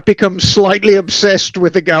 I've become slightly obsessed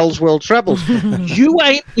with the Gal's World Travels. You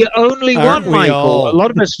ain't the only Aren't one, we Michael. all? A lot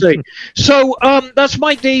of us think. So that's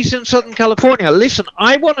Mike Dees in Southern California. Listen,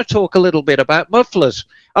 I want to talk a little bit about mufflers,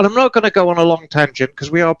 and I'm not going to go on a long tangent because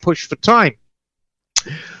we are pushed for time.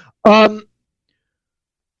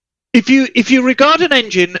 If you regard an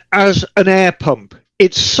engine as an air pump,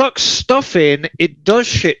 it sucks stuff in, it does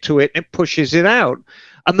shit to it, and it pushes it out.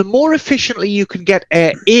 And the more efficiently you can get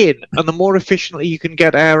air in and the more efficiently you can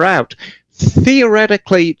get air out,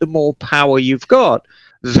 theoretically, the more power you've got.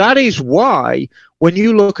 That is why when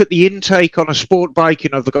you look at the intake on a sport bike,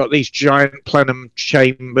 they've got these giant plenum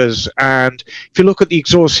chambers. And if you look at the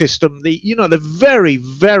exhaust system, the very,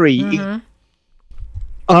 very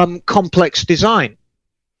complex design.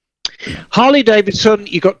 Harley Davidson,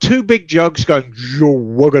 you got two big jugs going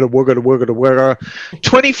wugga.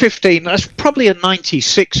 2015, that's probably a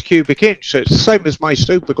 96 cubic inch, so it's the same as my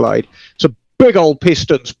Superglide. It's a big old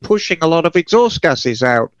pistons pushing a lot of exhaust gases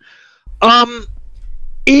out.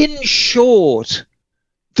 In short,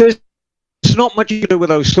 there's not much you can do with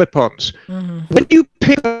those slip-ons. When you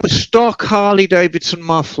pick up a stock Harley Davidson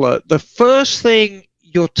muffler, the first thing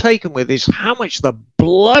you're taken with is how much the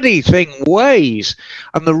bloody thing weighs.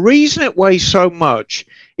 And the reason it weighs so much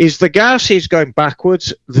is the gas is going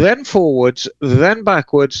backwards, then forwards, then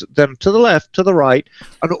backwards, then to the left, to the right,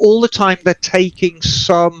 and all the time they're taking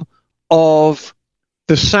some of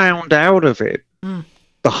the sound out of it,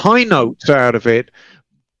 the high notes out of it,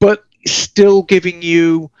 but still giving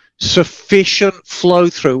you sufficient flow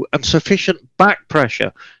through and sufficient back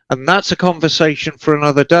pressure. And that's a conversation for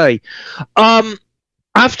another day.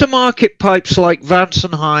 Aftermarket pipes like Vance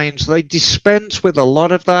 & Hines, they dispense with a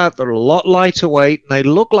lot of that. They're a lot lighter weight, and they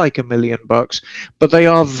look like $1 million, but they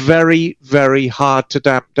are very, very hard to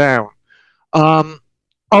damp down.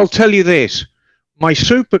 I'll tell you this. My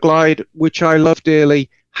Superglide, which I love dearly,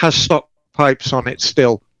 has stock pipes on it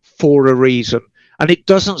still for a reason, and it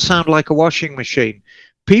doesn't sound like a washing machine.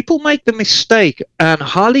 People make the mistake, and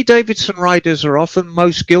Harley-Davidson riders are often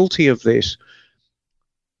most guilty of this.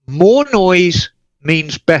 More noise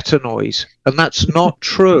means better noise, and that's not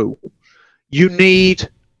true. You need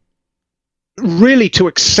really to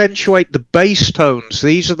accentuate the bass tones.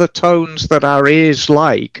 These are the tones that our ears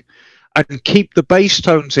like, and keep the bass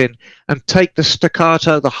tones in and take the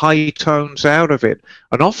staccato, the high tones out of it.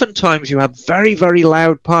 And oftentimes you have very, very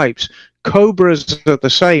loud pipes. Cobras are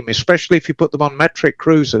the same, especially if you put them on metric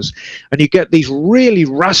cruisers, and you get these really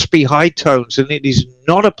raspy high tones, and it is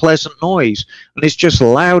not a pleasant noise, and it's just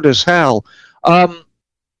loud as hell.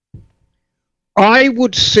 I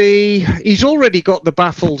would see he's already got the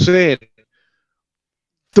baffles in.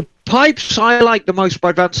 The pipes I like the most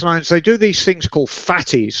by Vance & Hines, they do these things called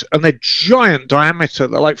fatties, and they're giant diameter.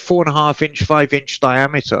 They're like 4.5 inch, 5 inch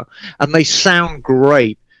diameter, and they sound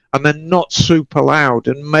great, and they're not super loud,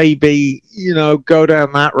 and maybe, go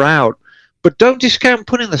down that route. But don't discount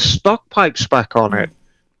putting the stock pipes back on it.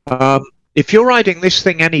 If you're riding this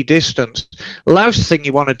thing any distance, the last thing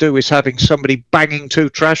you want to do is having somebody banging 2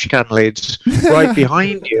 trash can lids right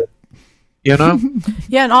behind you,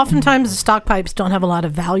 Yeah, and oftentimes the stock pipes don't have a lot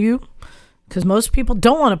of value because most people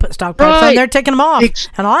don't want to put stock pipes on. They're taking them off,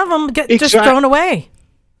 and a lot of them get just thrown away.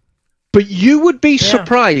 But you would be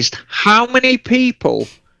surprised how many people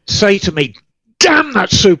say to me, damn,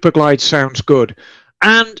 that Superglide sounds good.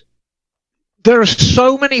 And there are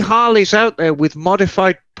so many Harleys out there with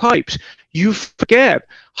modified pipes. You forget.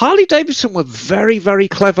 Harley-Davidson were very, very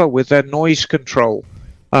clever with their noise control.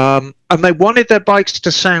 And they wanted their bikes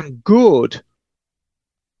to sound good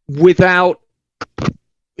without,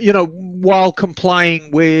 while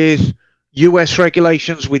complying with US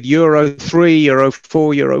regulations, with Euro 3, Euro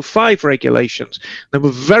 4, Euro 5 regulations. They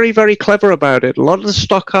were very, very clever about it. A lot of the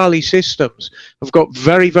stock Harley systems have got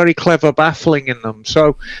very, very clever baffling in them.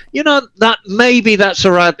 So, that maybe that's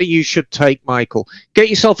a route that you should take, Michael. Get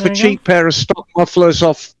yourself a cheap pair of stock mufflers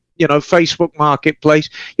off, Facebook Marketplace.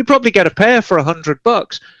 You probably get a pair for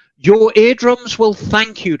 $100. Your eardrums will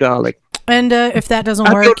thank you, darling. And if that doesn't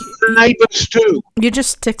work, your neighbors too. You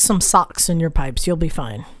just stick some socks in your pipes. You'll be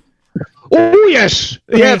fine. Oh, yes.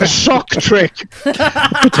 Yeah, the sock trick.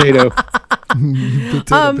 Potato.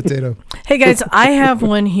 Potato. Hey, guys, I have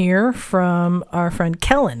one here from our friend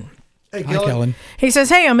Kellen. Hi, Kellen. He says,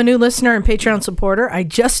 "Hey, I'm a new listener and Patreon supporter. I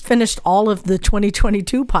just finished all of the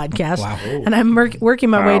 2022 podcast, and I'm working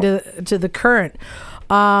my way to the current."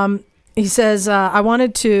 He says, "I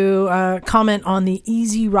wanted to comment on the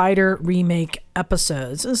Easy Rider remake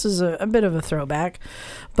episodes. This is a bit of a throwback,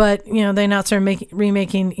 but they announced they're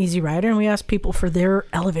remaking Easy Rider, and we asked people for their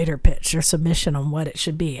elevator pitch, their submission on what it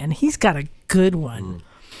should be, and he's got a good one."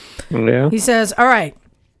 Yeah. He says, "All right,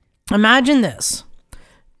 imagine this.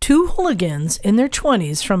 2 hooligans in their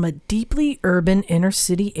 20s from a deeply urban inner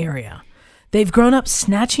city area. They've grown up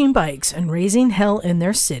snatching bikes and raising hell in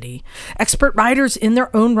their city, expert riders in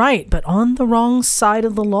their own right, but on the wrong side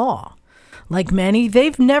of the law. Like many,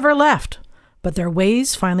 they've never left, but their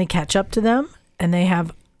ways finally catch up to them, and they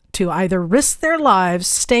have to either risk their lives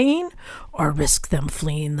staying or risk them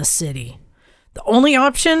fleeing the city. The only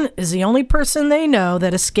option is the only person they know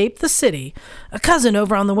that escaped the city, a cousin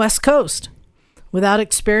over on the West Coast. Without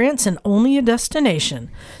experience and only a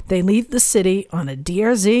destination, they leave the city on a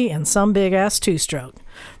DRZ and some big-ass 2-stroke.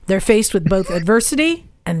 They're faced with both adversity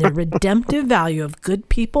and the redemptive value of good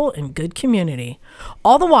people and good community.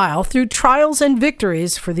 All the while, through trials and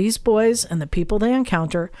victories for these boys and the people they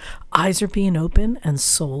encounter, eyes are being opened and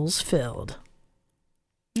souls filled."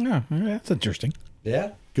 Yeah, that's interesting. Yeah.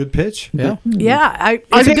 Good pitch. Yeah. Yeah,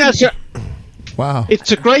 I think Wow.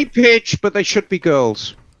 it's a great pitch, but they should be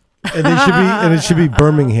girls. And it should be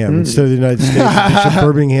Birmingham instead of the United States. It should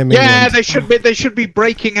Birmingham, Yeah, England. they should be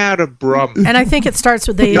breaking out of Brum. And I think it starts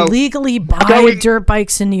with they illegally buy dirt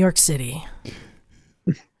bikes in New York City.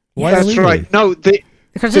 Why That's illegally? right. No,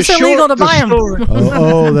 Because it's illegal to buy them.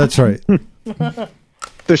 Oh, that's right.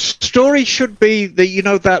 The story should be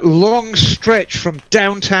that long stretch from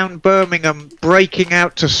downtown Birmingham breaking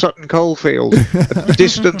out to Sutton Coldfield, a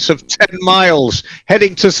distance of 10 miles,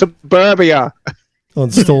 heading to suburbia. On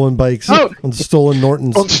stolen bikes. On stolen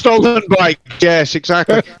Nortons. On stolen bike, yes,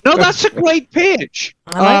 exactly. No, that's a great pitch.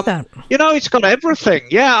 I like that. It's got everything.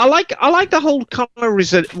 Yeah, I like the whole Connor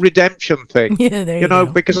redemption thing. Yeah, there you go.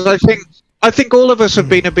 Because I think all of us have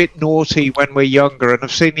been a bit naughty when we're younger and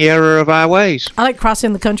have seen the error of our ways. I like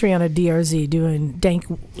crossing the country on a DRZ, doing dank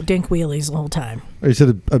wheelies the whole time. Or you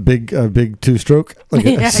said a big 2-stroke, like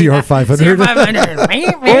a Yeah, CR500.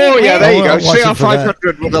 CR500. Oh yeah, there you go. Watch it for that.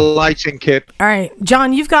 CR500 with a lighting kit. All right,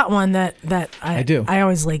 John, you've got one that I do. I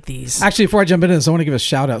always like these. Actually, before I jump into this, I want to give a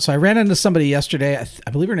shout out. So I ran into somebody yesterday.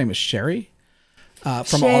 I believe her name was Sherry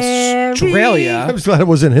from Australia. I was glad it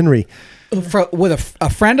wasn't Henry. With a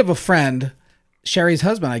friend of a friend. Sherry's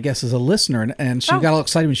husband, I guess, is a listener, and she got all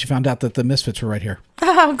excited when she found out that the Misfits were right here.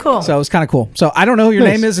 Oh, cool. So it was kind of cool. So I don't know who your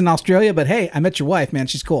name is in Australia, but hey, I met your wife, man.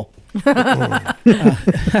 She's cool.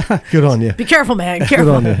 Good on you. Be careful, man.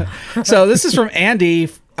 Careful. Good on you. So this is from Andy.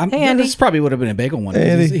 Hey, Andy. This probably would have been a bagel one.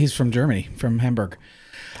 Andy. He's from Germany, from Hamburg.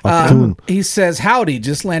 He says, "Howdy,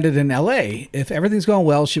 just landed in LA. If everything's going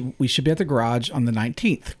well, we should be at the garage on the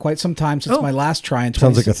 19th. Quite some time since my last try in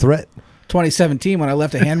Sounds like a threat. 2017 when I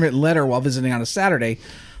left a handwritten letter while visiting on a Saturday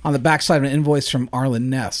on the backside of an invoice from Arlen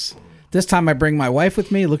Ness. This time I bring my wife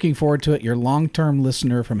with me. Looking forward to it. Your long-term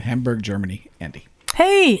listener from Hamburg, Germany, Andy."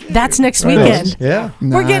 Hey, that's next weekend. Yeah.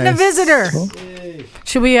 We're getting a visitor.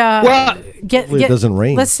 Should we get Hopefully it doesn't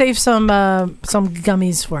rain. Let's save some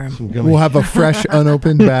gummies for him. We'll have a fresh,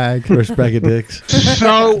 unopened bag. Fresh bag of dicks.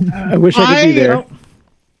 So I wish I could be there.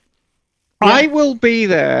 I will be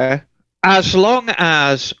there as long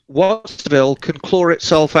as Wattsville can claw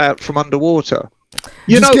itself out from underwater.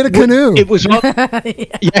 Just get a canoe. It was on,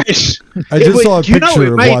 yes. I just saw a You know, picture it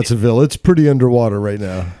of made- Watsonville. It's pretty underwater right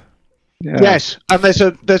now. Yeah. Yes, and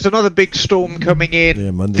there's another big storm coming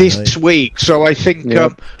in Monday this night. week, so I think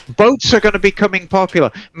Yep. boats are going to be coming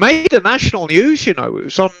popular. Made the national news, it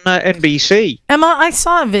was on NBC. Emma, I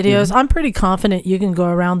saw videos. I'm pretty confident you can go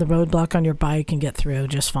around the roadblock on your bike and get through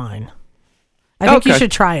just fine. I think you Okay.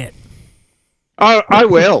 should try it. I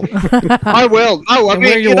will. I will. No, I And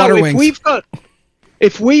wear mean, your water if wings.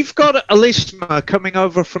 we've got a listener coming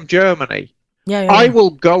over from Germany, Yeah, yeah. I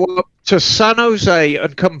will go up to San Jose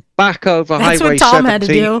and come back over That's Highway what Tom had to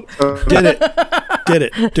 17. Did it. Did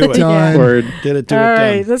it. Do it. Done. Word. Did it. Do All it.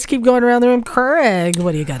 right, Done. let's keep going around the room. Craig,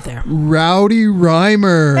 what do you got there? Rowdy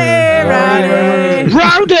Reimer. Hey, Roddy.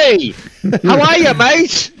 Rowdy! How are you,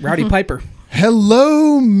 mate? Rowdy Piper.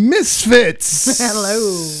 Hello, Misfits.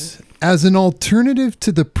 Hello. As an alternative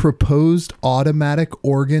to the proposed automatic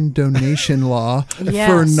organ donation law Yes.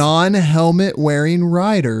 for non-helmet wearing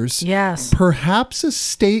riders, Yes. perhaps a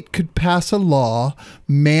state could pass a law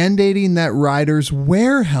mandating that riders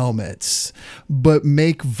wear helmets, but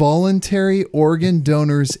make voluntary organ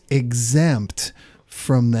donors exempt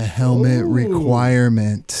from the helmet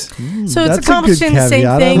requirement. So it's That's a accomplishing good the same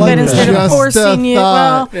caveat. I thing, like but that. instead of Just a forcing you,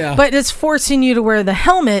 thought. but it's forcing you to wear the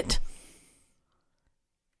helmet.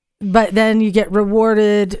 But then you get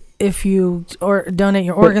rewarded if you donate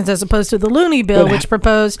your organs, as opposed to the Looney bill, which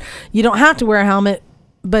proposed you don't have to wear a helmet,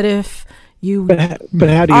 but if you But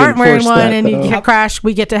how do you aren't wearing enforce one that, and you though? get crashed,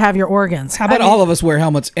 we get to have your organs. How about all of us wear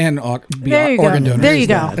helmets and be There you organ go. donors? There you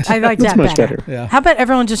go. I like That's that much better. better. Yeah. How about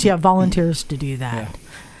everyone just volunteers to do that?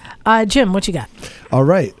 Jim, what you got? All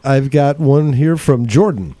right. I've got one here from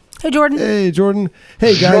Jordan. Hey, Jordan. Hey, Jordan.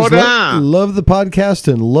 Hey, guys. Jordan. Love the podcast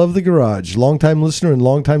and love the garage. Longtime listener and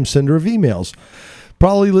longtime sender of emails.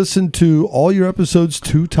 Probably listened to all your episodes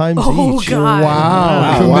 2 times each. God.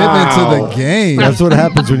 Wow. Commitment to the game. That's what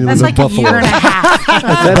happens when you That's live like in a year Buffalo. and a half.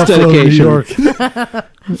 That's Buffalo, New dedication. York.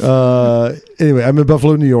 Anyway, I'm in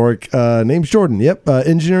Buffalo, New York. Name's Jordan. Yep.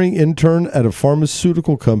 Engineering intern at a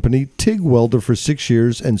pharmaceutical company, TIG welder for 6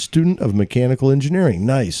 years, and student of mechanical engineering.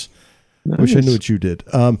 Nice. Wish I knew what you did.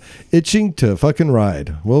 Itching to fucking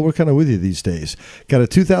ride. Well, we're kind of with you these days. Got a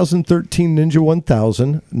 2013 Ninja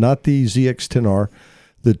 1000, not the ZX-10R,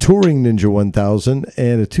 the Touring Ninja 1000,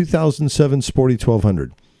 and a 2007 Sporty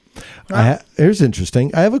 1200. Here's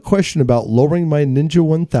interesting. I have a question about lowering my Ninja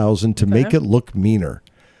 1000 to make it look meaner.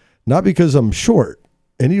 Not because I'm short.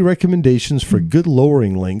 Any recommendations for good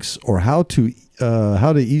lowering links, or how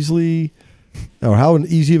easy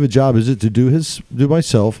of a job is it to do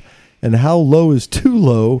myself? And how low is too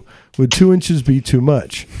low? Would 2 inches be too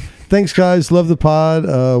much? Thanks, guys. Love the pod.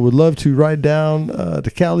 Would love to ride down to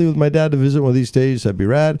Cali with my dad to visit one of these days. That'd be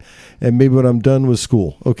rad. And maybe when I'm done with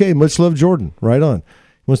school. Okay, much love, Jordan. Right on. He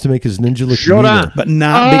wants to make his ninja look meaner. But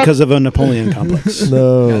not because of a Napoleon complex.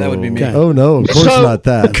 No. Yeah, that would be me. Okay. Oh, no. Of course not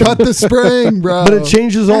that. Cut the spring, bro. But it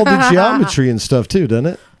changes all the geometry and stuff, too, doesn't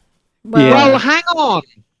it? Well, hang on.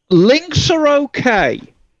 Links are okay,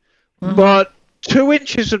 but 2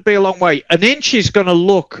 inches would be a long way. An inch is going to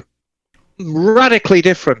look radically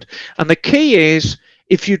different. And the key is,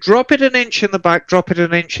 if you drop it an inch in the back, drop it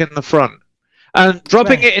an inch in the front. And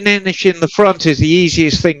dropping it an inch in the front is the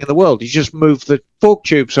easiest thing in the world. You just move the fork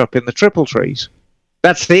tubes up in the triple trees.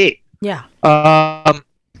 That's it. Yeah.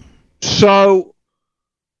 So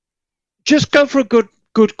just go for a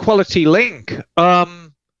good quality link.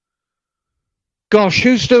 Gosh,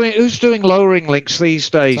 who's doing lowering links these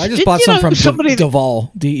days? So I just bought some from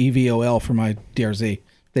Devol, DEVOL, for my DRZ.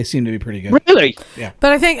 They seem to be pretty good. Really? Yeah.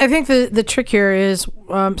 But I think the trick here is,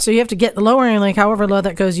 so you have to get the lowering link, however low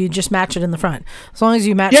that goes, you just match it in the front. As long as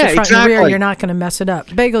you match the front and rear, you're not going to mess it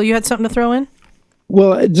up. Bagel, you had something to throw in?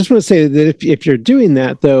 Well, I just want to say that if you're doing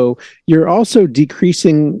that, though, you're also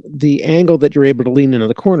decreasing the angle that you're able to lean into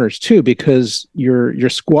the corners, too, because you're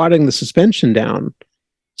squatting the suspension down.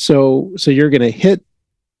 So you're going to hit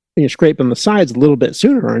and you're scraping the sides a little bit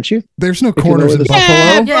sooner, aren't you? There's no corners in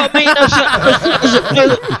Buffalo. Yeah, I mean,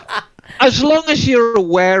 as long as you're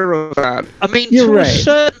aware of that. I mean, to a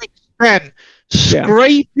certain extent,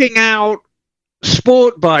 scraping out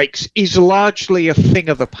sport bikes is largely a thing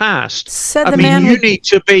of the past. Said the man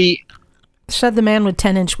with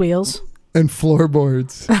 10-inch wheels. And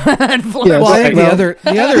floorboards. Well, I think the other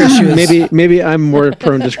issue is maybe I'm more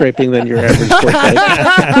prone to scraping than your average sport bike.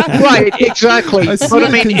 Right, exactly. But I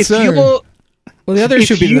mean,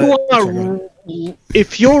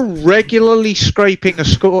 if you're regularly scraping a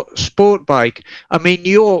sport bike, I mean,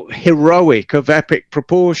 you're heroic of epic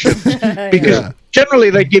proportions because generally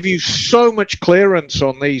they give you so much clearance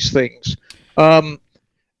on these things. And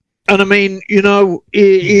I mean,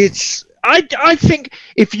 it's. I think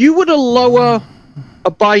if you were to lower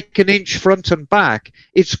a bike an inch front and back,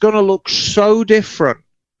 it's going to look so different.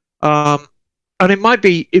 And it might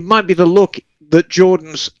be the look that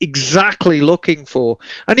Jordan's exactly looking for.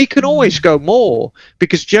 And he can always go more,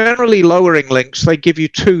 because generally lowering links, they give you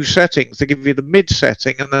 2 settings. They give you the mid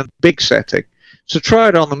setting and then big setting. So try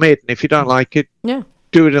it on the mid, and if you don't like it, do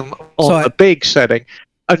it on the big setting,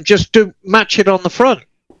 and just match it on the front.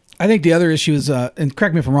 I think the other issue is, and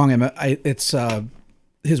correct me if I'm wrong, Emma, it's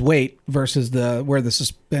his weight versus where the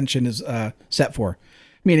suspension is set for.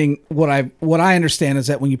 Meaning, what I understand is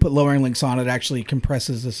that when you put lowering links on, it actually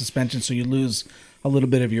compresses the suspension, so you lose a little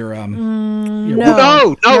bit of your.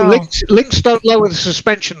 No. Links don't lower the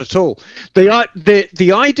suspension at all.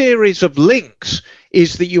 The idea is of links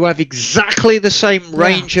is that you have exactly the same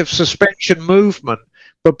range of suspension movement.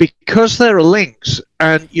 But because there are links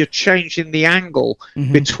and you're changing the angle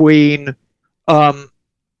between the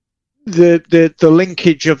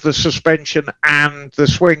linkage of the suspension and the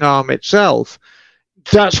swing arm itself,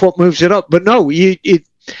 that's what moves it up. But no,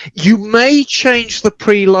 You may change the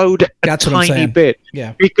preload a tiny bit.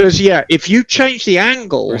 Yeah. Because, if you change the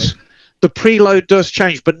angles, the preload does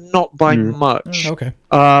change, but not by much. Okay.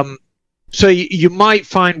 So you might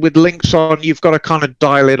find with links on, you've got to kind of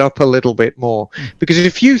dial it up a little bit more. Because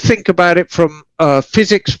if you think about it from a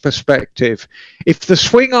physics perspective, if the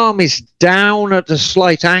swing arm is down at a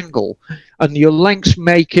slight angle and your lengths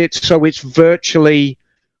make it so it's virtually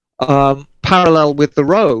parallel with the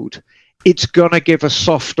road, it's going to give a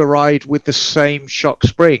softer ride with the same shock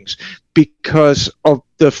springs because of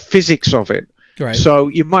the physics of it. Right. So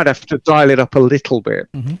you might have to dial it up a little bit.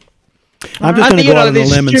 I'm just going to go out on a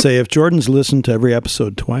limb and say if Jordan's listened to every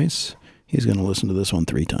episode twice, he's going to listen to this one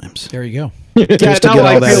 3 times. There you go. Just to get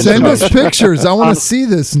all that. Send us pictures. I want to see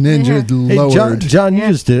this ninja lowered. Hey, John, you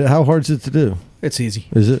just did it. How hard is it to do? It's easy.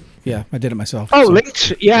 Is it? Yeah, I did it myself. Oh,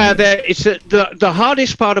 links. Yeah, it's the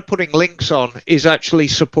hardest part of putting links on is actually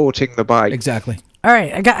supporting the bike. Exactly. All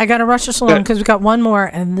right, I got to rush us along because we got one more,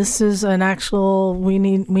 and this is an actual. We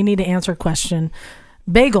need to answer a question.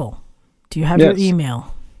 Bagel, do you have your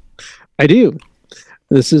email? I do.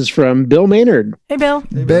 This is from Bill Maynard. Hey, Bill.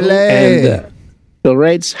 Billy. And Bill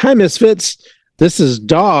writes, "Hi, Misfits. This is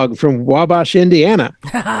Dog from Wabash, Indiana.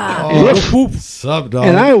 Sup, dog?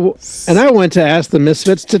 And I went to ask the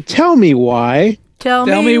Misfits to tell me why. Tell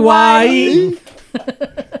me why.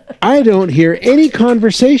 I don't hear any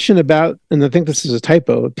conversation about, and I think this is a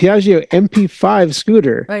typo, a Piaggio MP5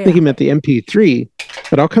 scooter. Oh, yeah. I think he meant the MP3,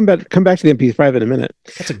 but I'll come back to the MP5 in a minute.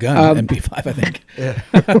 That's a gun, MP5, I think.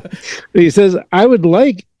 He says, I would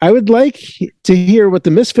like to hear what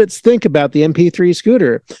the Misfits think about the MP3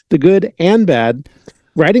 scooter, the good and bad.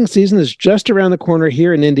 Riding season is just around the corner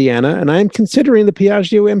here in Indiana, and I'm considering the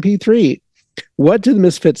Piaggio MP3. What do the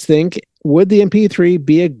Misfits think? Would the MP3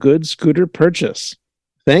 be a good scooter purchase?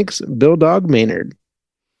 Thanks, Bill Dog Maynard."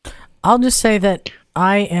 I'll just say that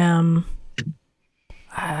I am.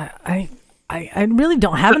 I really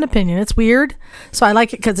don't have an opinion. It's weird, so I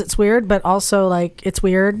like it because it's weird, but also like it's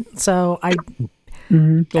weird. So I.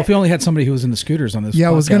 Well, if we only had somebody who was in the scooters on this,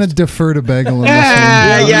 I was going to defer to Bagel on this one.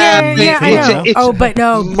 I know. But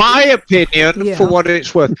no. My opinion, for what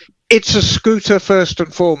it's worth, it's a scooter first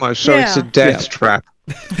and foremost, so it's a death trap.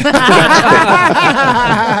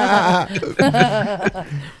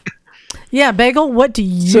 Bagel, what do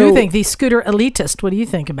you think? The scooter elitist, what do you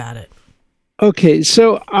think about it? Okay,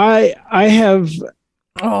 so I have.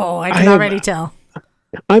 Oh, I can already tell.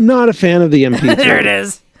 I'm not a fan of the MP3. There it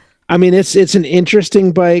is. I mean, it's an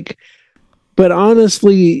interesting bike, but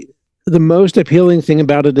honestly, the most appealing thing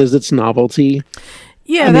about it is its novelty.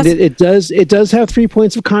 Yeah, I mean, it does have 3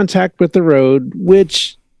 points of contact with the road,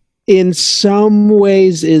 which in some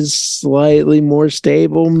ways is slightly more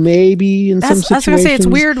stable, maybe in some situations. I was going to say it's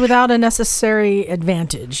weird without a necessary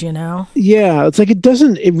advantage, you know? Yeah, it's like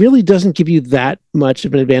it really doesn't give you that much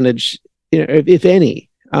of an advantage, if any.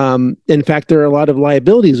 In fact, there are a lot of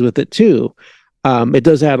liabilities with it too. It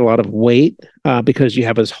does add a lot of weight because you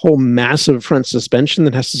have this whole massive front suspension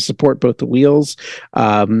that has to support both the wheels.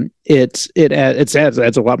 It adds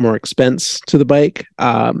a lot more expense to the bike.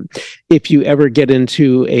 If you ever get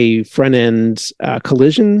into a front end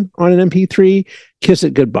collision on an MP3, kiss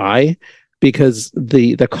it goodbye, because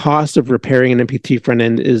the cost of repairing an MP3 front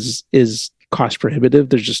end is cost prohibitive.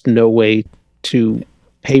 There's just no way to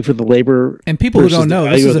pay for the labor. And people who don't know,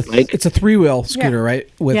 it's a 3-wheel scooter, right?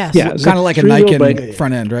 With kind of like a Nikon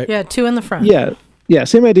front end, right? Yeah, 2 in the front. Yeah,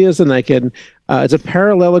 same idea as the Nikon. It's a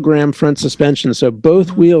parallelogram front suspension, so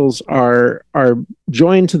both wheels are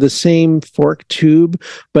joined to the same fork tube,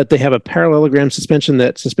 but they have a parallelogram suspension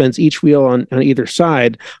that suspends each wheel on either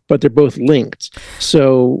side, but they're both linked.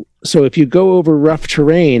 So if you go over rough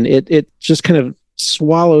terrain, it just kind of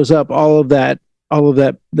swallows up all of that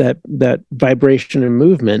vibration and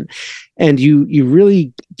movement, and you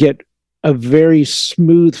really get a very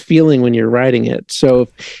smooth feeling when you're riding it. So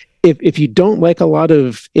if you don't like a lot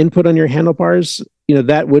of input on your handlebars,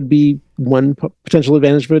 that would be one potential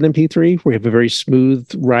advantage of an MP3, where you have a very smooth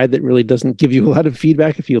ride that really doesn't give you a lot of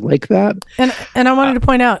feedback if you like that. And I wanted to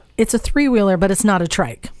point out, it's a 3-wheeler, but it's not a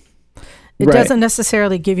trike. It doesn't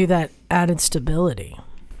necessarily give you that added stability.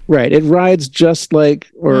 Right. It rides just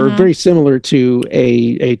like, or very similar to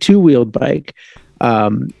a 2-wheeled bike.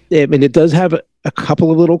 It does have a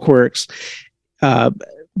couple of little quirks.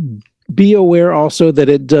 Be aware also that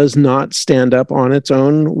it does not stand up on its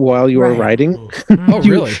own while you are riding. Oh,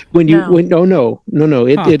 really? No.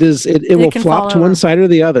 It will flop to one side or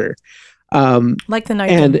the other. Like the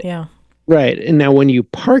Nikon, Right. And now when you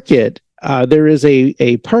park it, there is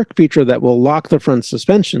a park feature that will lock the front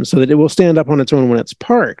suspension so that it will stand up on its own when it's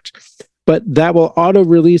parked. but that will auto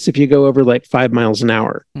release if you go over like 5 miles an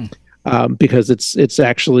hour. Because it's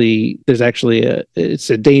actually it's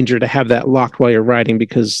a danger to have that locked while you're riding,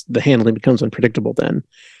 because the handling becomes unpredictable then.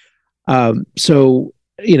 So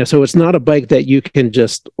it's not a bike that you can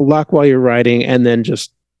just lock while you're riding and then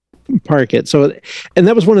just park it. So, and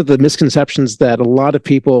that was one of the misconceptions that a lot of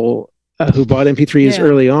people who bought MP3s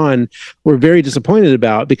early on were very disappointed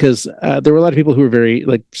about, because there were a lot of people who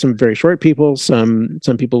were some very short people, some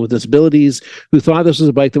people with disabilities, who thought this was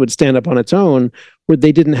a bike that would stand up on its own, where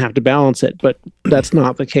they didn't have to balance it. But that's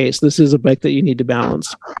not the case. This is a bike that you need to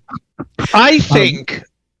balance. I think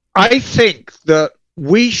that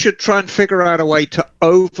we should try and figure out a way to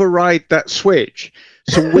override that switch,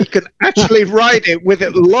 so we can actually ride it with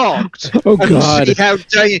it locked. Oh God! See how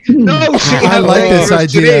I like this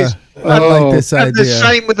idea. I like this idea. And the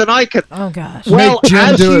same with an Icon. Oh gosh! Well, make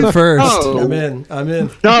Jim do it first. I'm in.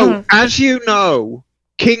 No, as you know,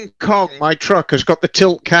 King Kong, my truck, has got the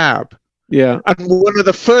tilt cab. Yeah. And one of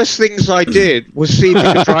the first things I did was see if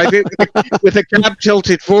I could drive it with the cab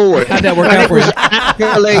tilted forward. How'd that work out for you?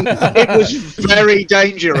 It was very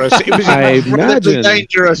dangerous. It was incredibly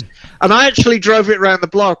dangerous. And I actually drove it around the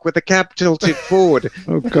block with the cab tilted forward.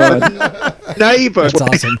 Oh, God. Neighbors. That's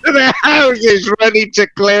awesome. Their houses ready to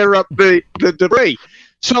clear up the debris.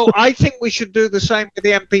 So I think we should do the same with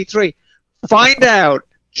the MP3. Find out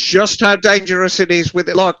just how dangerous it is with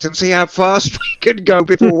it locked, and see how fast we can go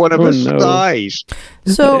before one of us dies.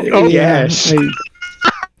 So, yes.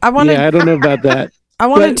 I wanted. Yeah, I don't know about that. I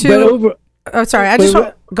wanted to.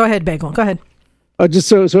 Go ahead, Bagel. Go ahead. Just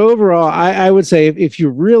so overall, I would say if you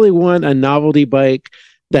really want a novelty bike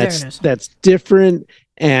that's different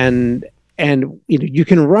and you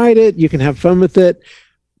can ride it, you can have fun with it,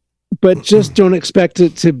 but just don't expect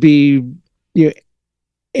it to be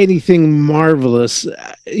anything marvelous.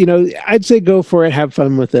 I'd say go for it, have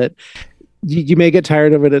fun with it. You may get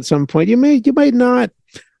tired of it at some point. You might not,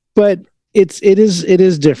 but it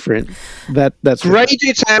is different. That's grade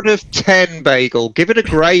it out of 10, Bagel. Give it a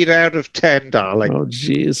grade out of 10, darling. Oh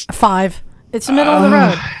geez, 5. It's the middle of the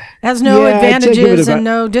road. It has no advantages and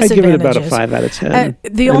no disadvantages. I give it about a 5 out of 10.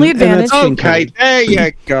 The only advantage. Okay, there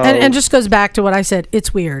you go. And just goes back to what I said.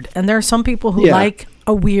 It's weird, and there are some people who like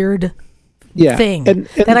a weird thing. They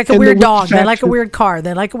like a weird dog. They like a weird car.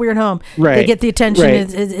 They like a weird home. Right. They get the attention.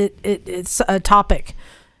 Right. It's a topic.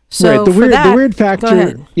 So the weird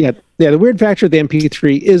factor. The weird factor of the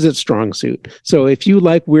MP3 is its strong suit. So if you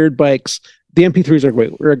like weird bikes, the MP3s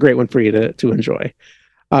are a great one for you to enjoy.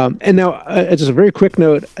 And now, just a very quick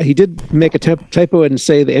note, he did make a typo and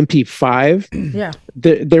say the MP5. Yeah.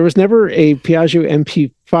 There was never a Piaggio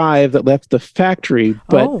MP5 that left the factory,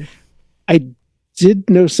 but I did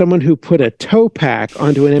know someone who put a tow pack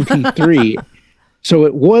onto an MP3. So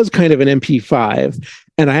it was kind of an MP5.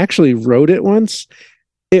 And I actually rode it once.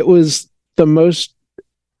 It was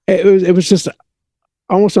it was just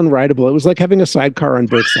almost unrideable. It was like having a sidecar on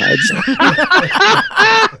both sides.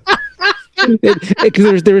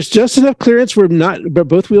 There was just enough clearance but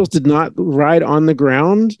both wheels did not ride on the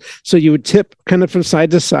ground, so you would tip kind of from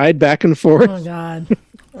side to side, back and forth. Oh God!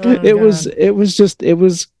 It was just. I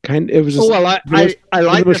like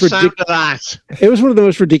the sound of that. It was one of the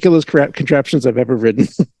most ridiculous contraptions I've ever ridden.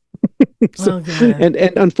 And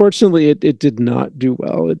unfortunately, it did not do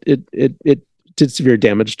well. It did severe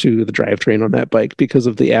damage to the drivetrain on that bike because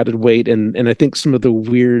of the added weight and I think some of the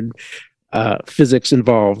weird physics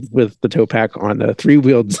involved with the tow pack on a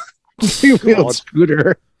three-wheeled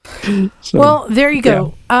scooter. So, well, there you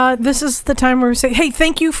go. Yeah. This is the time where we say, hey,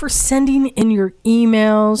 thank you for sending in your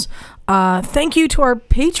emails. Thank you to our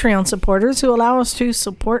Patreon supporters who allow us to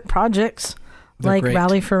support projects like great.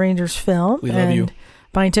 Rally for Rangers Film. We love you.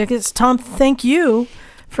 Buying tickets. Tom, thank you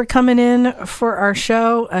for coming in for our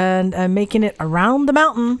show and making it around the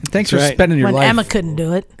mountain. Thanks for spending your life. When Emma couldn't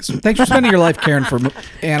do it. Thanks for spending your life caring for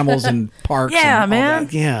animals and parks. Yeah, and man.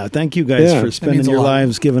 Yeah, thank you guys for spending your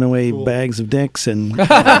lives giving away bags of dicks and we're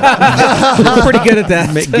pretty good at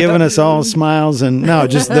that. Giving us all smiles and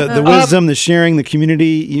just the wisdom, the sharing, the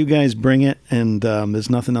community. You guys bring it, and there's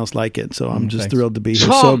nothing else like it. So I'm just thrilled to be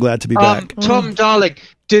here. So glad to be back. Tom, darling.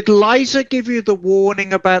 Did Liza give you the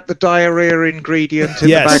warning about the diarrhea ingredient in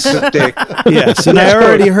the bags of dick? Yes, and I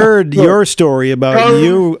already heard your story about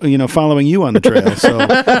you following you on the trail. So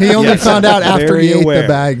he only found out after he ate the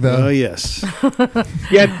bag, though. Oh, yes.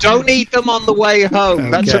 Yeah, don't eat them on the way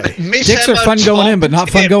home. Okay. Dicks are fun going in, but not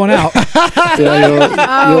fun going out. You'll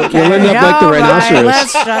end up like the rhinoceros.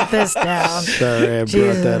 Let's shut this down. Sorry, I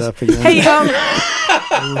brought that up again. Hey,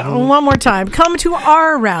 one more time. Come to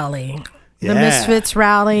our rally. the Misfits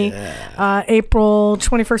rally, April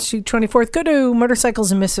 21st to 24th. Go to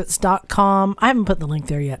motorcyclesandmisfits.com. I haven't put the link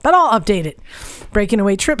there yet, but I'll update it.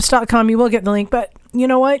 Breakingawaytrips.com. You will get the link, but you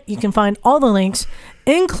know what? You can find all the links,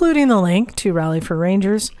 including the link to Rally for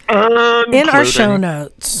Rangers, in our show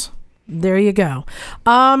notes. There you go.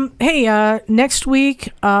 Hey, next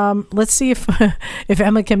week, let's see if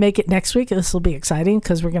Emma can make it next week. This will be exciting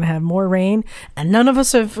because we're going to have more rain, and none of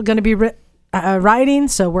us are going to be riding,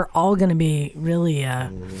 so we're all going to be really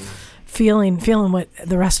feeling what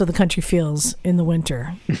the rest of the country feels in the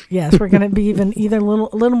winter. Yes, we're going to be either a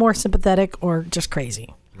little more sympathetic or just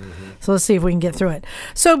crazy. So let's see if we can get through it.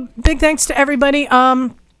 So big thanks to everybody.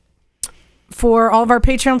 For all of our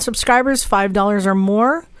Patreon subscribers, $5 or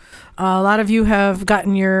more. A lot of you have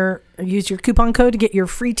used your coupon code to get your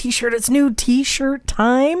free t-shirt. It's new t-shirt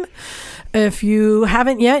time. If you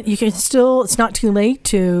haven't yet, you can it's not too late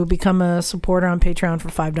to become a supporter on Patreon for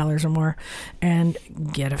 $5 or more and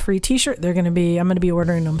get a free t-shirt. I'm going to be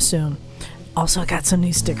ordering them soon. Also, I got some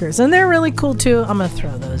new stickers, and they're really cool too. I'm going to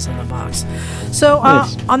throw those in the box. So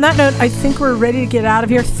on that note, I think we're ready to get out of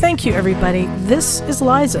here. Thank you, everybody. This is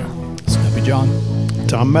Liza. Snappy John.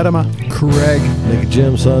 Tom Medema. Craig. Make a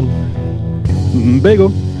jam, son.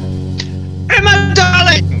 Bagel. Emma,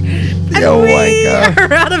 darling! And we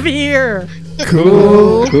are out of here.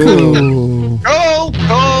 Cool. Oh!